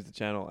change the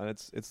channel, and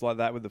it's like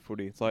that with the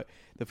footy. It's like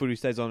the footy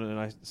stays on and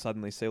I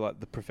suddenly see like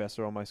the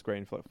professor on my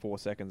screen for like 4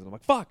 seconds and I'm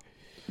like, fuck!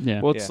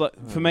 Yeah. Well, it's Yeah.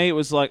 like for me, it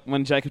was like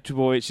when Jacob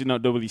Trbojevic did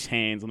not do it with his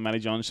hands on the Matty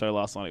John show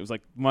last night. It was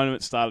like the moment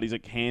it started, he's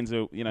like, hands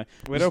are, you know,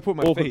 Where do I put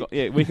my awkward, feet?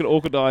 Yeah, we could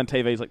awkward die on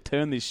TV. He's like,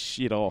 turn this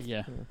shit off.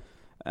 Yeah.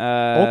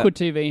 Awkward. Awkward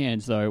TV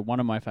hands, though, one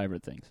of my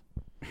favourite things.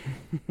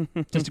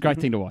 Just a great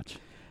thing to watch.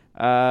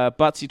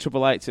 Butsy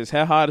 888 says,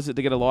 how hard is it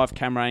to get a live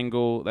camera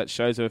angle that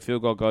shows if a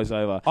field goal goes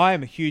over? I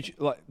am a huge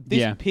this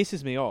Yeah.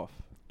 pisses me off.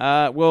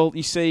 Well,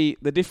 you see,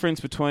 the difference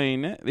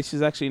between this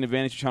is actually an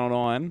advantage of Channel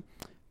 9.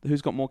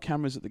 Who's got more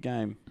cameras at the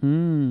game?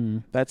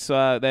 That's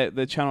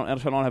the Channel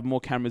 9 have more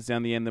cameras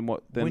down the end than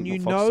what. When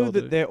you what know Foxtel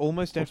that do. they're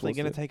almost Fox definitely Sports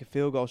going to do. take a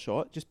field goal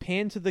shot, just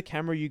pan to the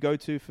camera you go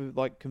to for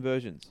like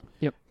conversions.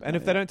 Yep. And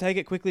if they don't take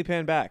it, quickly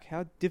pan back.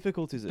 How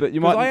difficult is it? But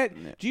you 'Cause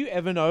might- do you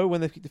ever know when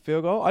they kick the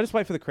field goal? I just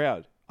wait for the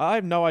crowd. I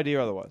have no idea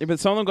otherwise. Yeah, but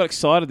some of them got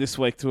excited this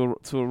week to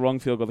a wrong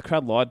field goal. The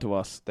crowd lied to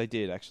us. They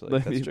did, actually.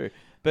 That's true.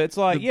 But it's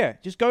like,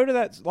 just go to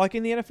that, like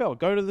in the NFL,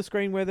 go to the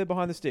screen where they're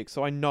behind the sticks,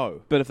 so I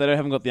know. But if they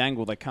haven't got the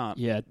angle, they can't.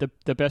 Yeah,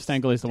 the best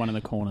angle is the one in the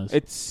corners.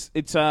 It's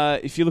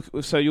if you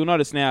look, so you'll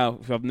notice now.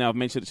 I've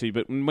mentioned it to you,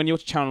 but when you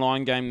watch a Channel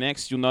 9 game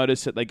next, you'll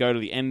notice that they go to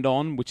the end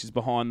on, which is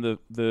behind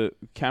the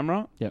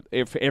camera.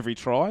 Yep. For every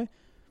try,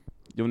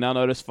 you'll now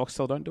notice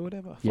Foxtel don't do it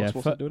ever. Fox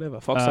Sports don't do it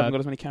ever. Fox haven't got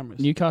as many cameras.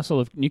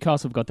 Newcastle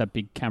have got that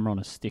big camera on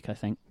a stick, I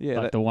think. Yeah,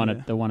 like the one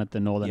at the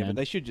northern Yeah, end.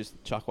 but they should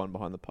just chuck one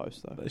behind the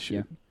post, though. They should.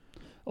 Yeah.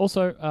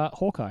 Also,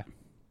 Hawkeye.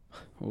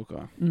 Hawkeye.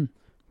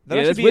 That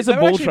Yeah, would actually where's the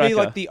that would ball actually be tracker?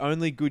 like the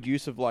only good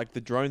use of like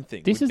the drone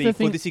thing. This would is be the for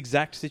thing- this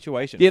exact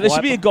situation. Yeah, there Fly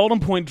should be a past- Golden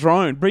Point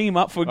drone. Bring him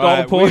up for a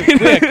Golden Point.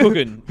 We're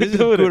cooking. This is a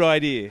doing good it.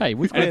 idea. Hey,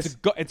 we've and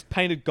got it's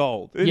painted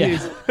gold.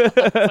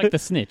 it's like the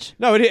snitch.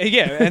 No,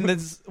 and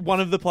there's one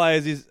of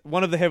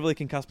the heavily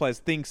concussed players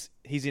thinks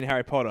he's in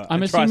Harry Potter.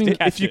 I'm and tries assuming to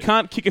catch If you it.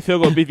 can't kick a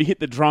field goal, but if you hit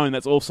the drone,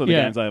 that's also the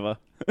Yeah. game's over.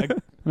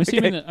 I'm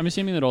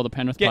assuming that all the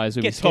Penrith players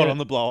will be get Todd scared. on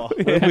the blower.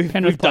 Penrith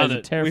players done are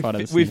it. terrified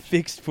of the We've snitch.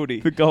 fixed footy.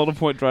 The Golden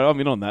Point drone. I'm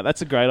in on that.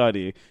 That's a great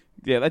idea.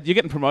 Yeah, you're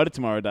getting promoted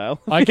tomorrow, Dale.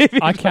 I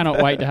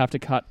cannot wait to have to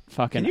cut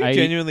fucking Can you 80,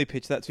 genuinely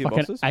pitch that to your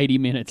fucking bosses? 80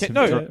 minutes of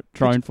no,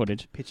 drone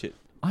footage. Pitch it.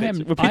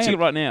 We're pitching it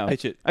right now.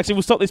 Pitch it. Actually,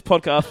 we'll stop this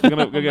podcast. We're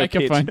gonna Make a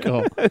pitch. phone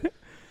call.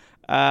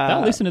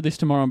 They'll listen to this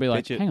tomorrow and be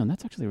like, pitch it. hang on,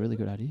 that's actually a really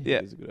good idea. Yeah,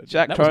 It is a good idea.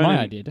 Jack That was my Cronin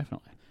idea,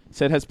 definitely.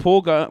 said, has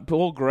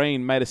Paul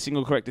Green made a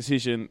single correct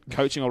decision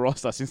coaching a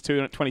roster since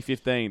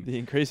 2015? The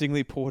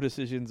increasingly poor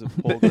decisions of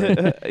Paul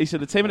Green. He said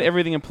the team had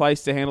everything in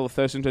place to handle the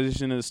Thurston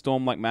transition in a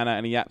storm-like manner,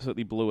 and he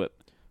absolutely blew it.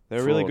 They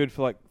were really Fraud. good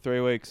for like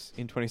 3 weeks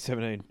in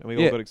 2017, and we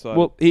all got excited.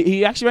 Well,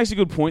 he actually makes a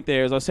good point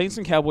there. As I've seen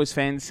some Cowboys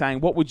fans saying,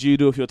 what would you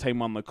do if your team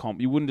won the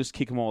comp? You wouldn't just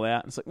kick them all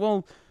out. It's like,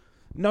 well,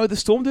 no, the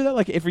Storm do that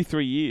like every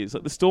 3 years.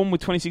 Like the Storm with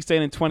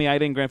 2016 and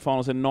 2018 grand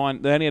finals had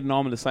 9. They only had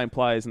 9 of the same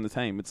players in the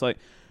team. It's like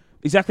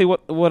exactly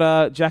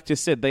what Jack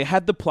just said. They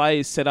had the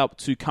players set up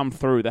to come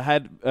through. They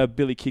had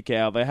Billy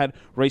Kickow. They had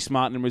Reece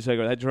Martin and Rizego.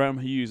 They had Jerome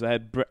Hughes. They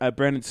had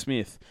Brandon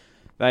Smith.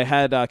 They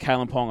had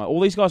Kalen Ponga.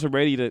 All these guys are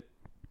ready to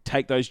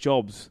take those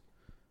jobs.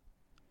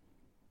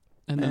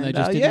 And then they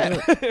just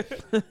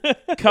didn't do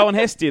it. Cohen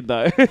Hess did,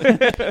 though.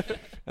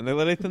 and they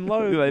let Ethan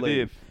Lowe They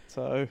leave. did.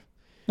 So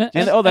They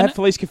had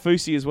Felice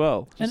Kafusi as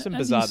well. And some as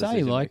bizarre you say,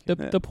 decision like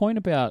the point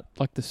about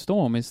like the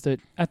Storm is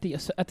that at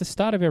the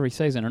start of every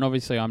season, and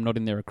obviously I'm not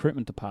in their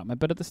recruitment department,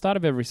 but at the start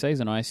of every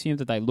season, I assume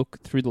that they look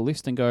through the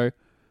list and go,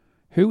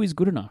 who is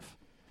good enough?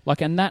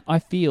 Like, and that I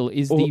feel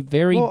is the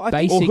very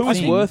basic who is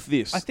thing. worth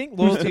this? I think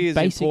loyalty is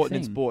basic important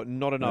in thing. sport.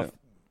 Not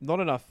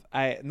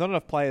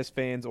enough players,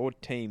 fans, or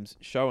teams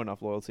show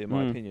enough loyalty, in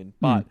my opinion.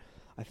 But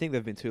I think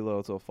they've been too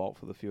loyal to a fault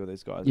for the few of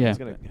these guys. Yeah. It's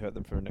going to hurt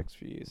them for the next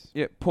few years.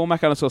 Yeah, Paul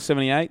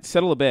Mac_78.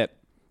 Settle a bet.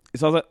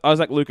 Is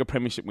Isaac Luke a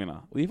premiership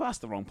winner? Well, you've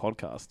asked the wrong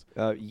podcast.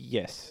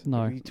 Yes. No.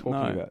 What are you talking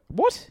No. about?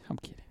 What? I'm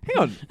kidding. Hang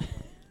on.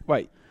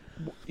 Wait.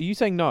 Are you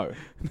saying no?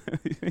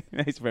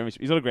 He's a premiership.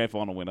 He's not a grand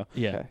final winner.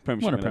 Yeah, Okay.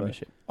 Premiership won a winner, though.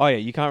 premiership. Oh, yeah.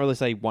 You can't really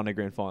say won a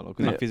grand final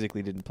because Yeah. he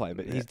physically didn't play,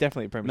 but he's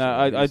definitely a premiership.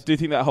 No, winner. I do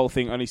think that whole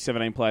thing, only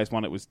 17 players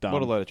won, it was dumb.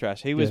 What a load of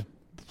trash. He was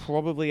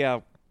probably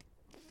our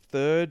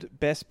third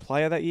best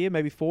player that year,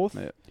 maybe fourth.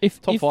 Yeah.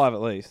 Top 5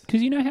 at least.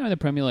 Because you know how in the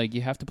Premier League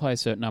you have to play a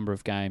certain number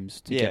of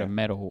games to get a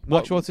medal.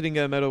 Mike Schwartz didn't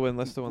get a medal when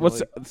Leicester won the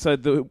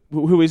league.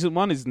 Who isn't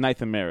one is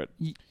Nathan Merritt.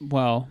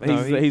 Well,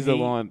 He's the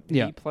line.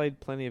 Yeah. He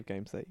played plenty of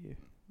games that year.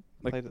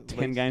 Like Played at 10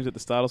 least- games at the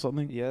start or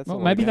something. Yeah, that's a well,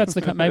 lot maybe of that's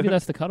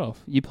games. the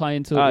cutoff. You play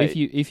until Oh,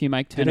 if you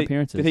make 10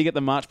 appearances. Did he get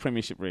the March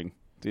premiership ring?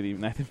 Did he,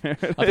 Nathan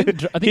Merritt? I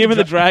think Him and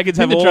the Dragons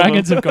have all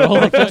Dragons of have them. got all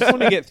I of them. just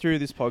want to get through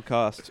this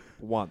podcast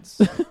once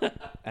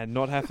and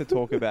not have to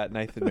talk about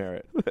Nathan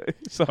Merritt.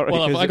 Sorry.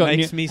 Well, because have it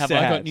makes me have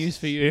sad. I got news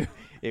for you?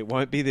 It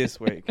won't be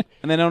this week.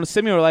 And then on a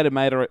semi-related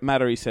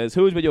matter, he says,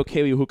 who has been your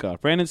Kiwi hooker?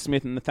 Brandon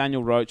Smith,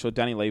 Nathaniel Roach, or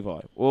Danny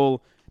Levi?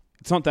 Well,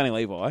 it's not Danny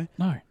Levi.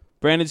 No.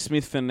 Brandon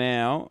Smith for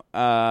now.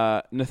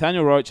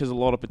 Nathaniel Roach has a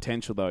lot of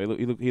potential, though.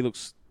 He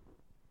looks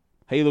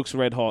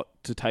red hot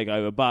to take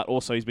over, but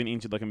also he's been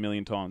injured like a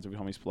million times every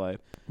time he's played.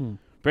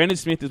 Brandon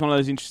Smith is one of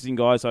those interesting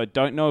guys. I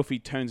don't know if he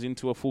turns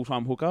into a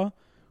full-time hooker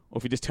or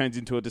if he just turns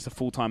into just a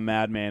full-time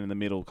madman in the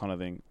middle kind of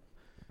thing.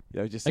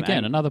 You know, just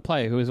Another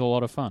player who is a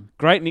lot of fun.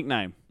 Great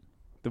nickname.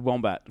 The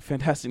Wombat.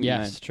 Fantastic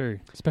nickname. Yes, true.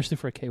 Especially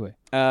for a Kiwi.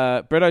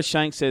 Brett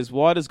O'Shank says,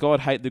 why does God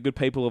hate the good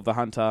people of the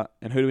Hunter,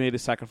 and who do we need to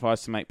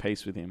sacrifice to make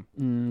peace with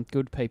him?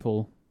 Good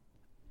people.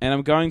 And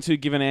I'm going to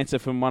give an answer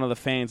from one of the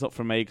fans, not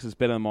from me, because it's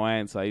better than my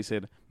answer. He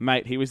said,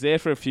 mate, he was there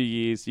for a few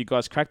years. You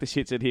guys cracked the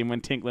shits at him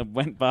when Tinkler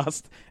went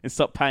bust and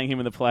stopped paying him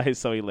in the players,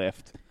 so he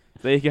left.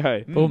 There you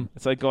go. Boom.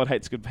 So God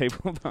hates good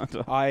people.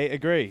 I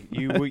agree.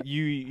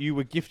 You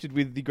were gifted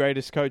with the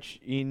greatest coach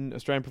in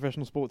Australian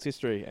professional sports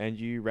history, and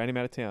you ran him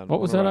out of town.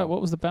 What was that? What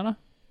was the banner?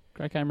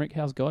 Great game, Rick.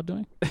 How's God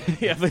doing?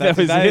 Yeah,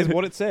 that is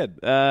what it said.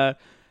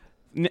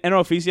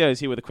 NRL Physio is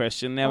here with a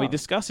question. Now, we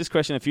discussed this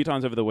question a few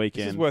times over the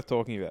weekend. This is worth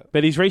talking about.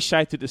 But he's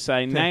reshaped it to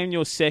say, name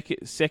your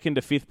second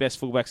to fifth best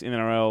fullbacks in the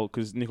NRL,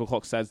 because Nickel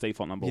Clock Sad's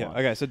default number one.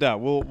 Okay, so Dale,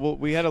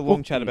 we had a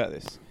long chat about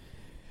this.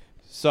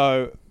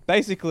 So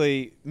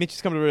basically, Mitch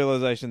has come to the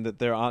realisation that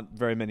there aren't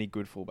very many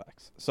good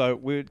fullbacks. So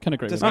we're Can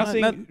agree with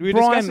discussing.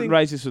 Brian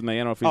raised this with me,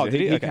 NRL Physio. Oh, did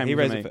he? Okay, he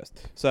raised me it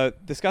first. So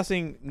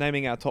discussing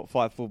naming our top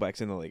 5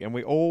 fullbacks in the league, and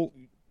we all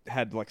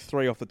had like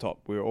 3 off the top.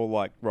 We were all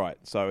like, right.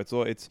 So it's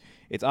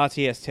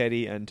RTS,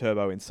 Teddy, and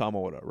Turbo in some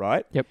order,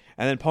 right? Yep.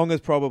 And then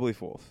Ponga's probably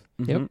 4th.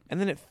 Yep. And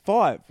then at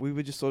 5, we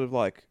were just sort of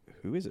like,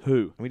 who is it?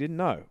 Who? And we didn't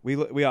know. We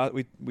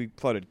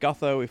floated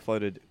Gutho, we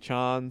floated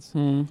Chance.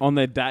 on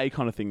their day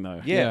kind of thing,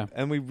 though. Yeah.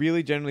 And we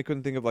really generally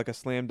couldn't think of like a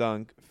slam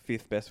dunk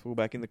 5th best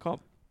fullback in the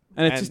comp.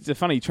 And it's just a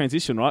funny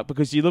transition, right?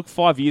 Because you look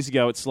 5 years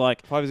ago, it's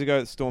like 5 years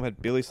ago, Storm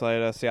had Billy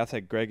Slater, South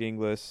had Greg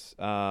Inglis.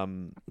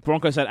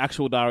 Broncos had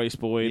actual Darius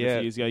Boyd a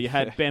few years ago. You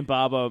had Ben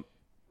Barber,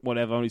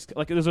 whatever.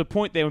 Like there's a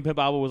point there when Ben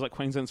Barber was like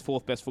Queensland's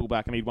 4th best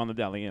fullback, and he'd won the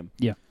Dally M.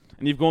 Yeah.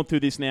 And you've gone through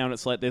this now, and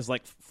it's like there's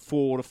like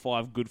 4 to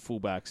 5 good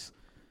fullbacks,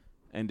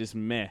 and just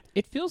meh.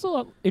 It feels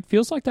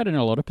like that in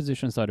a lot of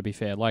positions, though. To be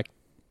fair, like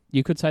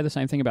you could say the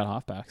same thing about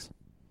halfbacks.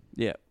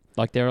 Yeah.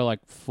 Like there are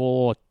like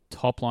 4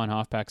 top line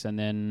halfbacks and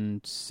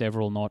then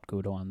several not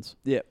good ones.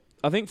 Yeah.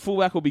 I think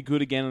fullback will be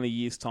good again in a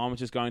year's time,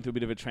 which is going through a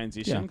bit of a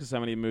transition because so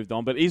many have moved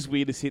on. But it is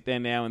weird to sit there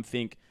now and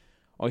think,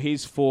 oh,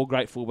 here's 4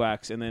 great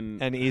fullbacks, and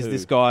then is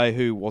this guy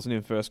who wasn't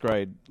in first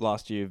grade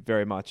last year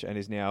very much and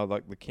is now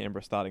like the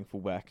Canberra starting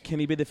fullback? Can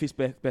he be the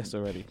 5th best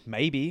already?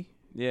 Maybe.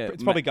 Yeah.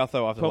 It's probably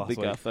Gutho after last week.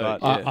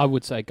 Gutho, But I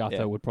would say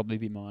Gutho would probably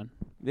be mine.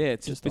 Yeah,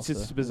 it's just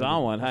a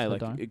bizarre one, hey?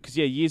 Like, because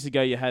years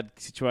ago you had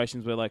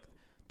situations where like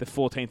the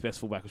 14th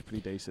best fullback was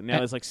pretty decent. Now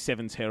there's like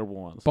 7 terrible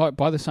ones.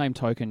 By the same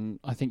token,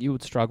 I think you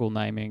would struggle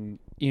naming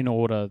in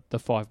order the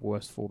 5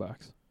 worst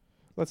fullbacks.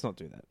 Let's not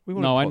do that.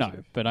 No, I know,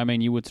 but I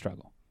mean you would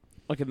struggle.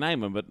 I could name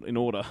them, but in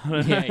order.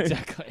 Yeah,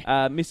 exactly.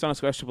 Miss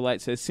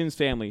 _888 says, Sims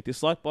family,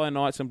 disliked by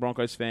Knights and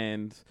Broncos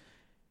fans.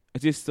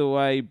 Is this the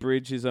way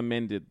Bridge is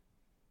amended?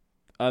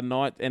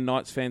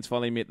 Knights fans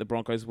finally admit the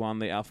Broncos won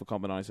the Alpha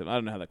combination. I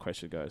don't know how that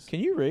question goes. Can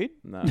you read?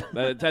 No,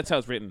 that's how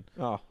it's written.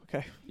 Oh,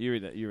 okay. You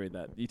read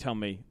that. You tell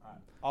me. Right,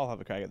 I'll have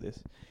a crack at this.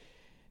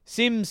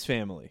 Sims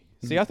family.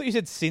 See, I thought you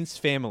said Since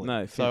family.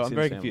 No, so I'm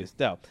very Sims confused.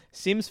 Dale,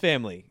 Sims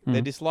family.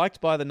 They're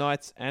disliked by the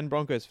Knights and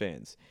Broncos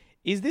fans.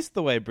 Is this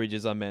the way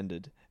bridges are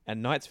mended?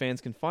 And Knights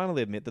fans can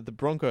finally admit that the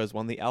Broncos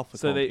won the Alpha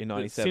comp in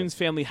 97. Sims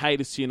family hate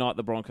us to unite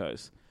the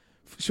Broncos.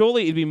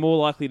 Surely it'd be more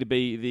likely to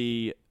be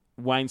the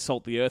Wayne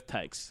Salt the Earth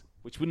takes,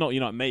 which would not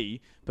unite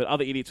me, but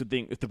other idiots would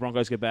think if the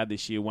Broncos go bad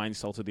this year, Wayne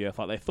salted the earth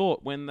like they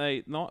thought when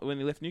they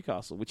left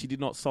Newcastle, which he did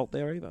not salt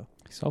there either.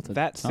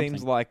 That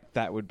seems like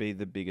that would be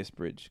the biggest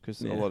bridge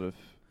because a lot of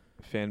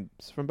fans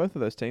from both of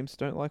those teams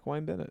don't like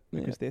Wayne Bennett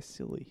because they're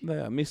silly. They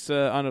are.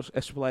 Mr. Arnold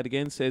Estrapolate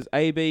again says,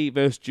 AB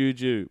versus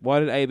Juju. Why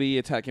did AB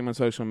attack him on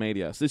social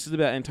media? So this is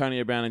about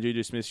Antonio Brown and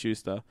Juju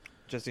Smith-Schuster.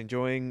 Just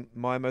enjoying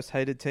my most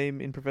hated team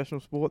in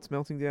professional sports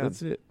melting down.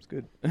 That's it. It's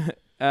good.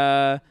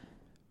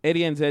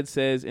 Eddie NZ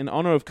says, in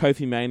honour of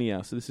Kofi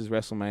Mania, so this is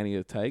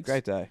WrestleMania takes.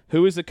 Great day.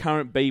 Who is the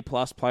current B+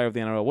 player of the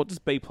NRL? What does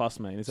B+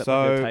 mean? Is that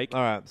like a take?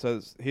 All right, so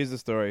here's the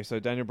story. So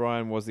Daniel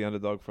Bryan was the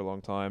underdog for a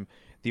long time.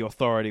 The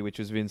Authority, which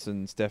was Vince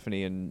and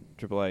Stephanie and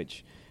Triple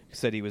H,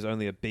 said he was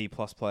only a B+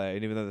 player.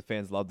 And even though the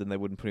fans loved him, they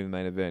wouldn't put him in the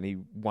main event. He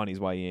won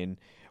his way in,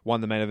 won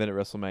the main event at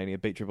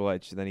WrestleMania, beat Triple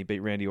H, and then he beat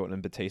Randy Orton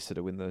and Batista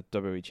to win the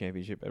WWE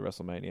Championship at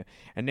WrestleMania.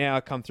 And now,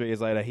 come 3 years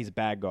later, he's a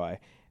bad guy.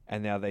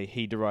 And now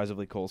he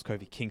derisively calls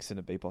Kofi Kingston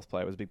a B+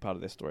 player. It was a big part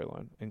of their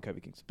storyline. And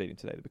Kofi Kingston beat him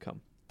today to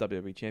become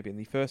WWE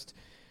champion.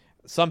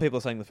 Some people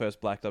are saying the first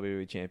black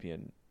WWE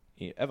champion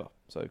ever.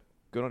 So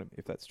good on him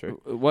if that's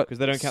true. Because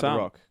they don't count The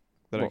Rock.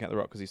 They don't count The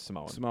Rock because he's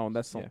Samoan. Samoan,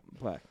 that's not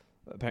black.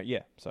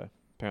 So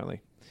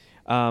apparently.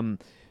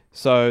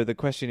 So the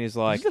question is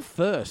like... He's the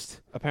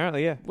first.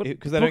 Apparently, yeah.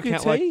 Because they don't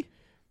count like...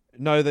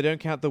 No, they don't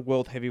count the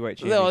World Heavyweight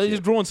Championship. They're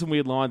just drawing some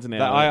weird lines in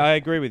there. I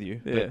agree with you,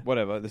 but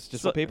whatever. This is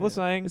just what people are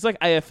saying. It's like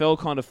AFL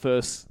kind of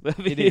first.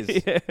 It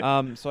is.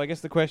 Yeah. So I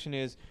guess the question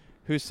is,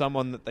 who's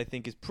someone that they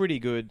think is pretty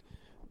good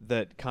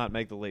that can't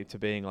make the leap to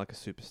being like a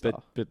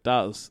superstar? But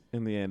does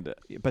in the end.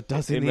 But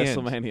does in the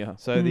WrestleMania. End.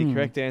 So the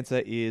correct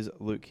answer is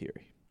Luke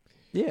Keary.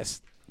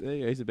 Yes. There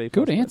you go. He's a B+.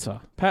 Good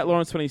answer. Pat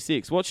Lawrence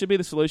 26. What should be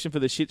the solution for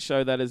the shit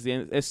show that is the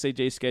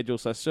SCG schedule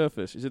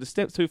 /surface? Is it a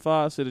step too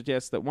far to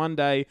suggest that one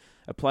day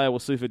a player will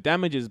sue for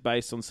damages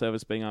based on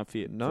service being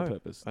unfit No, for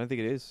purpose? I don't think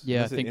it is. Yeah,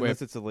 unless I think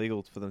unless it's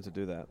illegal for them to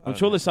do that. I'm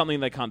sure there's something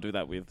they can't do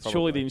that with. Probably.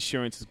 Surely the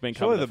insurance has been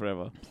Surely covered the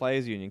forever.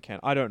 Players Union can.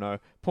 I don't know.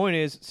 Point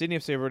is, Sydney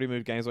FC have already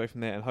moved games away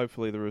from there, and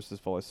hopefully the Roosters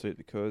follow suit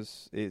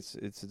because it's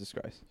a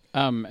disgrace.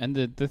 And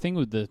the thing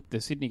with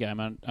the Sydney game,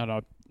 and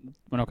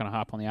we're not going to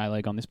harp on the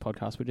A-League on this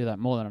podcast. We do that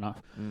more than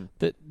enough.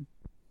 That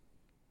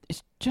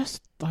it's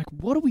just like,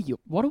 what are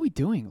we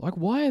doing? Like,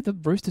 why are the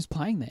Roosters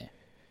playing there?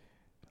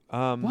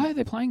 Why are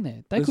they playing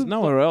there? There's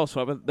nowhere else,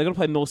 right? But they're going to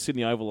play North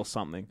Sydney Oval or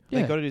something.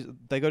 Yeah.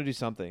 They got to do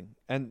something,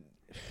 and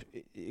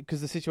because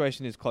the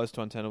situation is close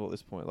to untenable at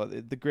this point.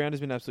 Like the ground has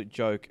been an absolute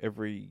joke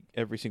every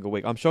single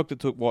week. I'm shocked it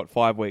took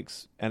 5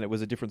 weeks, and it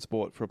was a different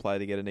sport for a player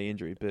to get a knee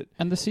injury. But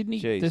and the Sydney,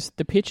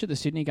 the pitch at the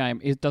Sydney game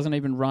doesn't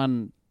even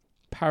run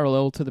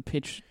parallel to the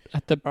pitch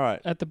at the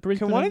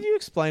Brisbane. Can one of you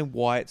explain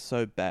why it's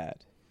so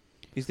bad?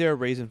 Is there a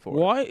reason for it?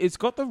 Why? It's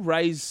got the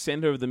raised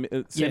centre of the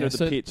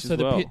pitch as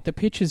well. The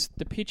pitch is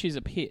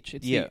a pitch.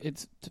 It's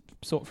it's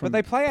sort from. But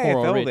they play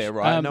AFL there,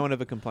 right? No one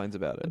ever complains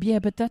about it. Yeah,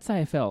 but that's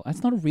AFL.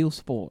 That's not a real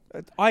sport.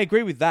 I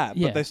agree with that,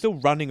 but they're still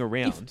running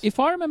around. If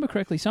I remember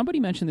correctly, somebody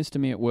mentioned this to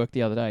me at work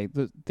the other day.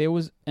 There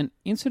was an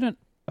incident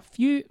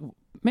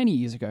many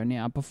years ago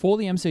now, before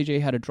the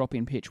MCG had a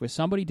drop-in pitch, where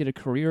somebody did a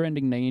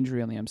career-ending knee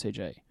injury on the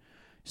MCG,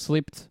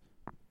 slipped,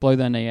 blew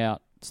their knee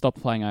out, stopped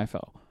playing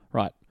AFL.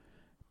 Right.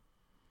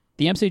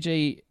 The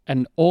MCG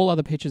and all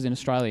other pitches in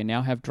Australia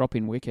now have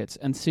drop-in wickets,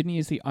 and Sydney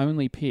is the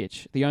only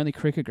pitch, the only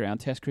cricket ground,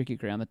 Test cricket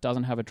ground, that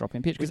doesn't have a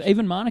drop-in pitch. Because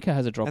even Monaco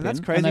has a drop-in, and that's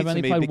crazy and they've to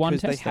only me played because one they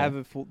Test have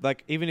there. a full,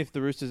 like, even if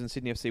the Roosters and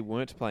Sydney FC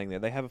weren't playing there,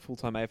 they have a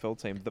full-time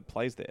AFL team that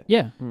plays there.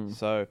 Yeah.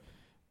 So,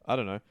 I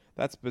don't know.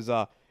 That's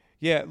bizarre.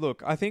 Yeah,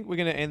 look, I think we're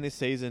going to end this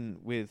season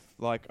with,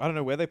 like, I don't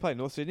know where they play,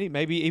 North Sydney,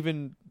 maybe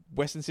even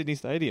Western Sydney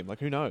Stadium. Like,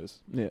 who knows?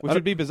 Yeah. Which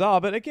would be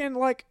bizarre, but again,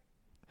 like,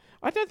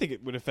 I don't think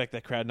it would affect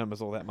their crowd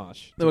numbers all that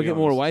much. They'll get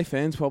more away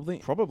fans, probably.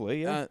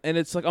 Probably, yeah. And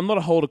it's like, I'm not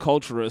a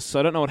horticulturist, so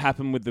I don't know what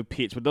happened with the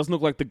pitch, but it doesn't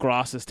look like the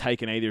grass is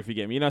taken either, if you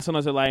get me. You know,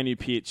 sometimes they lay a new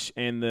pitch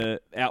and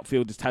the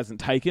outfield just hasn't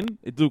taken.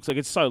 It looks like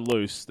it's so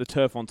loose, the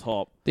turf on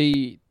top.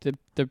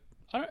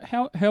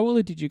 How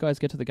early did you guys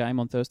get to the game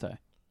on Thursday?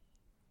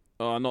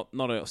 Oh, not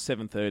at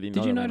 7:30.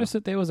 Did you notice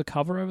that there was a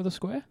cover over the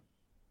square?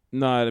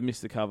 No, I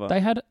missed the cover. They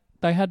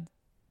had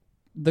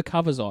the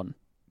covers on.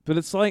 But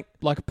it's like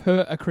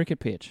per a cricket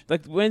pitch.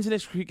 Like, when's the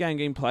next cricket game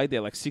getting played there?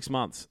 Like 6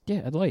 months? Yeah,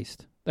 at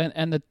least.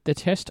 And the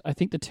test, I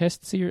think the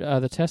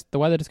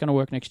way that it's going to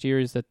work next year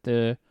is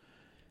that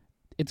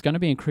it's going to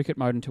be in cricket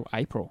mode until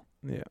April.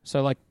 Yeah.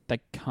 So, like, they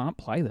can't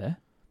play there.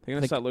 They're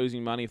going to start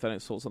losing money if they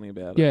don't sort something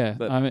about it. Yeah,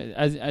 But I mean,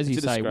 as you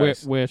say,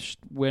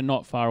 we're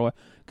not far away.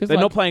 They're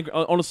not playing.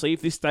 Honestly,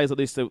 if this stays like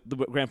this, the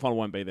grand final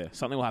won't be there.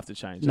 Something will have to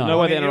change. No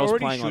way the NRL's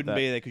playing like that. It shouldn't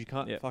be there because you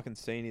can't fucking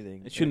see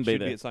anything. It shouldn't be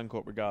there. It should be at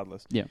Suncorp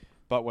regardless. Yeah.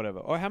 But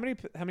whatever. Oh, how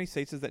many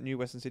seats does that new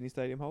Western Sydney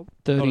Stadium hold?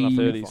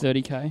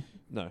 30K.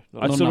 No.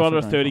 I'd still rather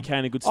a 30K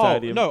in a good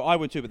stadium. No, I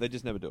would too, but they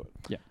just never do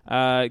it.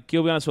 Yeah.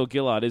 Gilbert or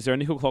Gillard, is there a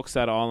nickel clock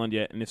stat Island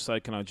yet? And if so,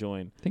 can I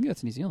join? I think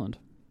that's New Zealand.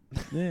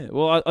 Yeah.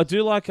 Well, I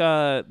do like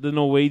the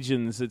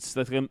Norwegians. It's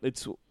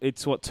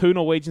what, 2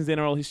 Norwegians in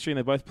NRL history, and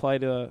they both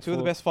played. 2 of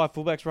the best 5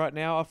 fullbacks right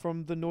now are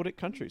from the Nordic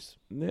countries.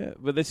 Yeah,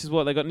 but this is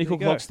what they got. Nickel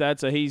clock stat,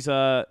 so he's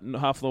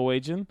half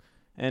Norwegian,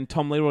 and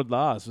Tom Leroy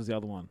Lars was the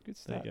other one. Good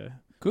stat. There you go.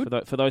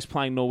 Good. For those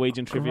playing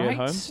Norwegian trivia at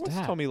home. What's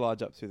Tommy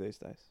Large up to these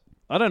days?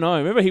 I don't know.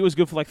 Remember, he was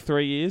good for like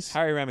 3 years.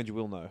 Harry Ramage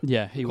will know.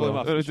 Yeah, he will.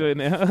 What are we doing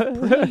now?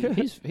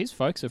 His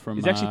folks are from...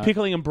 He's actually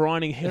pickling and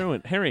brining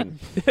herring.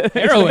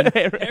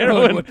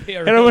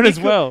 Heroin as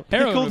well.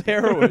 Pickled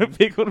heroin.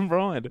 Pickled and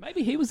brined.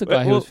 Maybe he was the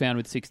guy who was found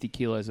with 60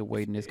 kilos of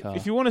weed in his car.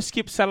 If you want to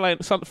skip Friday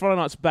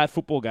night's bad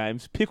football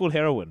games, pickled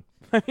heroin.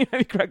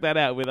 Maybe crack that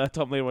out with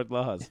Tom Leroy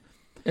Lars.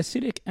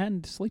 Acidic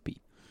and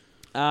sleepy.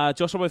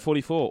 Josh Robo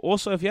 44.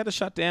 Also, if you had to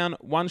shut down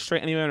one street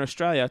anywhere in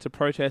Australia to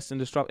protest and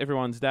disrupt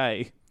everyone's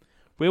day,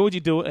 where would you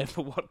do it and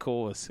for what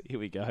cause? Here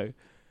we go.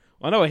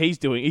 I know what he's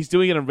doing. He's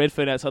doing it in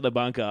Redfern outside the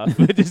bunker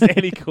for just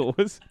any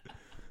cause.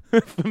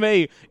 For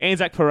me,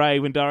 Anzac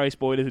Parade when Darius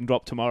Boyd isn't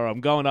dropped tomorrow.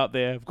 I'm going up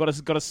there. I've got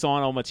a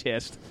sign on my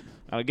chest.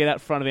 I'll get out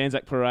front of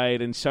Anzac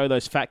Parade and show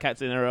those fat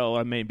cats in NRL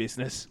I mean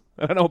business.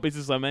 I don't know what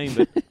business I mean,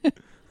 but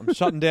I'm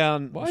shutting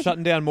down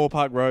Moore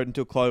Park Road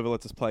until Clover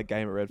lets us play a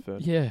game at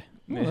Redfern. Yeah,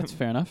 well, that's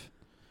fair enough.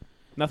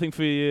 Nothing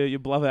for your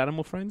beloved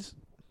animal friends?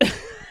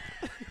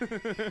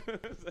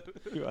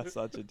 You are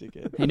such a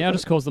dickhead. He now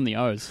just calls them the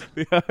O's.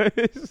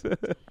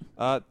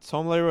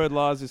 Tom Leroy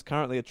Lars is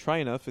currently a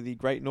trainer for the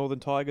Great Northern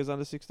Tigers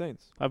under-16s.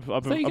 I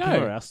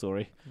prefer our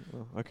story.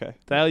 Oh, okay.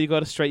 Dale, you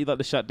got a street you'd like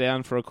to shut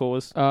down for a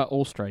cause?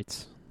 All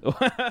streets.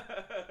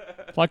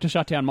 I'd like to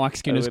shut down Mike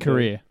Skinner's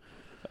career.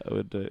 I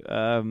would do.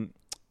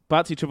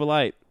 Bartsy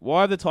 888.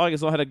 Why have the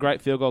Tigers not had a great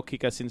field goal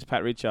kicker since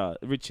Pat Richards?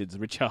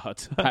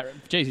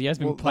 Jeez, he has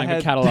been playing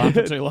with Catalan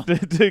for too long.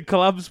 Do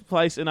clubs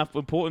place enough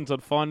importance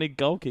on finding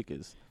goal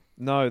kickers?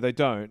 No, they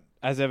don't.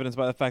 as evidenced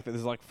by the fact that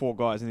there's like 4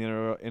 guys in the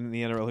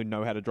NRL who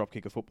know how to drop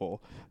kick a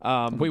football.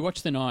 We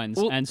watched the Nines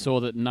and saw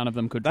that none of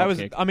them could That drop was,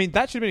 kick. I mean,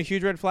 that should have been a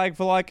huge red flag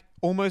for like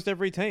almost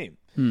every team.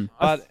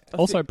 But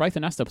also,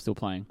 Braithen Astup's still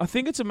playing. I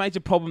think it's a major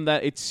problem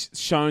that it's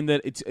shown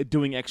that it's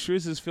doing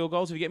extras as field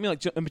goals. If you get me, like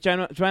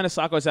Joanna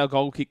Sarko's our field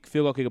goal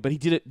kicker, but he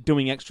did it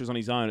doing extras on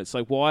his own. It's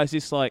like, why is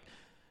this like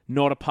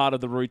not a part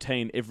of the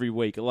routine every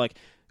week? Like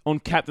on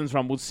captain's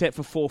run, we'll set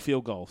for 4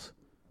 field goals.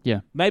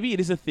 Yeah, maybe it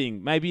is a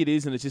thing. Maybe it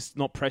is, and it's just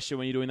not pressure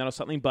when you're doing that or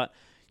something. But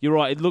you're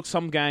right. It looks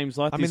some games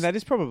like. I mean, that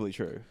is probably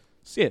true.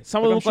 Yeah,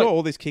 some like, of them. I'm sure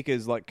all these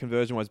kickers, like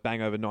conversion-wise,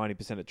 bang over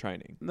 90% at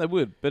training. They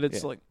would, but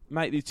it's like,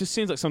 mate, it just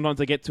seems like sometimes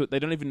they get to it, they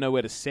don't even know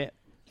where to set.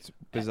 It's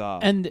bizarre.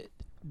 And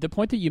the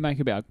point that you make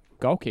about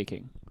goal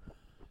kicking,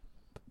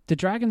 the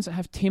Dragons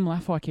have Tim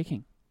Laffey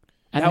kicking.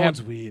 And That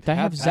one's weird. They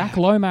have Zach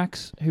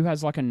Lomax, who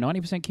has like a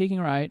 90% kicking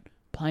rate,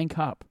 playing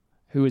cup,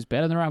 who is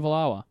better than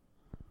Ravalawa.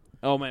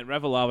 Oh man,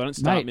 Ravalawa, don't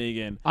start me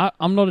again.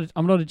 I'm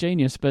not a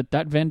genius, but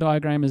that Venn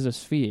diagram is a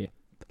sphere.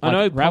 I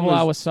know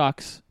Ravalawa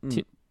sucks.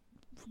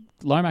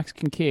 Lomax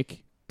can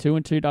kick. 2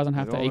 and 2 doesn't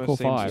have to equal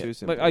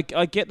 5. Like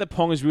I get that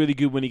Pong is really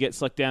good when he gets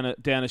like down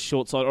a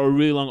short side or a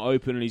really long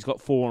open, and he's got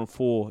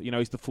 4-on-4. You know,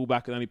 he's the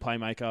fullback and only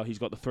playmaker. He's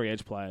got the 3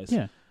 edge players.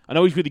 Yeah, I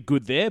know he's really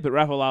good there, but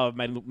Ravalawa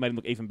made him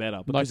look even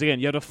better. Because again,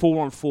 you had a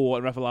 4-on-4,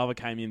 and Ravalawa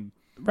came in.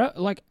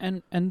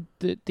 And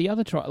the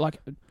other try, like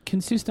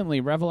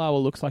consistently,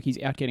 Ravalawa looks like he's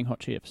out getting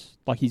hot chips.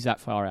 Like he's that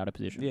far out of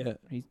position. Yeah,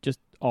 he's just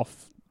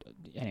off.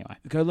 Anyway,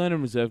 go learn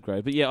in reserve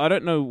grade. But yeah, I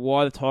don't know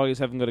why the Tigers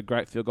haven't got a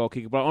great field goal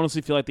kicker, but I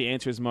honestly feel like the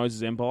answer is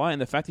Moses Mbye,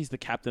 and the fact he's the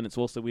captain, it's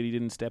also weird he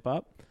didn't step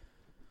up.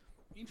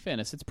 In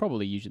fairness, it's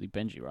probably usually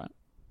Benji, right?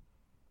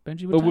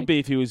 Benji would be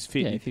if he was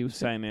fit. Yeah, if he was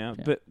saying now,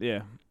 yeah. But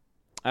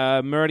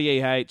yeah.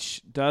 Murray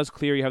EH, does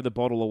Cleary have the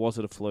bottle or was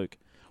it a fluke?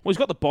 Well, he's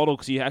got the bottle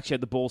because he actually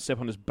had the ball step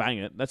on just bang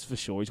it. That's for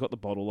sure. He's got the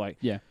bottle. Like,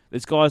 yeah.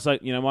 There's guys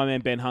like, you know, my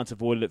man Ben Hunt's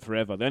avoided it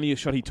forever. The only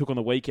shot he took on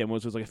the weekend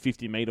was like a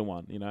 50-metre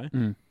one, you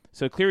know?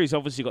 So Cleary's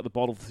obviously got the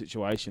bottle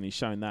situation. He's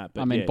shown that.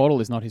 But I mean,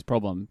 bottle is not his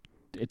problem.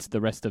 It's the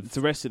rest of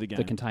the game.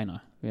 The container.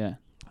 Yeah.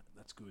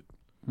 That's good.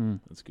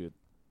 That's good.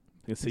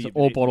 It's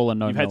all bottle and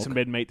no You've milk. had some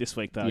red meat this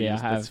week, though. Yeah, I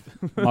have.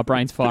 My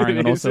brain's firing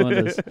on all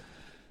cylinders.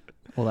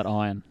 All that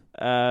iron.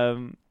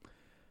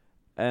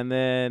 And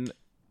then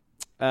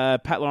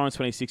Pat Lawrence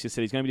 26 has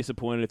said he's going to be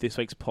disappointed if this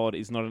week's pod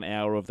is not an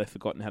hour of they've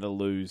forgotten how to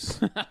lose.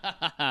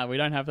 We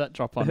don't have that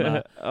drop on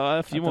that.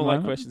 A few more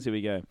like questions. Here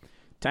we go.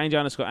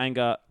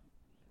 Danger_anger.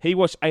 He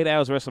watched 8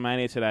 hours of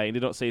WrestleMania today and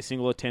did not see a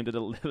single attempt at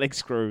a leg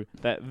screw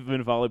that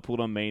Vunivalu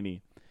pulled on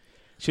Meaney.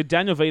 Should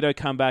Daniel Vito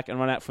come back and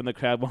run out from the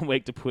crowd 1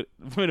 week to put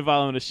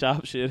Vunivalu in a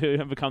sharpshooter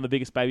and become the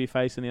biggest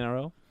babyface in the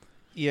NRL?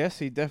 Yes,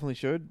 he definitely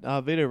should.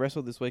 Vito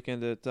wrestled this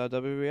weekend at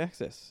WWE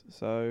Access.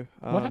 So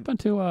what happened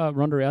to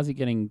Ronda Rousey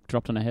getting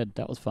dropped on her head?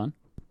 That was fun.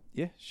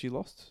 Yeah, she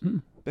lost.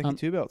 Becky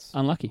 2 belts.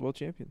 Unlucky. World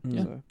champion.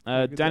 Yeah.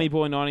 So, Danny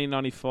Boy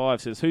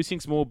 1995 says, who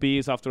sinks more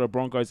beers after a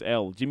Broncos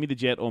L, Jimmy the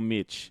Jet or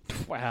Mitch?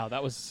 Wow,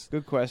 that was...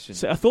 Good question.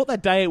 So I thought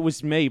that day it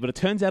was me, but it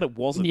turns out it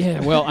wasn't.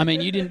 Yeah, well, I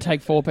mean, you didn't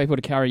take 4 people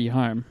to carry you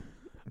home.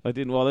 I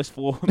didn't. Well, there's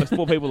 4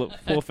 people,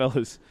 4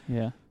 fellas.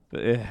 Yeah.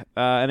 But, yeah.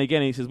 And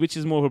again, he says, which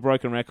is more of a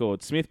broken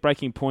record? Smith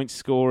breaking points,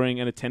 scoring,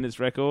 and attendance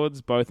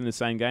records, both in the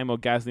same game, or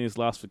Gaznia's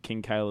last for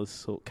King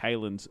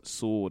Kalen's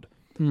sword?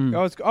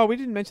 Oh, we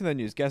didn't mention that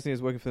news. Gasnier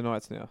is working for the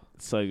Knights now.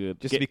 It's so good.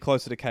 Just to be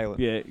closer to Kalen.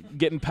 Yeah,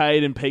 getting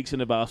paid in peaks in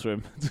the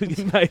bathroom.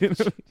 Getting paid you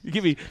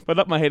give me, if I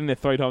knock my head in there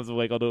 3 times a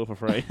week, I'll do it for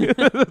free.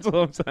 That's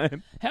all I'm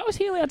saying. How is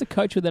he allowed to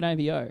coach with an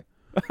AVO?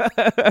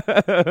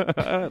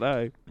 I don't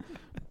know.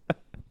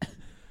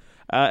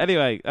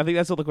 Anyway, I think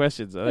that's all the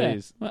questions. Yeah.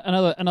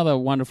 Well, another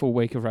wonderful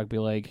week of rugby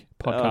league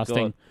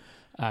podcasting.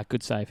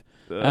 Good save.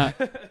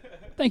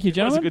 Thank you,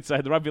 gentlemen. That's a good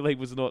save. The rugby league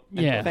was not.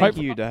 Yeah, thank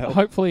you, Dale.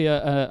 Hopefully,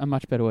 a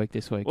much better week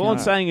this week. All I'm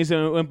saying is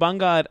when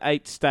Bungard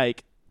ate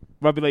steak,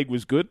 rugby league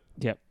was good.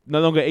 Yep. No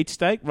longer eat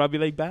steak, rugby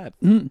league bad.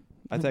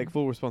 I take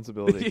full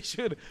responsibility. You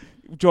should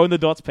join the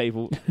dots,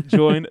 people.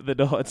 Join the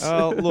dots.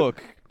 Oh,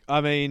 look,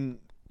 I mean,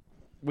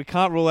 we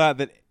can't rule out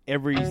that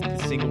every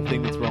single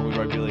thing that's wrong with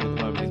rugby league at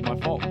the moment is my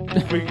fault.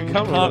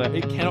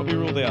 It cannot be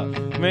ruled out.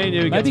 Me and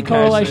you maybe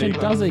correlation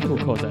does equal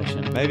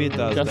causation. Maybe it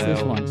does. Just Dale.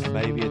 this once.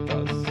 Maybe it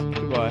does.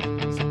 Goodbye.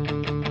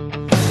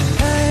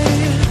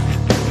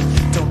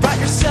 Don't write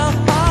yourself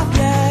off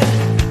yet.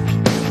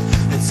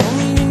 It's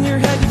only in your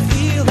head you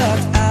feel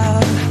left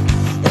out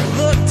or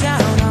looked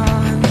down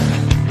on.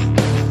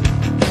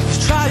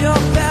 Just try your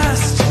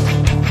best.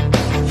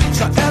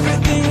 Try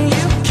everything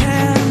you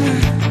can.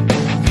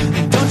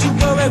 And don't you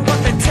worry what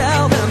they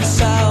tell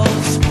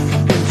themselves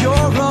when you're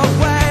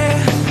away.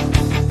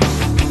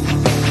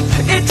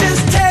 It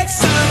just takes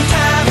some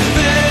time.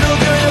 Little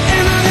girl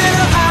in a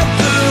little out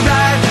the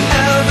right.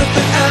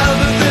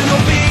 Everything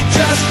will be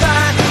just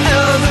fine.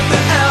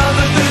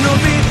 Everything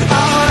will be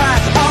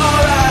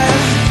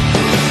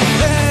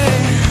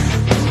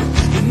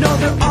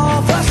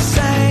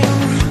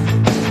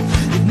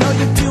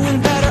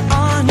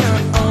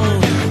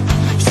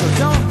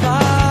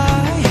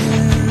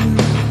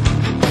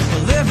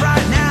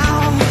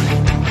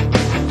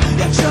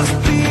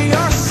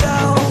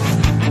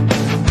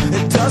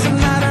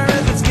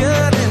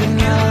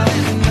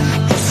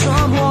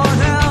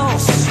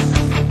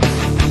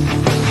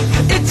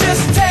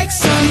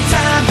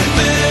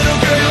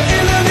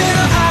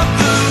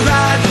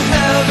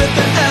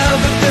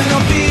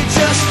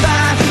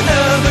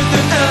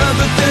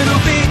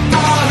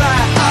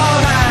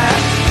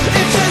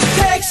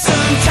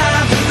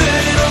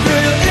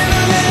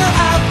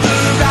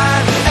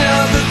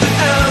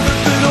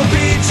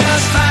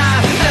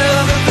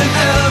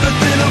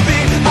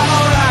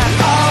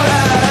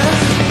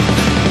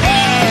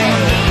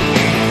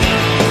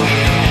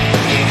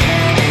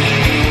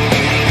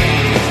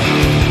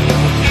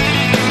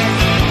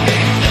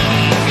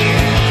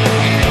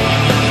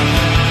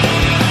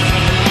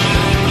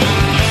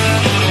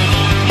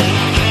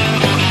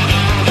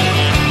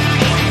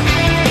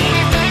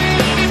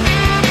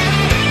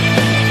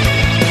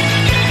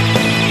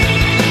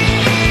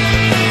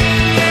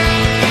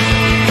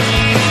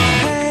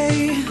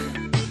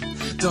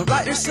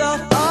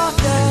yourself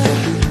off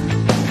yet.